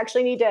pages. I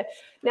actually need to,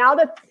 now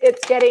that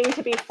it's getting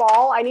to be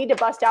fall, I need to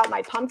bust out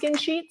my pumpkin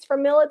sheets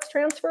from Millet's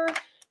Transfer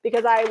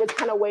because I was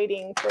kind of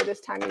waiting for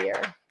this time of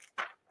year.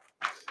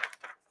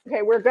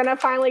 Okay, we're going to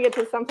finally get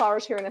to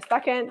sunflowers here in a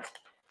second.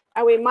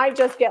 And we might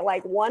just get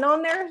like one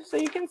on there so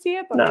you can see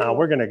it. But no,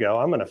 we're going to go.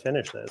 I'm going to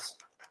finish this.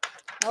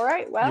 All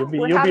right. Well, you'll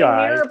be all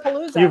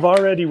right. You've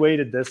already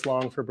waited this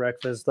long for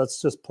breakfast.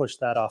 Let's just push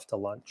that off to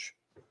lunch.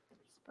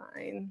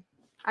 Fine.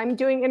 I'm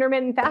doing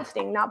intermittent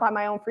fasting, not by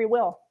my own free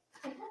will.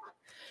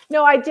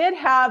 No, I did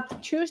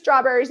have 2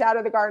 strawberries out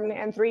of the garden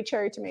and 3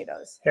 cherry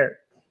tomatoes. Here,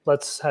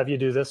 let's have you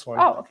do this one.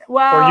 Oh, okay.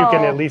 Well, or you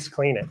can at least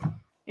clean it.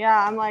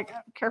 Yeah, I'm like,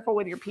 careful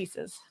with your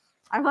pieces.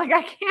 I'm like,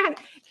 I can't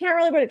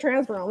really put a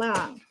transfer on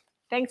that.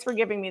 Thanks for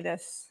giving me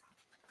this.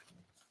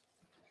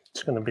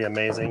 It's going to be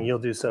amazing. You'll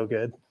do so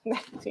good.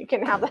 So you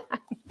can have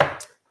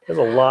that. There's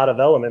a lot of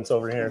elements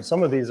over here.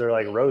 Some of these are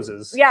like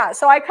roses. Yeah,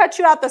 so I cut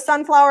you out the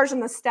sunflowers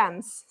and the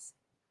stems.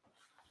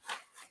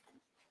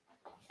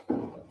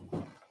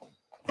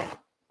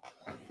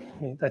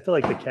 I feel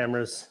like the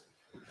camera's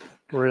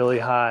really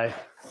high.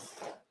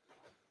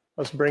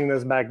 Let's bring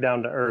this back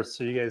down to earth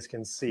so you guys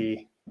can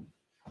see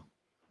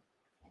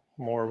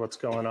more what's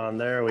going on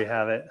there. We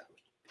have it.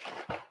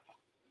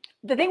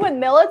 The thing with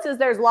millets is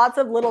there's lots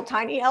of little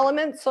tiny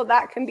elements, so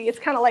that can be, it's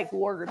kind of like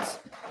words.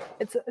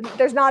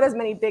 There's not as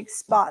many big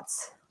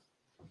spots.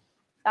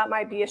 That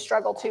might be a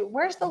struggle too.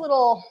 Where's the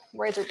little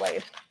razor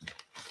blade?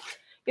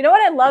 You know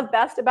what I love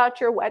best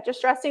about your wet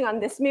distressing on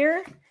this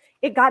mirror?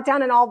 It got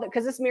down in all the,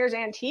 because this mirror's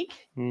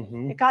antique,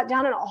 it got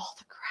down in all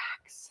the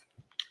cracks.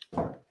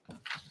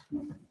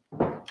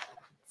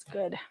 It's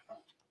good.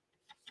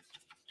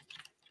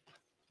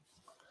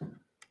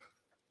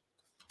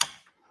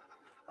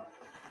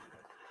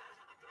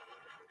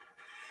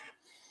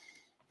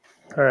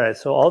 All right,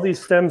 so all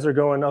these stems are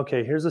going,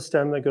 okay, here's a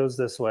stem that goes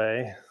this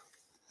way.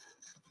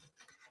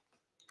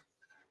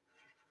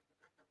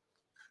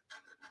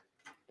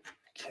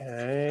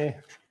 Okay.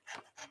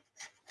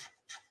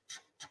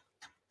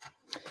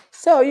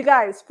 So you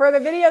guys, for the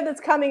video that's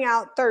coming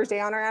out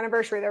Thursday on our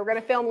anniversary that we're going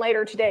to film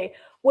later today,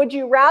 would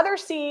you rather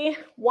see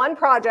one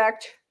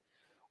project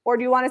or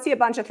do you want to see a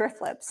bunch of thrift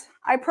flips?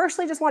 I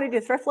personally just want to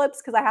do thrift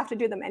flips because I have to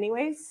do them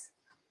anyways.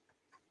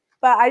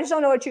 But I just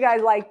don't know what you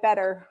guys like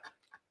better.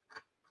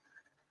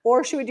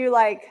 Or should we do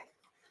like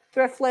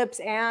thrift flips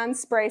and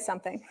spray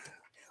something?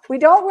 We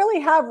don't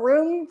really have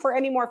room for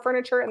any more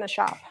furniture in the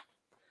shop.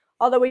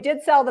 Although we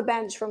did sell the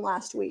bench from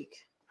last week.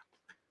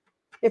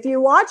 If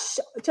you watch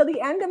till the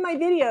end of my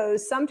videos,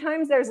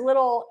 sometimes there's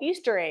little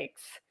Easter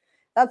eggs.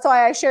 That's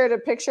why I shared a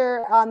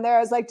picture on there. I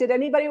was like, did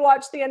anybody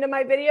watch the end of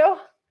my video?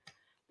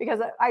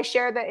 Because I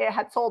shared that it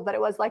had sold, but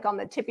it was like on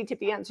the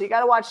tippy end. So you got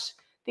to watch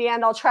the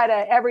end. I'll try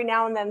to every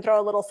now and then throw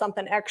a little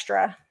something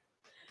extra.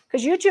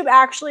 Because YouTube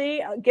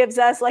actually gives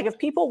us, like if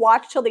people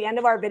watch till the end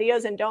of our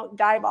videos and don't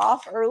dive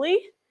off early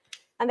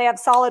and they have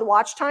solid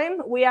watch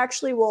time, we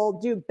actually will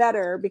do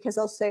better because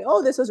they'll say,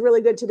 oh, this was really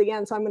good to the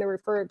end, so I'm going to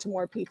refer it to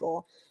more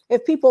people.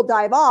 If people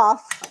dive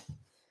off,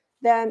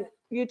 then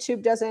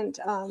YouTube doesn't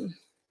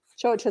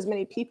show it to as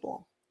many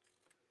people.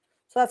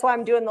 So that's why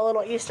I'm doing the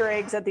little Easter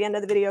eggs at the end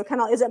of the video.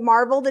 Kind of, is it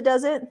Marvel that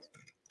does it?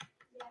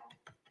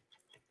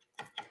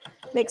 Yeah.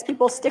 Makes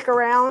people stick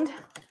around.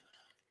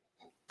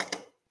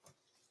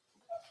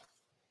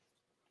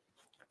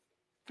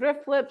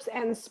 Thrift flips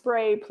and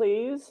spray,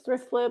 please.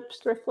 Thrift flips,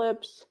 thrift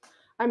flips.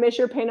 I miss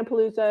your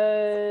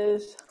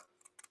Paint-A-Paloozas.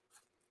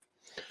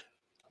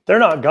 They're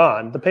not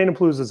gone. The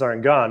Paint-A-Paloozas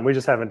aren't gone. We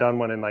just haven't done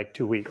one in like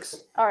 2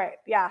 weeks. All right.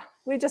 Yeah.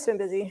 We've just been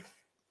busy.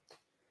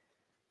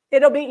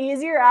 It'll be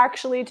easier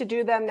actually to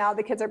do them now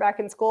the kids are back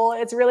in school.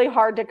 It's really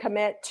hard to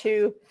commit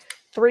to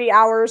 3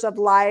 hours of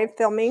live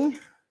filming.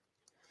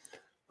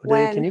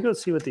 Can you go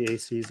see what the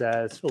AC is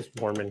at? It feels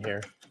warm in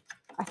here.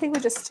 I think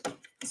it's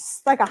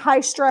like a high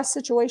stress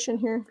situation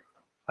here.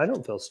 I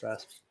don't feel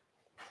stressed.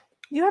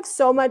 You have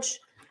so much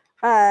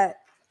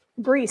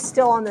grease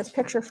still on this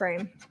picture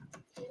frame.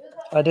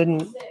 I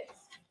didn't.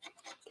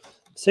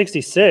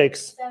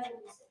 66?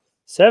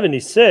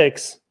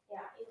 76? Yeah,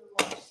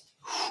 even worse.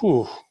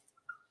 Whew. So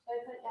I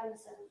put it down to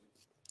 70.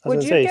 I was Would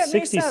going you to say get me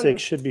 66 some-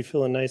 should be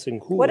feeling nice and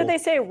cool. What did they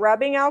say?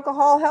 Rubbing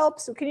alcohol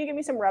helps? So can you give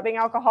me some rubbing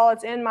alcohol?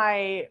 It's in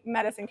my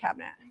medicine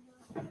cabinet.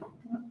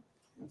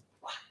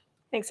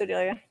 Thanks,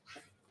 Odelia.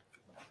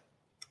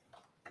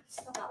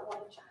 Still got one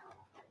child.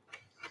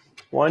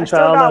 One I still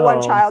child got at one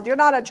home. child. You're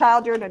not a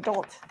child, you're an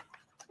adult.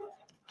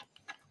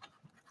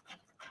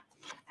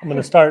 I'm going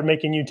to start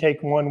making you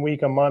take 1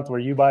 week a month where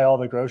you buy all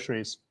the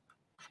groceries.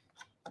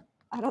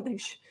 I don't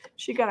think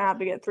she's going to have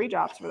to get 3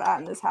 jobs for that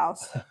in this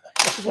house.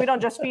 Because we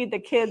don't just feed the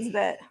kids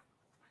that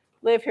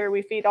live here,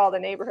 we feed all the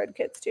neighborhood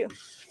kids too.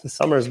 The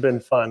summer's been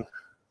fun.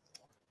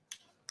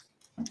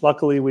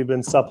 Luckily, we've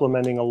been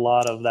supplementing a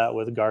lot of that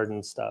with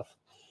garden stuff.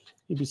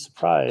 You'd be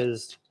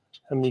surprised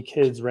how many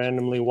kids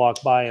randomly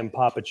walk by and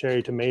pop a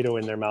cherry tomato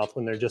in their mouth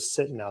when they're just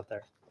sitting out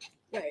there.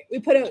 Right. We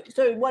put it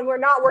so when we're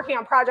not working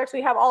on projects,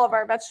 we have all of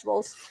our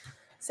vegetables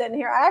sitting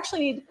here.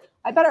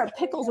 I bet our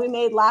pickles we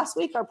made last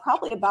week are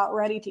probably about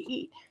ready to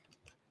eat.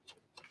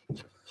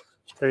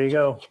 There you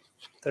go.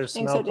 There's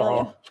some Thanks, Odelia.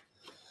 alcohol.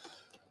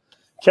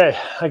 Okay,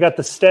 I got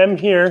the stem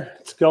here.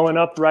 It's going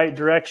up right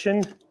direction.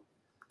 And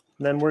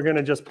then we're going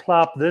to just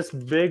plop this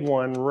big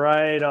one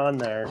right on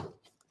there.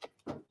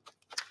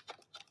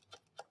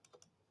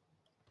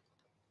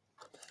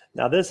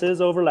 Now this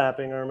is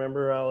overlapping. I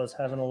remember I was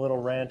having a little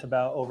rant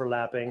about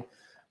overlapping,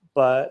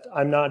 but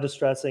I'm not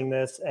distressing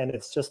this, and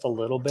it's just a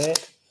little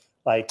bit,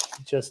 like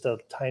just a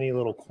tiny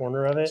little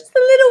corner of it. Just a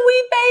little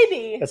wee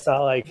baby. It's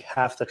not like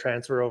half the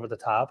transfer over the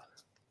top.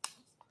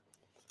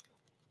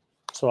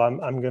 So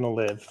I'm gonna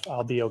live.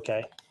 I'll be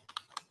okay.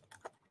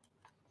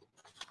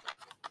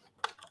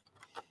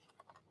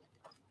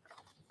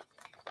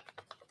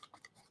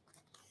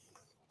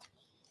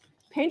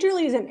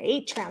 Painterly is an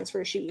 8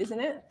 transfer sheet, isn't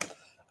it?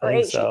 Or I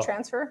think 8 so. sheet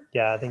transfer.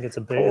 Yeah, I think it's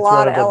a big. A It's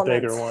lot one of of the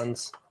bigger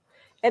elements. ones.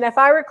 And if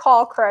I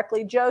recall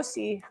correctly,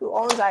 Josie, who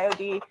owns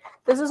IOD,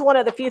 this is one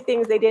of the few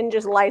things they didn't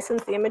just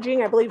license the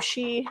imaging. I believe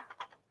she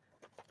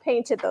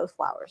painted those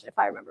flowers, if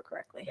I remember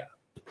correctly. Yeah.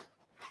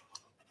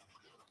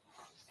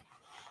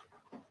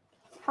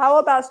 How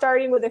about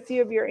starting with a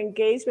few of your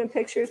engagement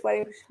pictures,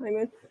 wedding,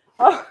 honeymoon?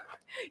 Oh,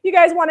 you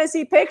guys want to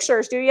see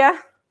pictures, do you?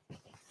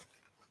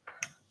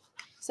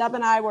 Zeb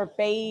and I were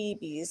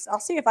babies. I'll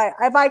see if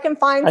I can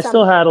find I some.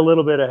 still had a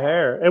little bit of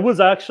hair. It was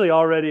actually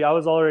already. I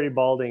was already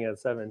balding at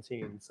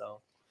 17. So,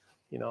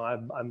 you know,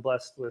 I'm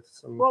blessed with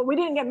some Well, we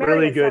didn't get married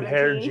really at good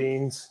hair 17.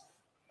 genes.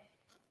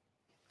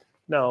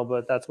 No,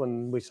 but that's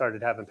when we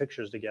started having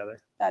pictures together.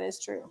 That is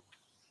true.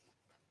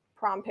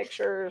 Prom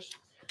pictures.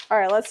 All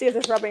right, let's see if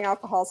there's rubbing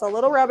alcohol. So a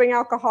little rubbing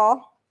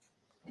alcohol.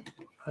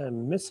 I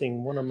am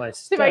missing one of my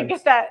See if I can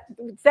stems. get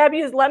that. Zeb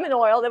used lemon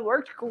oil. That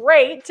worked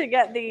great to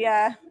get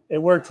the It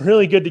worked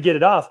really good to get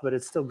it off, but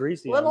it's still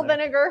greasy. on little there.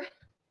 vinegar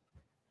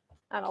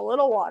and a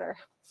little water.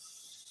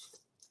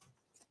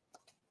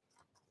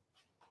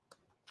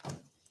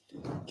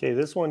 Okay,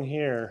 this one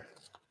here,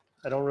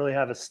 I don't really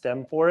have a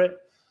stem for it.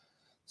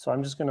 So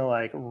I'm just going to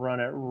like run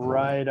it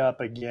right up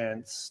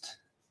against.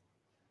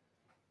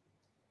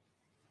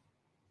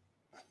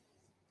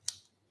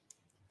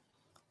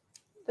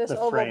 This the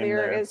oval frame veer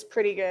there. is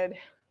pretty good.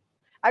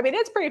 I mean,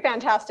 it's pretty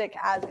fantastic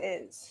as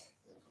is.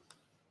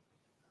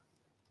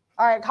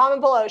 All right,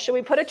 comment below. Should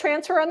we put a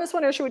transfer on this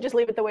one or should we just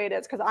leave it the way it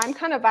is? Because I'm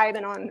kind of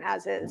vibing on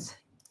as is.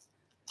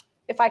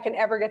 If I can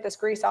ever get this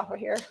grease off of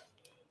here.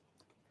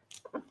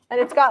 And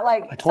it's got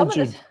like, I told some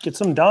you, of this- get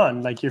some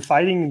Dawn. Like you're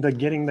fighting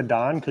getting the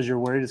Dawn because you're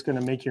worried it's going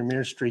to make your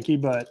mirror streaky,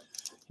 but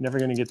you're never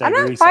going to get that I'm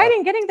not grease fighting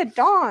off. getting the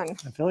Dawn.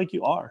 I feel like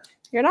you are.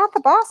 You're not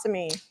the boss of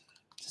me.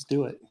 Just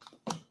do it.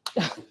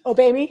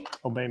 Obey me.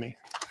 Obey me.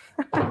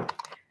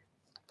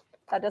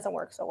 That doesn't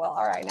work so well.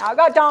 All right, now I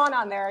got Dawn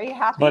on there. Are you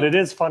happy? But it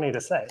is funny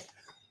to say.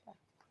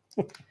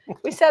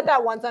 We said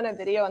that once on a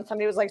video and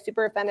somebody was like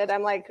super offended.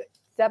 I'm like,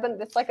 Devin,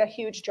 it's like a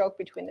huge joke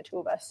between the two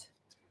of us.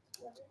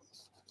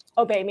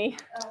 Obey me.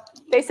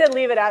 They said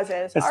leave it as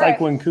is. It's All like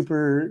right. when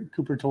Cooper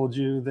told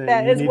you that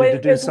That you is needed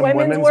to do is some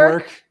women's women's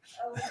work. work.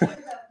 Oh, it's more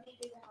about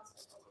making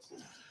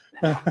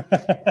the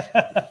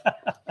house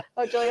better.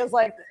 Oh, Julia's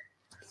like,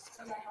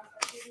 For my house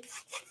better.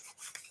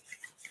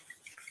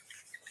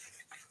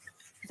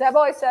 Zeb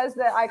always says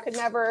that I could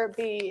never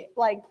be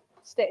like,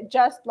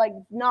 just like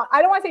not,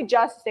 I don't want to say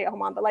just stay at home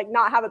mom, but like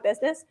not have a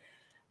business.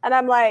 And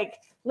I'm like,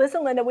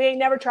 listen, Linda, we ain't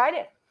never tried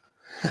it.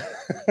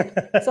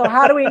 So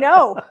how do we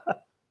know?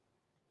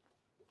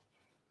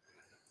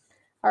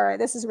 All right,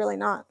 this is really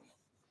not.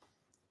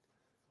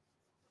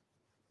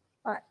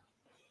 All right.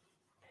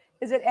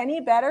 Is it any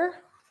better?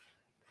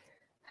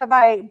 Have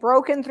I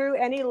broken through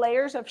any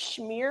layers of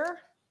schmear?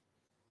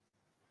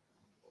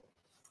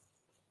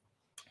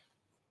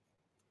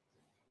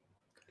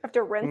 have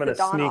to rinse I'm the going to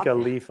Dawn sneak off. a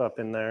leaf up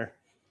in there.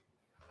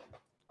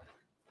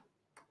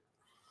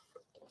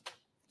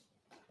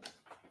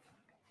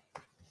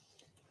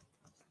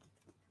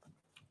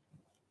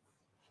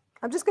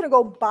 I'm just gonna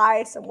go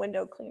buy some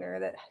window cleaner,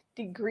 that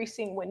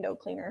degreasing window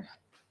cleaner.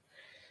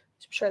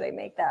 I'm sure they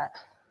make that.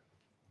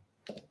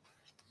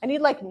 I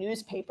need like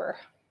newspaper.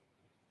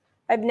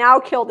 I've now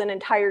killed an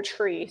entire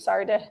tree.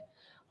 Sorry to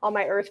all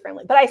my earth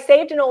friendly, but I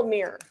saved an old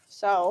mirror.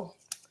 So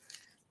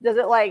does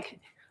it like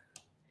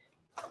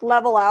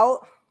level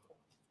out?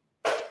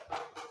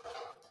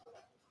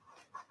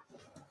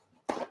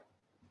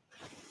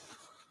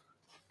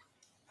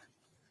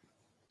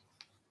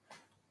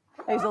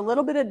 I used a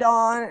little bit of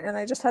Dawn and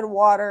I just had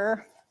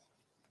water.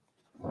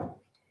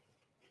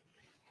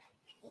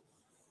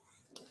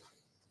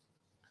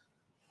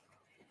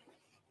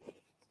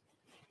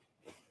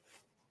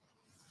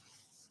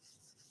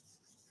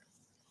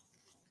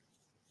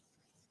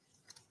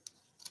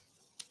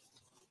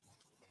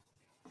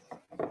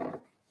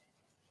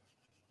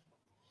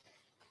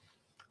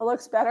 It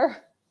looks better.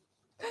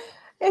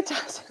 It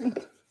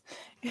doesn't.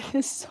 It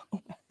is so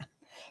bad.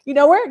 You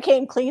know where it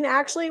came clean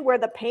actually? Where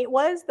the paint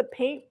was? The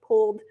paint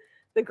pulled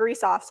the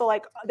grease off. So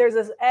like there's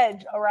this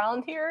edge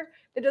around here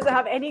that doesn't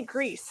have any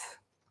grease.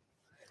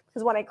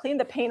 Because when I cleaned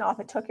the paint off,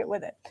 it took it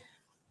with it.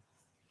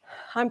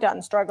 I'm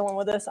done struggling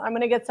with this. I'm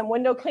going to get some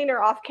window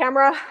cleaner off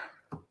camera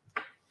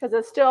because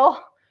it's still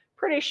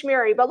pretty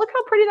schmeary. But look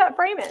how pretty that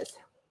frame is.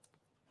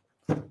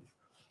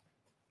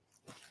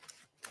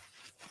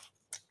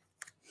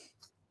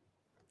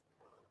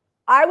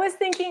 I was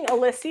thinking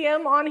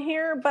Elysium on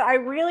here, but I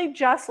really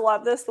just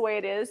love this the way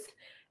it is.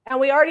 And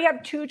we already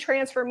have 2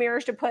 transfer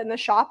mirrors to put in the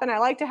shop, and I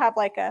like to have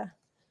like a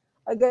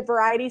good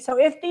variety. So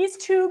if these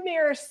 2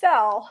 mirrors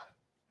sell,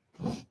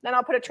 then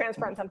I'll put a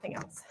transfer on something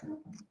else.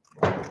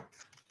 All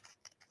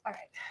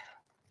right.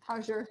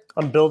 How's your...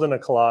 I'm building a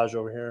collage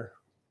over here.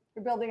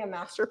 You're building a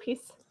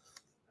masterpiece?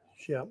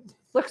 Yep.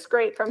 Looks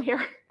great from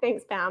here.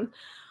 Thanks, Pam.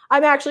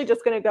 I'm actually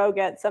just going to go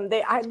get some.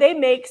 They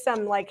make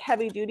some like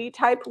heavy duty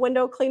type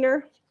window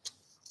cleaner.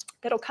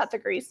 It'll cut the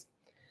grease.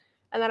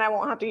 And then I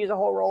won't have to use a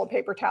whole roll of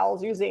paper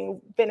towels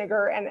using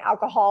vinegar and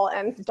alcohol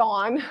and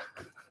Dawn.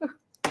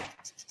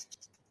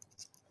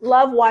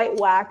 Love white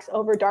wax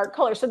over dark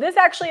color. So this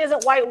actually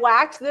isn't white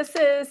wax. This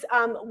is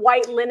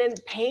white linen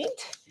paint.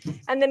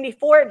 And then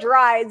before it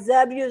dried,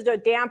 Zeb used a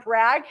damp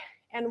rag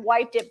and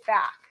wiped it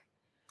back.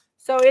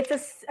 So it's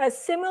a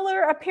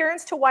similar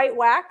appearance to white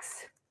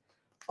wax,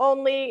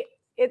 only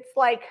it's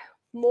like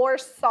more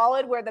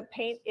solid where the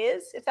paint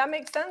is, if that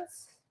makes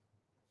sense.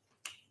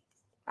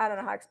 I don't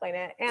know how to explain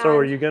it. And So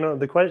are you gonna,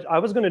 the question, I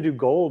was gonna do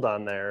gold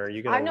on there. Are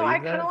you gonna I know, leave I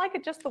kind that? of like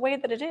it just the way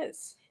that it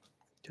is.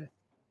 Okay.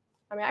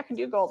 I mean, I can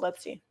do gold.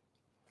 Let's see.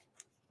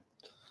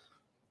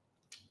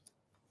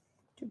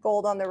 Do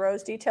gold on the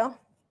rose detail.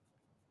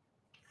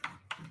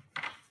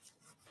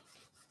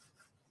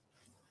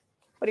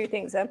 What do you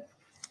think, Zeb?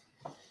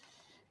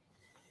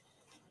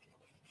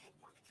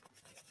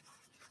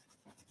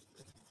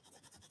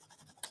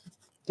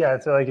 Yeah, I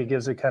feel like it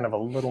gives it kind of a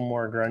little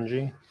more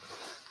grungy.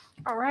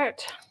 All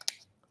right.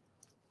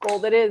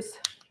 Gold it is.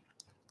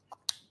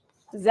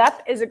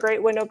 Zep is a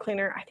great window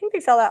cleaner. I think they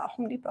sell that at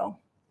Home Depot.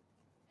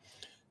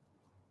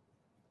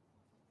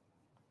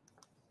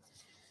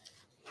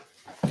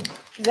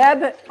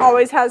 Zeb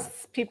always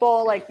has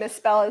people like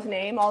misspell his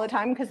name all the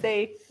time because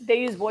they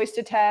use voice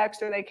to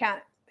text or they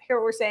can't hear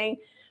what we're saying.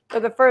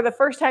 But for the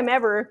first time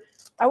ever,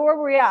 where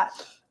were we at?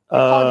 I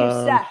called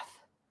you Seth.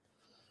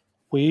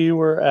 We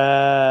were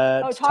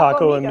at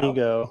Taco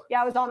Amigo.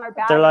 Yeah, it was on our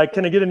bag. They're like,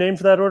 can I get a name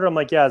for that order? I'm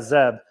like, yeah,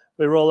 Zeb.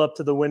 We roll up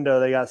to the window.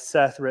 They got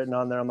Seth written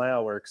on there. I'm like,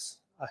 oh, it works.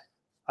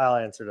 I'll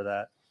answer to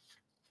that.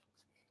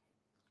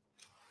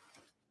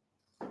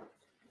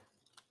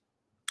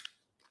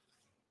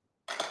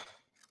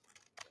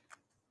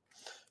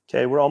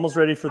 Okay, we're almost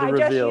ready for the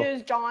reveal. I just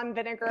used Dawn,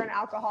 vinegar, and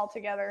alcohol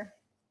together.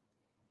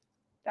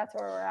 That's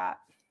where we're at.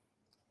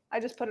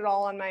 I just put it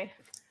all on my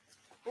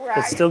rag.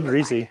 It's still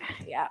greasy.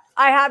 Yeah,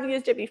 I have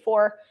used it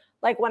before,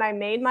 like when I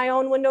made my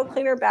own window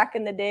cleaner back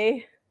in the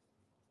day,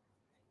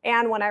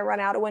 and when I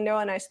run out of window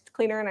and I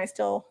cleaner and I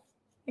still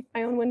make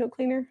my own window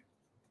cleaner.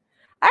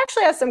 I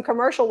actually have some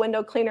commercial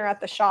window cleaner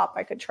at the shop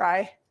I could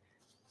try.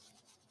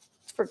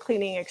 It's for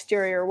cleaning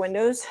exterior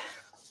windows.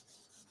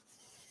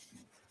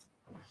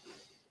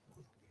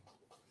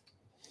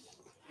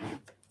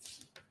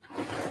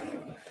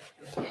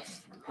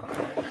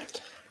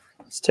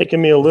 It's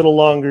taking me a little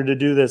longer to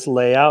do this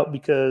layout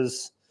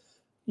because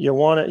you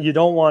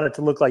don't want it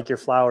to look like your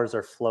flowers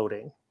are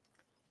floating.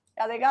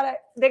 Yeah,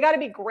 they gotta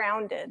be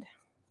grounded.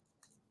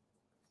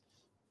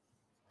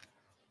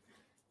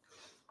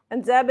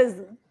 And Zeb is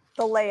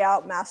the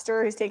layout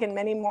master. He's taken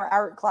many more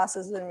art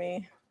classes than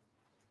me.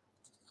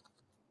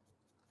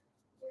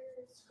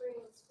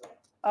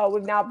 Oh,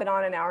 we've now been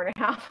on an hour and a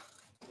half.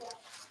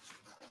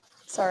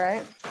 It's all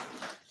right.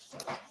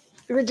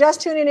 If you're just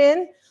tuning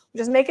in, we're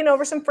just making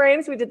over some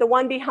frames. We did the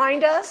one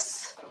behind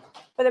us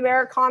with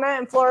Americana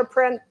and Flora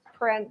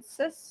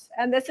Princess.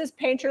 And this is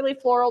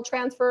Painterly Floral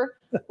Transfer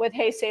with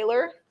Hey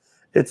Sailor.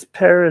 It's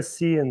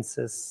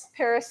Parisiensis.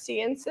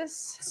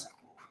 Parisiensis.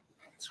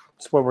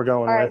 That's what we're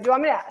going All right. with. Do you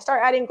want me to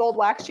start adding gold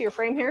wax to your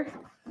frame here?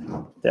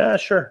 Yeah,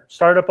 sure.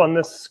 Start up on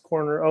this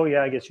corner. Oh,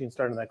 yeah, I guess you can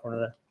start in that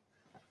corner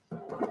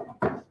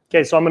there.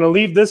 Okay, so I'm going to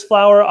leave this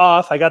flower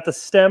off. I got the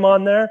stem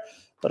on there,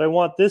 but I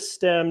want this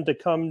stem to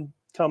come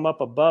up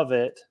above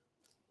it.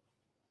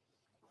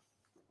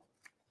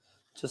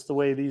 Just the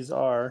way these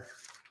are.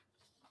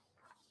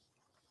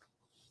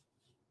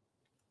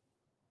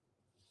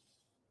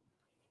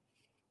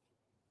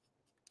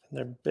 And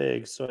they're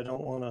big, so I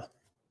don't want to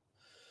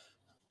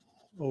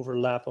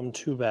overlap them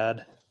too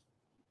bad.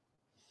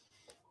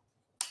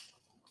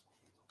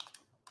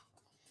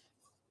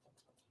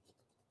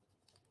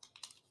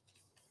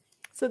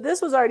 So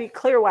this was already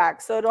clear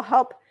wax, so it'll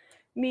help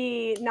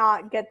me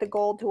not get the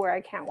gold to where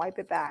I can't wipe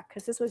it back,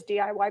 because this was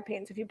DIY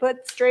paint. So if you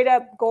put straight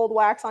up gold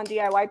wax on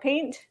DIY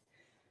paint,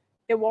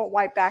 it won't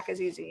wipe back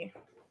as easy.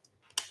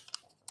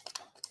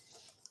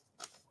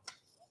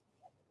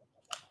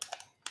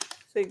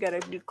 So you got to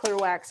do clear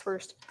wax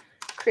first,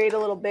 create a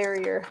little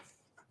barrier.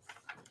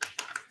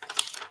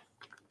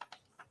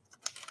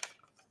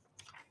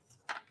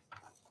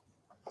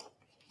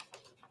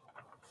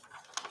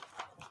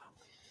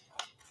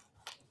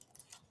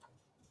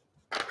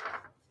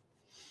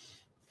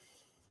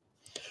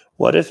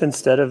 What if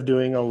instead of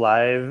doing a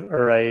live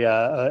or a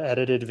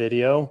edited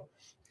video,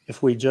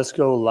 if we just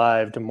go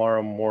live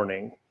tomorrow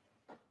morning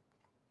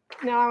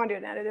No, I want to do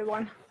an edited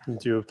one. and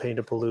do a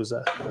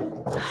Paint-A-Palooza?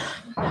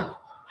 No,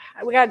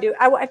 we got to do.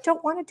 I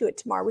don't want to do it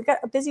tomorrow. We got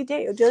a busy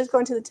day. Odilia's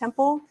going to the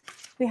temple.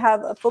 We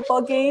have a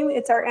football game.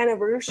 It's our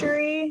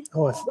anniversary.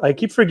 Oh, I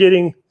keep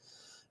forgetting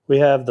we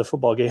have the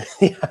football game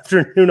in the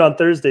afternoon on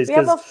Thursdays We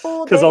have a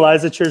full day. because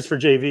Eliza cheers for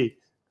JV.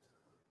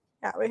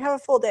 Yeah, we have a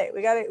full day.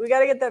 We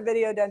gotta get that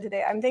video done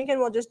today. I'm thinking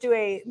we'll just do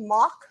a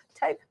mock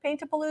type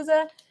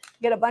Paint-A-Palooza,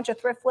 get a bunch of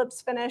thrift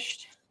flips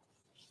finished,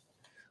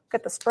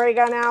 get the spray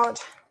gun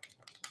out.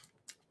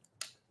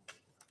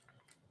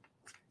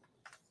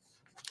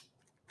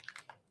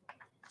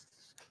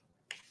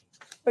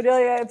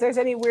 Odelia, if there's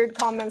any weird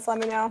comments, let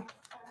me know,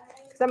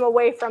 because I'm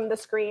away from the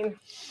screen.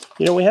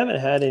 You know, we haven't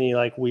had any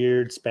like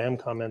weird spam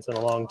comments in a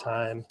long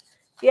time.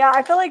 Yeah,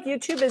 I feel like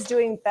YouTube is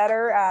doing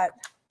better at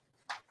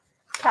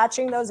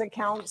catching those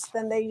accounts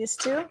than they used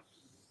to.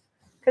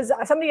 Because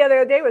somebody the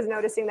other day was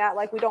noticing that,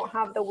 like, we don't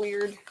have the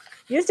weird.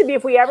 Used to be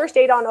if we ever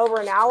stayed on over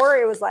an hour,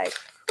 it was like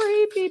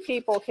creepy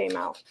people came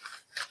out.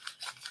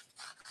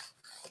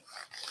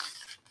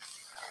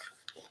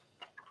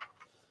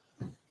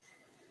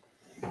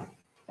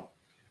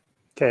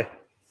 Okay.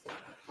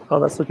 Oh,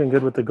 that's looking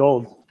good with the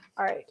gold.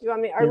 All right, you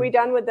want me? Are we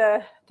done with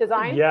the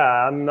design? Yeah,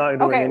 I'm not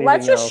doing Okay, anything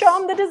let's just else. show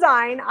them the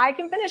design. I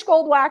can finish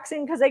gold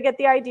waxing because they get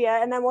the idea,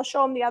 and then we'll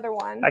show them the other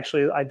one.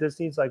 Actually, this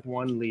needs like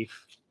one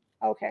leaf.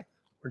 Okay,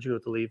 Where'd you go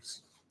with the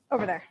leaves?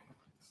 over there.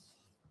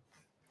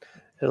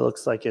 It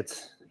looks like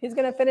it's. He's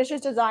gonna finish his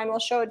design. We'll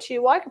show it to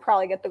you. Well, I could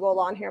probably get the gold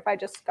on here if I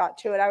just got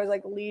to it. I was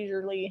like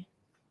leisurely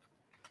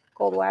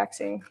gold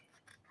waxing.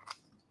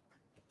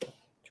 It's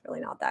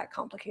really not that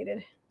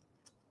complicated.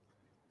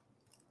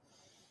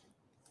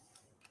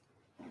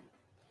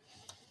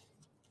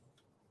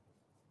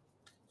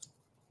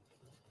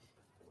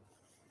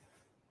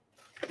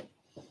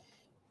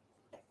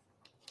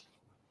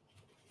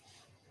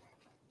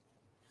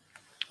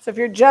 So if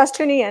you're just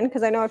tuning in,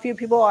 because I know a few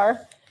people are,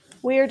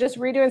 we are just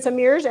redoing some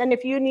mirrors. And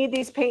if you need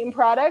these paint and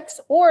products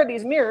or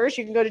these mirrors,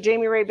 you can go to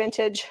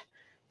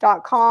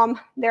JamieRayVintage.com.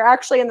 They're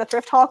actually in the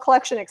thrift haul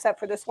collection, except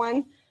for this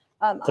one,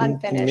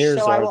 unfinished. The mirrors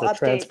so I are, will the update.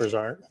 transfers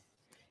aren't.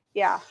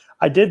 Yeah.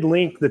 I did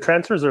link, the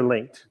transfers are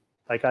linked.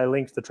 Like I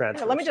linked the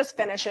transfers. Here, let me just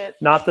finish it.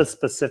 Not the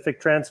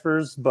specific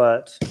transfers,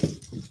 but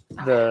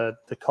the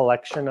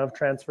collection of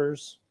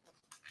transfers.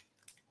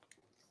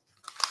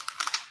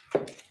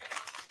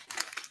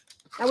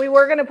 And we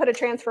were going to put a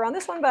transfer on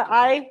this one, but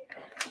I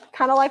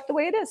kind of like the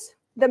way it is.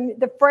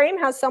 The frame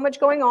has so much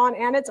going on,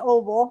 and it's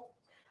oval.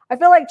 I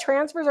feel like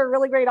transfers are a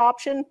really great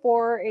option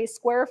for a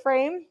square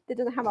frame that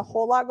doesn't have a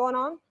whole lot going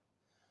on.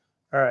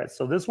 All right,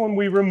 so this one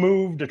we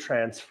removed a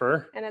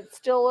transfer. And it's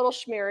still a little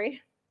schmeary.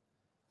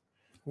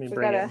 Let me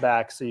bring it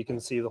back so you can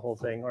see the whole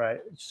thing. All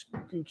right,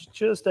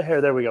 just a hair.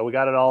 There we go. We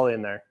got it all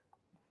in there.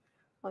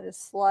 I'll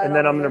just slide. And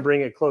then I'm going to bring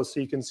it close so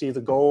you can see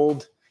the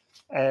gold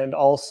and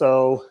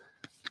also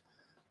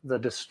the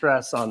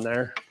distress on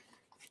there.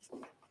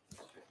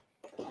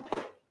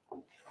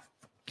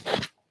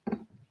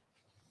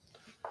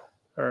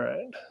 All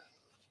right.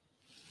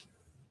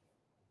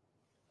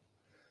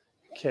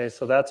 Okay,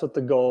 so that's with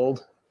the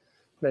gold.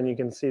 Then you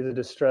can see the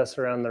distress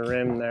around the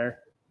rim there.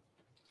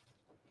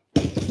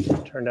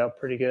 Turned out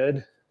pretty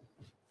good.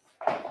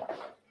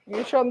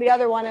 You show them the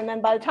other one, and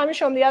then by the time you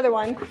show them the other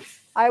one,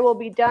 I will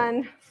be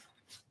done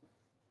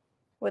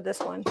with this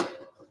one.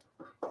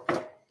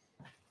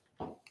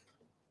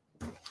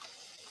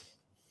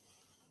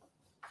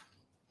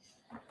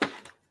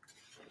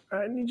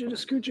 I need you to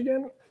scooch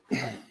again.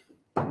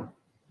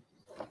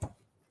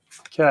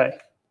 Okay.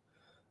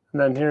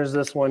 And then here's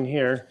this one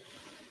here.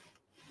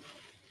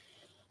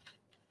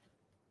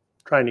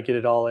 Trying to get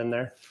it all in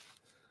there.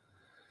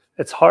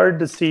 It's hard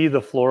to see the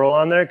floral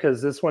on there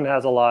because this one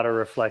has a lot of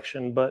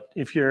reflection, but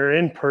if you're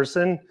in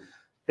person,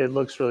 it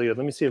looks really good.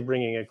 Let me see if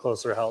bringing it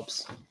closer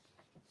helps.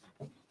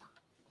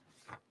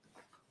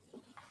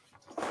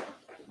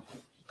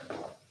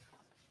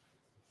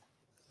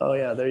 Oh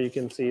yeah, there you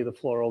can see the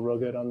floral real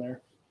good on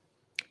there.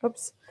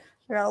 Oops,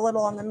 I got a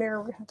little on the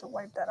mirror. We have to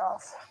wipe that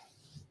off.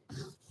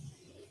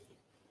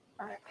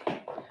 All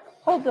right,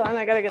 hold on.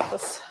 I gotta get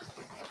this.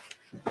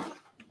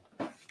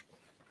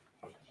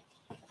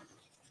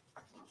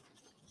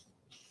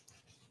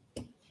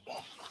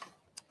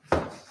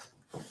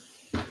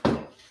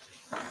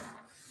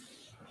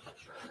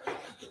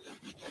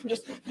 I'm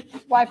just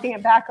wiping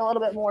it back a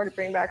little bit more to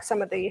bring back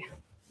some of the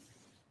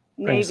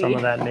Bring navy. some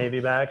of that navy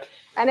back.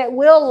 And it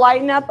will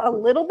lighten up a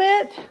little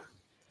bit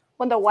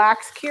when the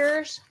wax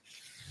cures,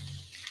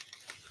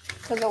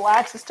 because the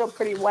wax is still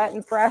pretty wet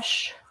and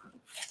fresh.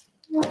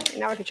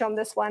 Now we can show them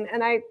this one,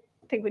 and I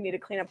think we need to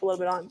clean up a little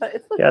bit on it, but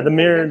it's Yeah, the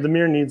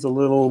mirror needs a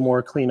little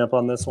more cleanup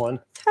on this one.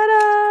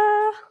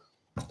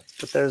 Ta-da!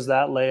 But there's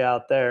that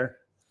layout there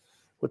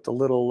with the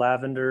little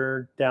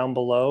lavender down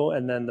below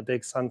and then the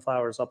big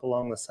sunflowers up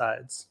along the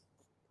sides.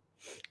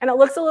 And it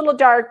looks a little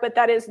dark, but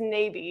that is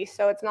navy,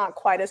 so it's not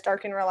quite as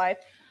dark in real life.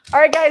 All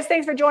right, guys,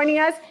 thanks for joining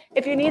us.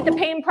 If you need the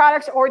paint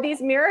products or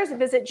these mirrors,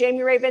 visit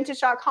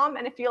JamieRayVintage.com.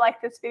 And if you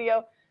like this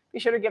video, be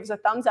sure to give us a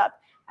thumbs up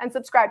and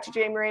subscribe to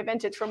Jamie Ray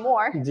Vintage for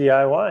more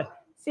DIY.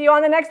 See you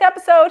on the next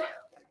episode.